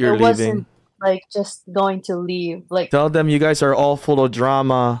because that I you're wasn't leaving. like just going to leave. Like Tell them you guys are all full of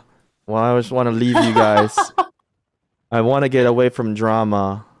drama. Well, I just want to leave you guys. I want to get away from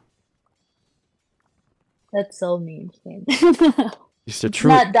drama. that's so mean, Shane. It's the It's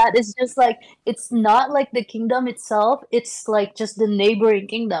truth. not that. It's just like it's not like the kingdom itself. It's like just the neighboring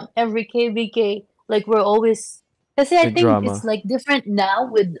kingdom. Every KvK, like we're always. Kasi I Big think it's drama. like different now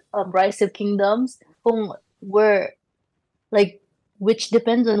with Rise of Kingdoms. Kung we're like which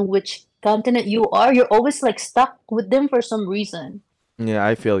depends on which continent you are. You're always like stuck with them for some reason. Yeah,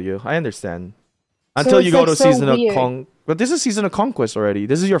 I feel you. I understand. So Until you it's go like to so season of weird. But this is season of conquest already.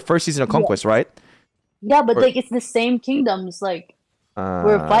 This is your first season of Yeah, conquest, right? yeah, but Or like it's the same kingdoms like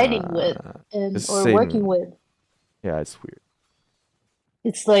we're fighting with uh, and it's the or working same. with. Yeah, it's weird.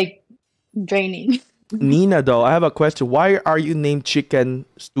 It's like draining. Nina, though, I have a question. Why are you named Chicken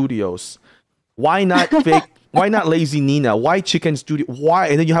Studios? Why not fake? Why not Lazy Nina? Why Chicken Studio? Why?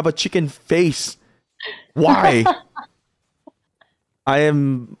 And then you have a chicken face. Why? I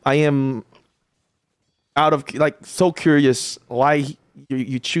am out of like so curious. Why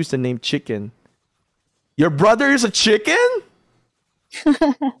you choose the name Chicken? Your brother is a chicken?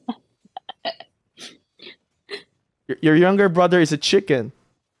 Your younger brother is a chicken,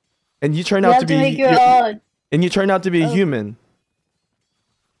 and you turn You out have to to make be your own. and you turn out to be a Oh. human.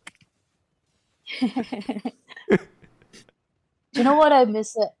 Do you know what I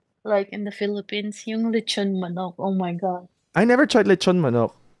miss it? Like in the Philippines, yung lechon manok. Oh my God. I never tried lechon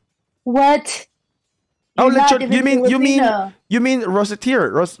manok. What? Oh, You're not lechon. even Filipino. You mean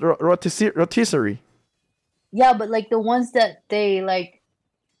rotisserie? Yeah, but like the ones that they like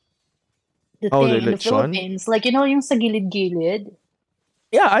the Oh, the thing in the lechon. Philippines, like yung sa gilid-gilid.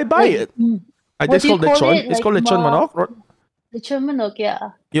 Yeah, I buy Like it. what It's do you called call lechon. it? It's Like called lechon manok. lechon manok,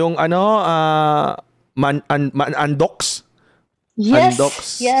 yeah. Yung andoks. Yes,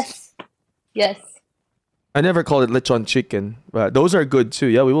 Andoks. yes, yes. I never call it lechon chicken, but those are good too.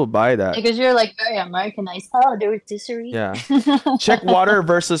 Yeah, we will buy that. Because you're like very Americanized. Oh, the rotisserie. Yeah. Check water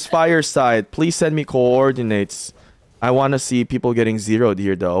versus fire side. Please send me coordinates. I want to see people getting zeroed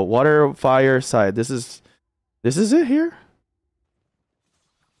here though. Water fire side. This is it here?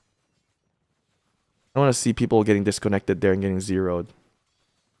 I want to see people getting disconnected there and getting zeroed.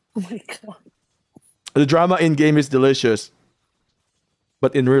 Oh my God. The drama in game is delicious,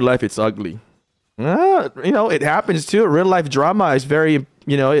 but in real life it's ugly. It happens too. Real life drama is very,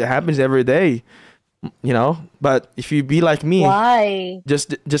 it happens every day. you know. But if you be like me, Why?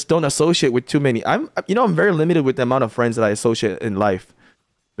 just don't associate with too many. I'm very limited with the amount of friends that I associate in life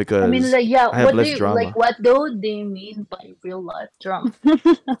I mean, because like, yeah, I have what do less you like? drama. What do they mean by real life drama?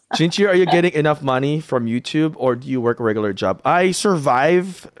 Chinchi, are you getting enough money from YouTube or do you work a regular job? I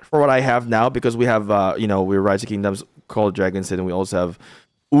survive for what I have now because we have, we're Rise of Kingdoms, Call of Dragons, and we also have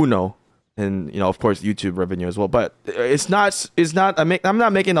Uno, and of course YouTube revenue as well. But I'm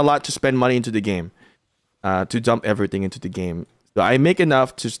not making a lot to spend money into the game, to dump everything into the game. So I make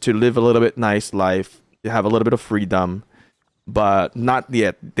enough to live a little bit nice life, to have a little bit of freedom, but not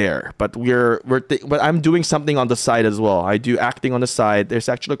yet there. But but I'm doing something on the side as well. I do acting on the side. There's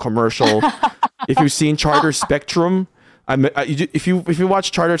actually a commercial. If you've seen Charter Spectrum, if you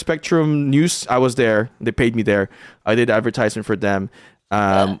watch Charter Spectrum News, I was there. They paid me there. I did advertisement for them.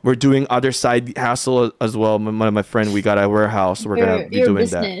 We're doing other side hassle as well. My friend, we got a warehouse. We're gonna be Your doing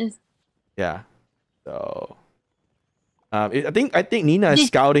that. business. Yeah. So. I think Nina is Did-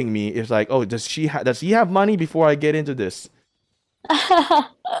 scouting me. It's like, oh, does he have money before I get into this?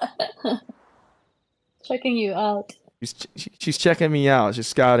 Checking you out. She's checking me out. She's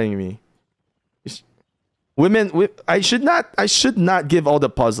scouting me. Women, I should not give all the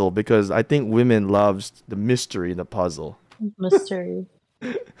puzzle because I think women loves the mystery in the puzzle. Mystery.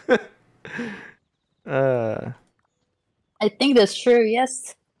 Uh, I think that's true.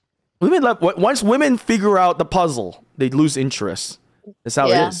 Yes. women love once women figure out the puzzle, they lose interest. That's how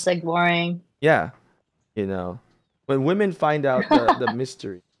Yeah, it it's is. like boring. Yeah, when women find out the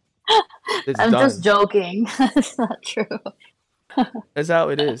mystery, it's I'm done. just joking. It's not true. That's how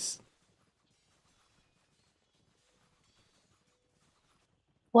it is.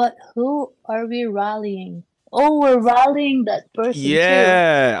 What? Who are we rallying? Oh, we're rallying that person too.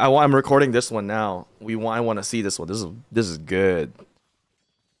 Yeah, I'm recording this one now. I want to see this one. This is good.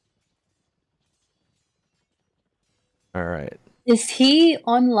 All right. Is he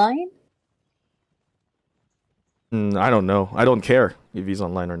online? I don't know. I don't care if he's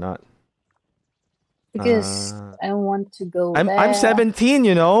online or not. Because I want to go I'm there.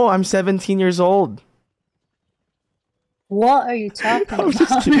 17. I'm 17 years old. What are you talking I'm just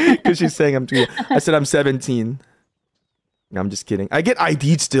about? kidding because she's saying I'm too young. I said I'm 17. No, I'm just kidding. I get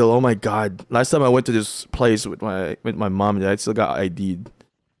ID'd still. Oh my god! Last time I went to this place with my mom, I still got ID'd.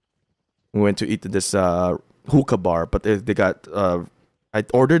 We went to eat at this hookah bar, but they got I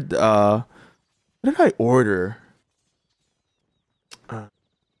ordered what did I order?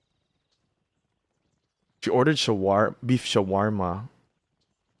 She ordered beef shawarma.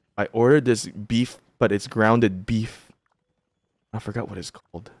 I ordered this beef, but it's grounded beef. I forgot what it's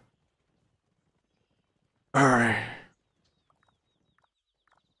called. All right.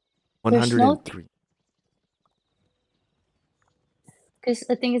 There's no 103. Because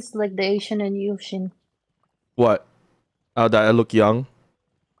I think it's like the Asian and Yushin. What? Oh, that I look young?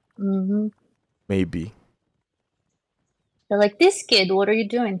 Mm-hmm. Maybe. They're like, this kid, what are you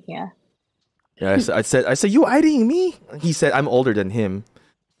doing here? Yeah, I said, you IDing me? He said, I'm older than him.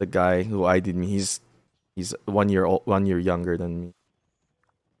 The guy who ID'd me, he's 1 year old, 1 year younger than me.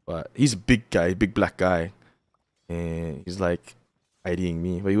 But he's a big guy, big black guy. And he's like IDing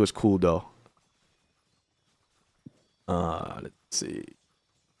me. But he was cool though. Let's see.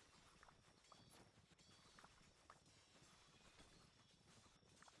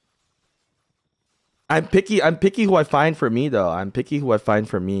 I'm picky who I find for me though. I'm picky who I find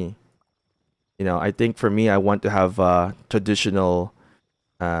for me. I think for me I want to have traditional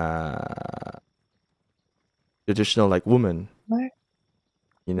like woman. What?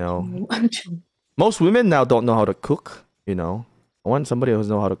 Most women now don't know how to cook, I want somebody who knows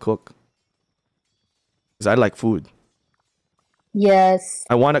how to cook. Because I like food. Yes.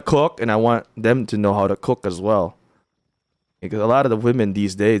 I want to cook and I want them to know how to cook as well. Because a lot of the women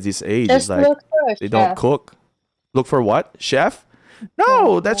these days, this age, Just is like look for a they don't chef. cook. Look for what? Chef?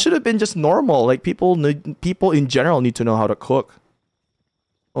 No, that should have been just normal. Like people in general need to know how to cook.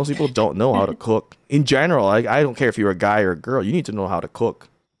 Most people don't know how to cook. In general, like I don't care if you're a guy or a girl, you need to know how to cook.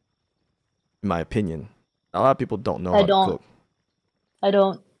 In my opinion. A lot of people don't know how to cook. I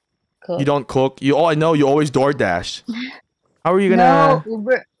don't cook. You don't cook. I know you always DoorDash. How are you gonna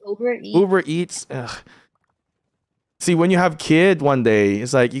Uber Eats. Uber Eats? Ugh. See, when you have kid one day,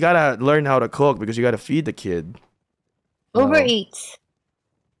 it's like you gotta learn how to cook because you gotta feed the kid. Uber Eats.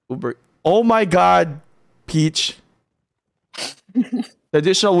 Uber. Oh my God, Peach.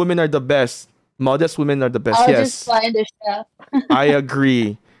 Traditional women are the best. Modest women are the best. I'll Yes, just find a chef. I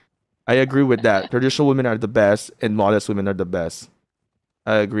agree. I agree with that. Traditional women are the best, and modest women are the best.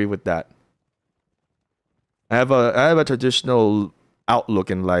 I agree with that. I have a traditional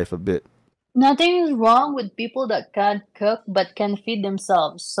outlook in life a bit. Nothing is wrong with people that can't cook but can feed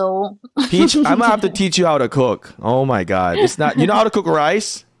themselves. So Peach, I'm gonna have to teach you how to cook. Oh my god. It's not, you know how to cook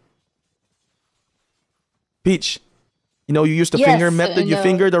rice? Peach, you know you use the finger yes, method, you no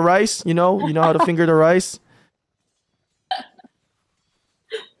finger the rice, you know how to finger the rice?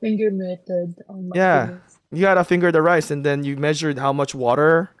 finger method. Oh my Yeah. goodness. You gotta finger the rice and then you measured how much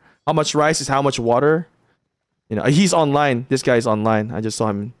water, how much rice is how much water. You know, he's online. This guy's online. I just saw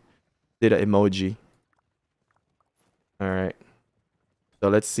him did an emoji. Alright. So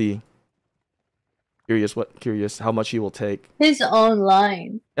let's see. Curious how much he will take. He's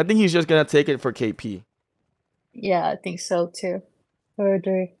online. I think he's just gonna take it for KP. Yeah, I think so too.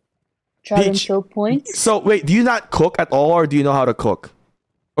 Further dragon Peach. kill points. So wait, do you not cook at all or do you know how to cook?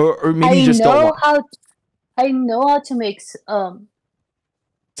 Or maybe you I just don't know want how I know how to make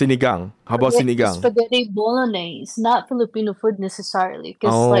sinigang. How about sinigang? spaghetti bolognese, not Filipino food necessarily,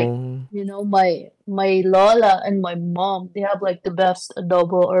 because like Oh, my lola and my mom, they have like the best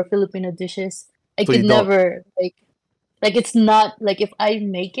adobo or Filipino dishes. I so could you don't. never like it's not like if I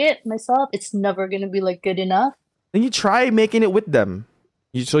make it myself, it's never gonna be like good enough. Then you try making it with them.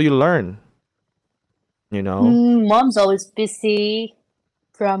 So you learn. You know. Mom's always busy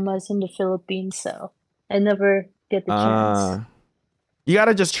from us in the Philippines, so I never get the chance. Uh you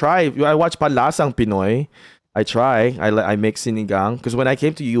gotta just try. I watch Palasang Pinoy. I try. I make sinigang because when I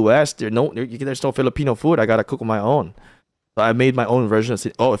came to US, there's no Filipino food. I gotta cook my own. So I made my own version of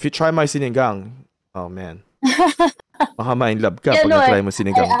oh, if you try my sinigang, oh man. Baka ma-inlove ka Yeah, pag no, na-try mo I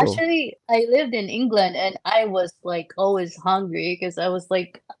sinigang ko. actually I lived in England and I was like always hungry because I was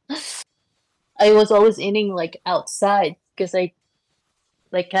always eating like outside because I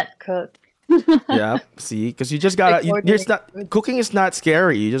like can't cook. Yeah, see, because you just Like gotta. There's ordering not food. cooking is not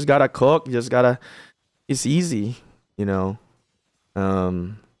scary. You just gotta cook. You just gotta. It's easy, you know.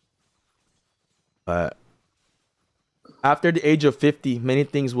 Um, but after the age of 50, many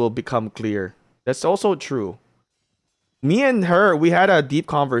things will become clear. That's also true. Me and her, we had a deep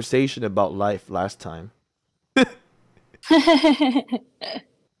conversation about life last time.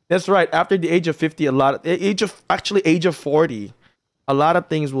 That's right. After the age of 50, age of 40, a lot of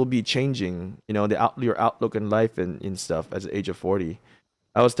things will be changing. You know, your outlook in life and stuff as the age of 40.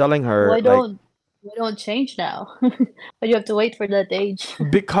 I was telling her Why like don't change now? But you have to wait for that age.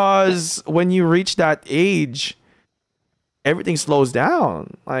 because when you reach that age, everything slows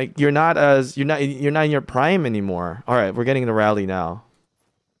down. Like you're not in your prime anymore. All right, we're getting the rally now.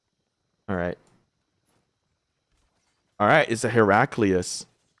 All right. All right, it's a Heraclius.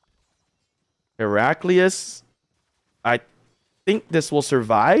 Heraclius, I think this will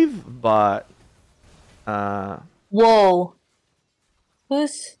survive, but uh Whoa.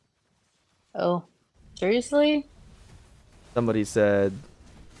 Who's oh seriously? somebody said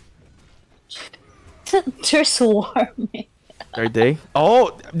They're swarming. are they?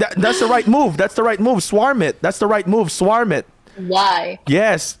 Oh, that's the right move. That's the right move. Swarm it. That's the right move. Swarm it. Why?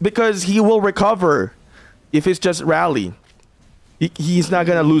 Yes, because he will recover if it's just rally. He's not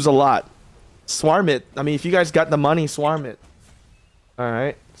gonna lose a lot. Swarm it. I mean, if you guys got the money, swarm it. All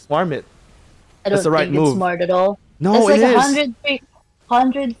right, swarm it. I That's don't the right think it's move. smart at all. No, That's it like is.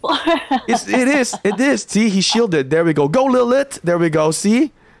 100 for It is. It is. See, he shielded. There we go. Go Lilith. There we go.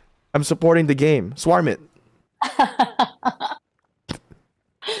 See, I'm supporting the game. Swarm it.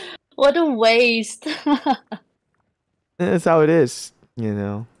 What a waste. That's how it is. You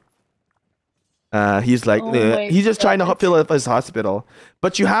know. He's like, Oh my he's just trying to god. fill up his hospital.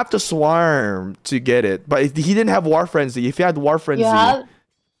 But you have to swarm to get it. But he didn't have War Frenzy. If he had War You Frenzy, have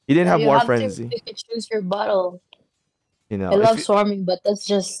he didn't have you War have to Frenzy. pick and choose your battle. You I know, love swarming, but that's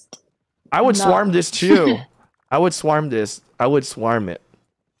just I would not. swarm this too. I would swarm this. I would swarm it.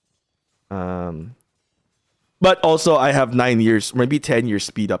 Um, but also I have 9 years, maybe 10 years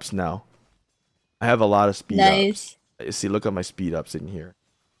speed ups now. I have a lot of speed ups. Nice. You see, look at my speed ups in here.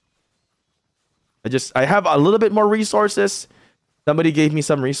 I have a little bit more resources. Somebody gave me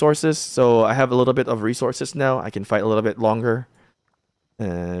some resources, so I have a little bit of resources now. I can fight a little bit longer.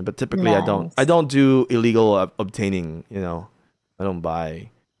 But typically I Nice. don't do illegal obtaining. You know, I don't buy,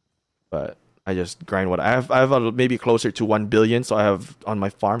 but I just grind what I have maybe closer to 1 billion. So I have on my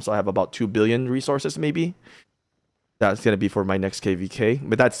farm. So I have about 2 billion resources maybe. That's gonna be for my next KvK.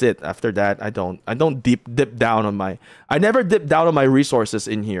 But that's it. After that, I don't dip down on my. I never dip down on my resources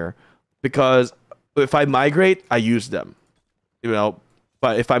in here, because if I migrate, I use them. You know,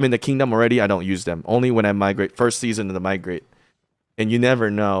 but if I'm in the kingdom already, I don't use them. Only when I migrate. First season in the migrate. And you never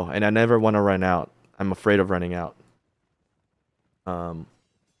know, and I never want to run out. I'm afraid of running out. Um,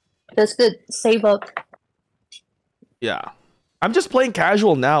 That's good. Save up. yeah. I'm just playing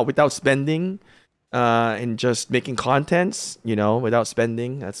casual now without spending, and just making contents. You know, without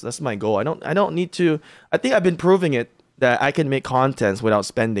spending. That's my goal. I don't need to. I think I've been proving it that I can make contents without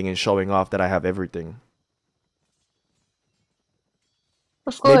spending and showing off that I have everything.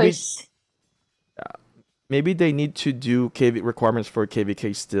 Of Maybe course. maybe they need to do KV requirements for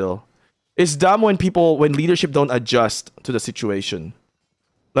KvK still. It's dumb when leadership don't adjust to the situation.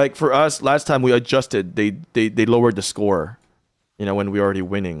 Like for us, last time we adjusted, they lowered the score. You know, when we're already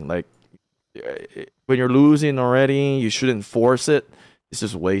winning. Like when you're losing already, you shouldn't force it. It's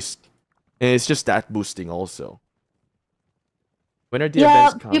just waste. And it's just stat boosting also. When are the Yeah,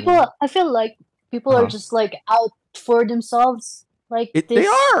 events coming? people. I feel like people are Uh-huh. just like out for themselves like They this.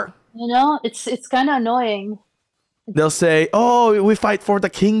 are. You know, it's kind of annoying. They'll say, "Oh, we fight for the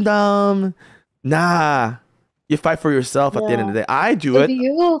kingdom." Nah, you fight for yourself at the end of Yeah. the day. I do If it.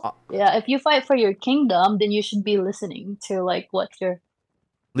 you, Uh, yeah, if you fight for your kingdom, then you should be listening to like what your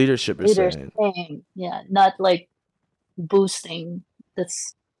Leadership is leader's saying. saying. Yeah, not like boosting.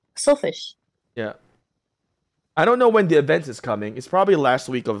 That's selfish. Yeah. I don't know when the event is coming. It's probably last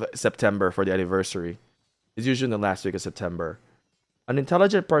week of September for the anniversary. It's usually in the last week of September. An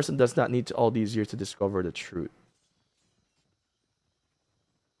intelligent person does not need all these years to discover the truth.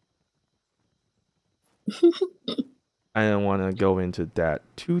 I don't want to go into that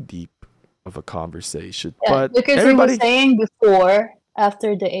too deep of a conversation. Yeah, But because he was everybody, saying before,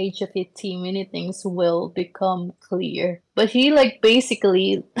 after the age of 18, many things will become clear. But he like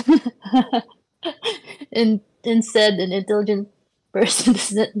basically and said an intelligent person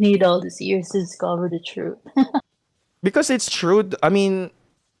doesn't need all these years to discover the truth. because it's true. I mean,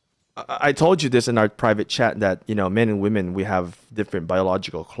 I told you this in our private chat that, you know, men and women, we have different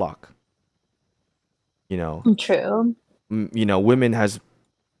biological clock. You know, True. you know, women has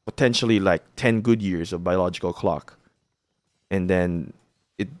potentially like 10 good years of biological clock, and then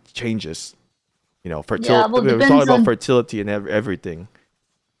it changes. You know, Yeah, well, we're talking depends about on fertility and everything.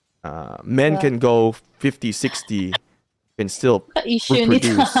 Men yeah. can go 50, 60, can still Isyunit.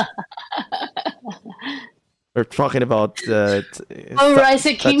 reproduce. We're talking about Oh,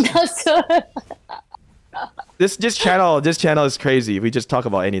 Rising Kingdom. So this channel is crazy. We just talk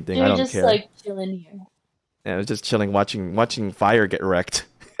about anything. I you're don't just care. like chilling here. Yeah, I was just chilling, watching fire get wrecked.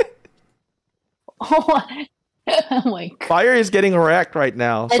 Oh oh my God. Fire is getting wrecked right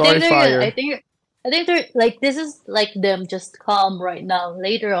now. I think Sorry, they're gonna. fire. I think they're like this is like them just calm right now.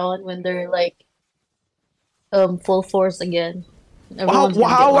 Later on, when they're like full force again, everyone's gonna get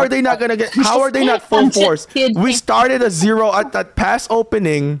How are locked they not up. gonna get? How are they not full I'm just force? We kidding. started a zero at that past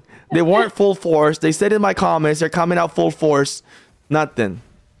opening. They weren't full force. They said in my comments they're coming out full force. Nothing.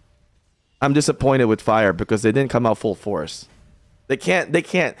 I'm disappointed with fire because they didn't come out full force. They can't. They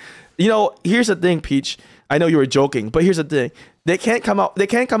can't. You know, here's the thing, Peach. I know you were joking, but here's the thing. They can't come out. They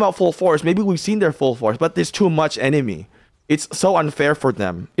can't come out full force. Maybe we've seen their full force, but there's too much enemy. It's so unfair for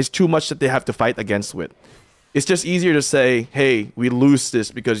them. It's too much that they have to fight against with. It's just easier to say, "Hey, we lose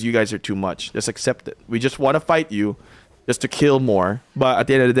this because you guys are too much. Just accept it. We just want to fight you, just to kill more. But at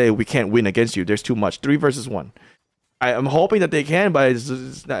the end of the day, we can't win against you. There's too much. 3 versus 1. I am hoping that they can, but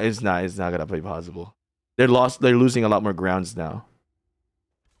it's not. It's not. It's not gonna be possible. They're lost. They're losing a lot more grounds now.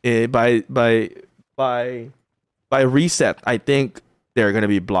 Eh, by by reset, I think they're gonna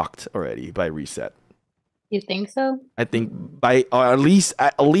be blocked already by reset. You think so? I think by or at least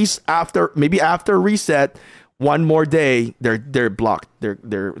after maybe after reset, one more day they're blocked.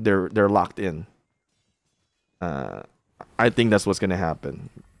 They're locked in. Uh, I think that's what's gonna happen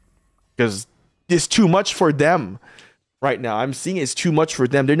because it's too much for them right now. I'm seeing it's too much for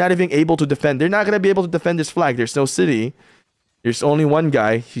them. They're not even able to defend. They're not gonna be able to defend this flag. There's no city. There's only one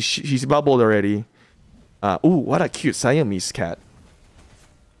guy. He's bubbled already. Ooh, what a cute Siamese cat.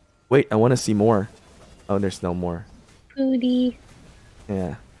 Wait, I want to see more. Oh, there's no more. Foodie.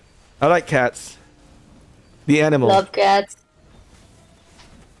 Yeah. I like cats. The animal. Love cats.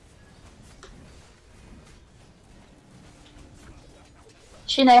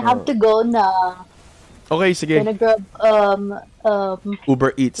 Shin, I have Oh. to go na. Okay, sige. Gonna grab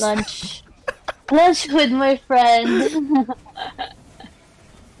Uber Eats. lunch. Lunch with my friend.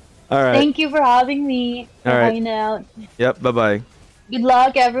 All right. Thank you for having me. For All right. hanging out. Yep. Bye-bye. Good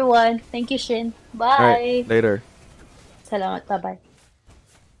luck, everyone. Thank you, Shin. All right. Bye. Later. Salamat. Bye-bye.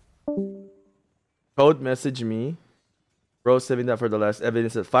 Code message me. Bro, saving that for the last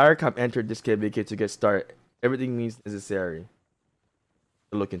evidence that Firecamp entered this KvK to get started. Everything means necessary.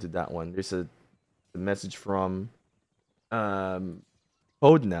 Look into that one. There's a message from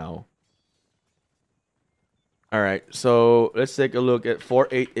Code now. All right, so let's take a look at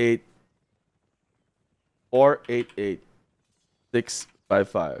 488. 488.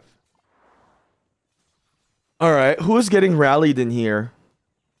 655. All right, who is getting rallied in here?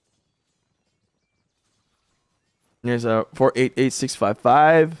 There's a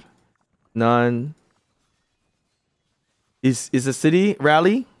 488655. None. Is the city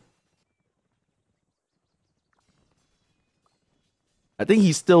rally? I think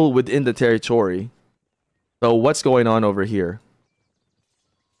he's still within the territory. So what's going on over here?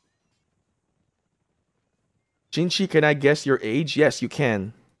 Shinchi, can I guess your age? Yes, you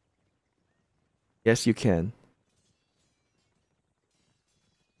can. Yes, you can.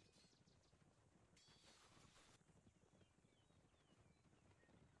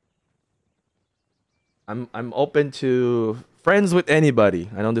 I'm open to friends with anybody.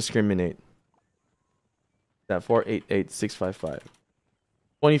 I don't discriminate. That 488655.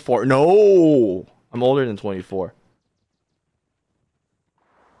 24. No, I'm older than 24.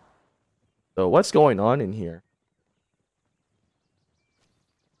 So what's going on in here?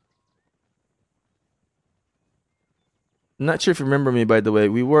 I'm not sure if you remember me, by the way.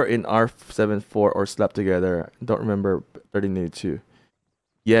 We were in R74 or slept together. Don't remember 1382.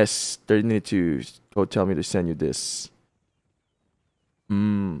 Yes, 1382. Go tell me to send you this.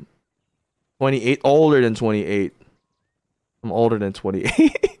 28. Older than 28. I'm older than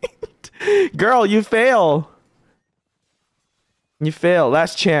 28. Girl, you fail. You fail.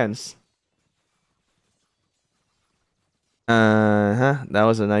 Last chance. That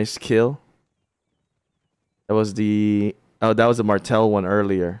was a nice kill. That was the... Oh, that was the Martel one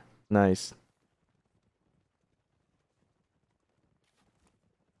earlier. Nice.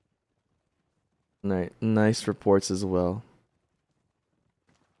 Nice reports as well.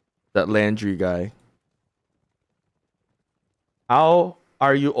 That Landry guy. How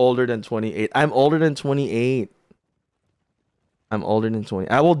are you older than 28? I'm older than 28. I'm older than 20.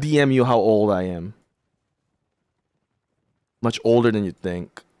 I will DM you how old I am. Much older than you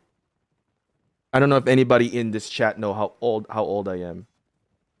think. I don't know if anybody in this chat know how old I am.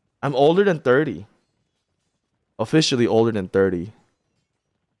 I'm older than 30. Officially older than 30.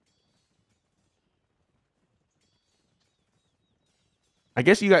 I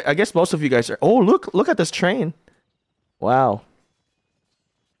guess most of you guys are. Oh, look at this train. Wow.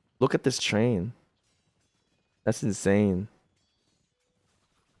 Look at this train. That's insane.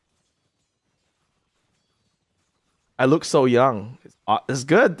 I look so young. It's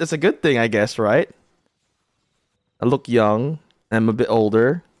good. It's a good thing, I guess, right? I look young. I'm a bit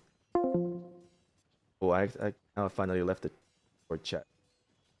older. Oh, I finally left it for chat.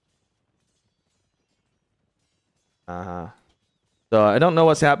 So I don't know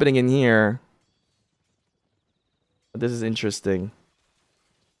what's happening in here. But this is interesting.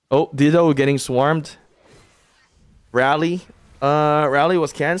 Oh, Dido getting swarmed. Rally. Rally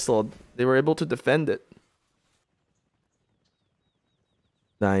was cancelled. They were able to defend it.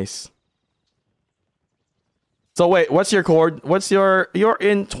 Nice. So wait, what's your chord? You're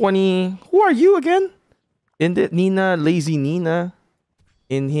in 20. Who are you again? In the Nina, lazy Nina.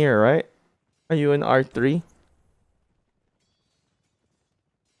 In here, right? Are you in R3?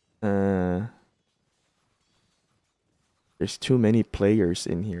 There's too many players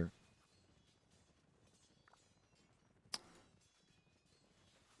in here.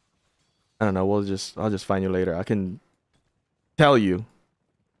 I don't know. I'll just find you later. I can tell you.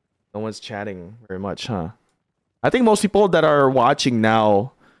 No one's chatting very much, huh? I think most people that are watching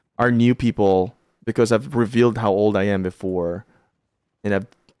now are new people because I've revealed how old I am before, and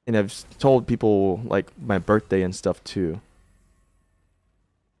I've told people like my birthday and stuff too.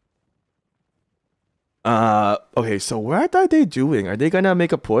 Okay, so what are they doing? Are they gonna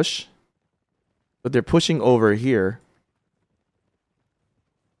make a push? But they're pushing over here.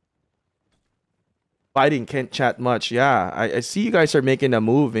 Fighting can't chat much. Yeah, I see you guys are making a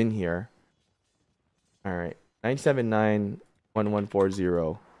move in here. All right,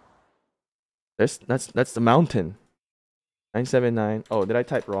 979-1140. That's the mountain. 979. Oh, did I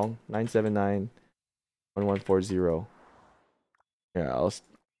type wrong? 979-1140. Yeah, I'll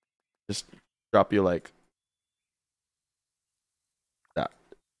just drop you like that.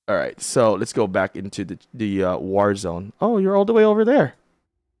 All right, so let's go back into the war zone. Oh, you're all the way over there.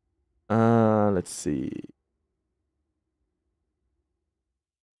 Let's see.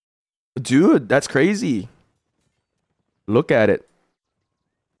 Dude, that's crazy. Look at it.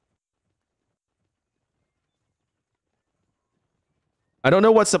 I don't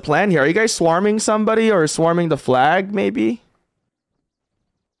know what's the plan here. Are you guys swarming somebody or swarming the flag, maybe?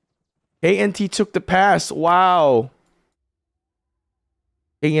 ANT took the pass. Wow.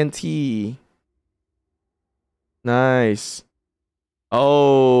 ANT. Nice.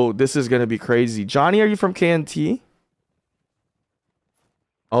 Oh, this is gonna be crazy. Johnny, are you from KNT?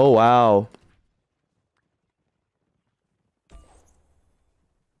 Oh, wow.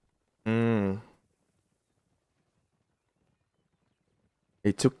 Mm.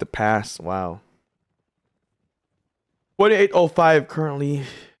 They took the pass. Wow. 2805 currently.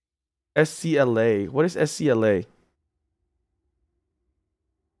 SCLA. What is SCLA?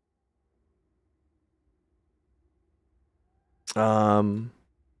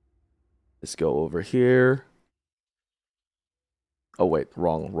 Let's go over here. Oh wait,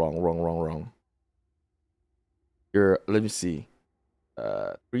 wrong. Let me see.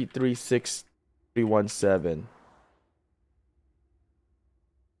 336317.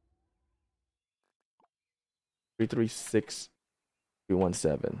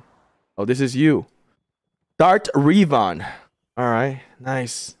 336317. Oh, this is you. Dart Revon. All right,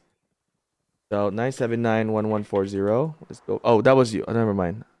 nice. So 9791140. Let's go. Oh, that was you. Oh, never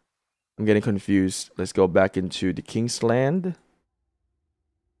mind. I'm getting confused. Let's go back into the Kingsland.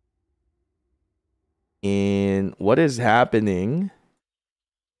 And what is happening?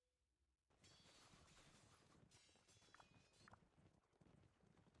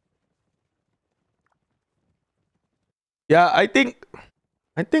 Yeah, I think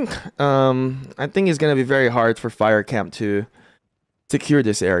it's gonna be very hard for Fire Camp to secure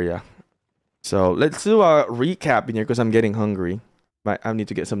this area. So let's do a recap in here because I'm getting hungry. I need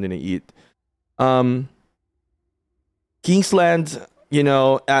to get something to eat. Kingsland, you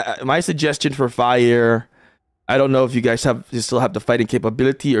know, my suggestion for Fire, I don't know if you guys still have the fighting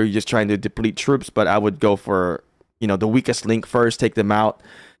capability or you're just trying to deplete troops, but I would go for, you know, the weakest link first, take them out,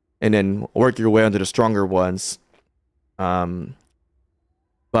 and then work your way onto the stronger ones.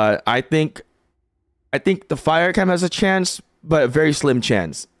 But I think the Fire Camp has a chance, but a very slim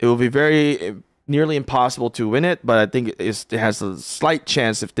chance. It will be very nearly impossible to win it, but I think it has a slight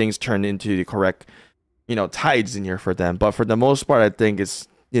chance if things turn into the correct, you know, tides in here for them. But for the most part, I think it's,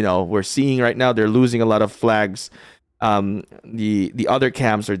 you know, we're seeing right now they're losing a lot of flags. The other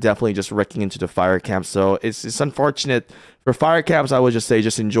camps are definitely just wrecking into the Fire Camp. So it's unfortunate for Fire Camps. I would just say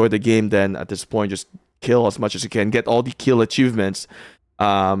just enjoy the game. Then at this point, just kill as much as you can, get all the kill achievements,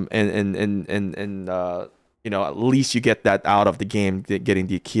 and you know, at least you get that out of the game, getting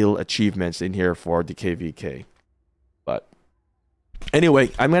the kill achievements in here for the KvK. But anyway,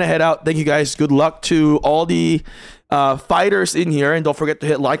 I'm gonna head out. Thank you guys. Good luck to all the fighters in here, and don't forget to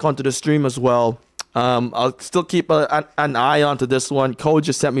hit like onto the stream as well. I'll still keep an eye onto this one. Code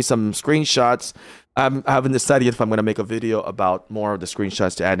just sent me some screenshots. I haven't decided if I'm gonna make a video about more of the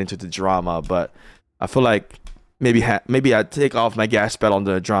screenshots to add into the drama, but I feel like maybe I take off my gas pedal on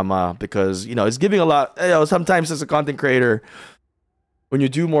the drama because, you know, it's giving a lot. You know, sometimes as a content creator, when you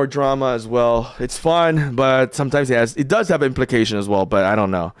do more drama as well, it's fun, but sometimes it does have implication as well. But I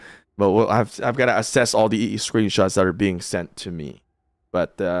don't know. But I've got to assess all the screenshots that are being sent to me.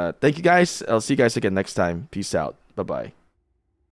 But thank you guys. I'll see you guys again next time. Peace out. Bye bye.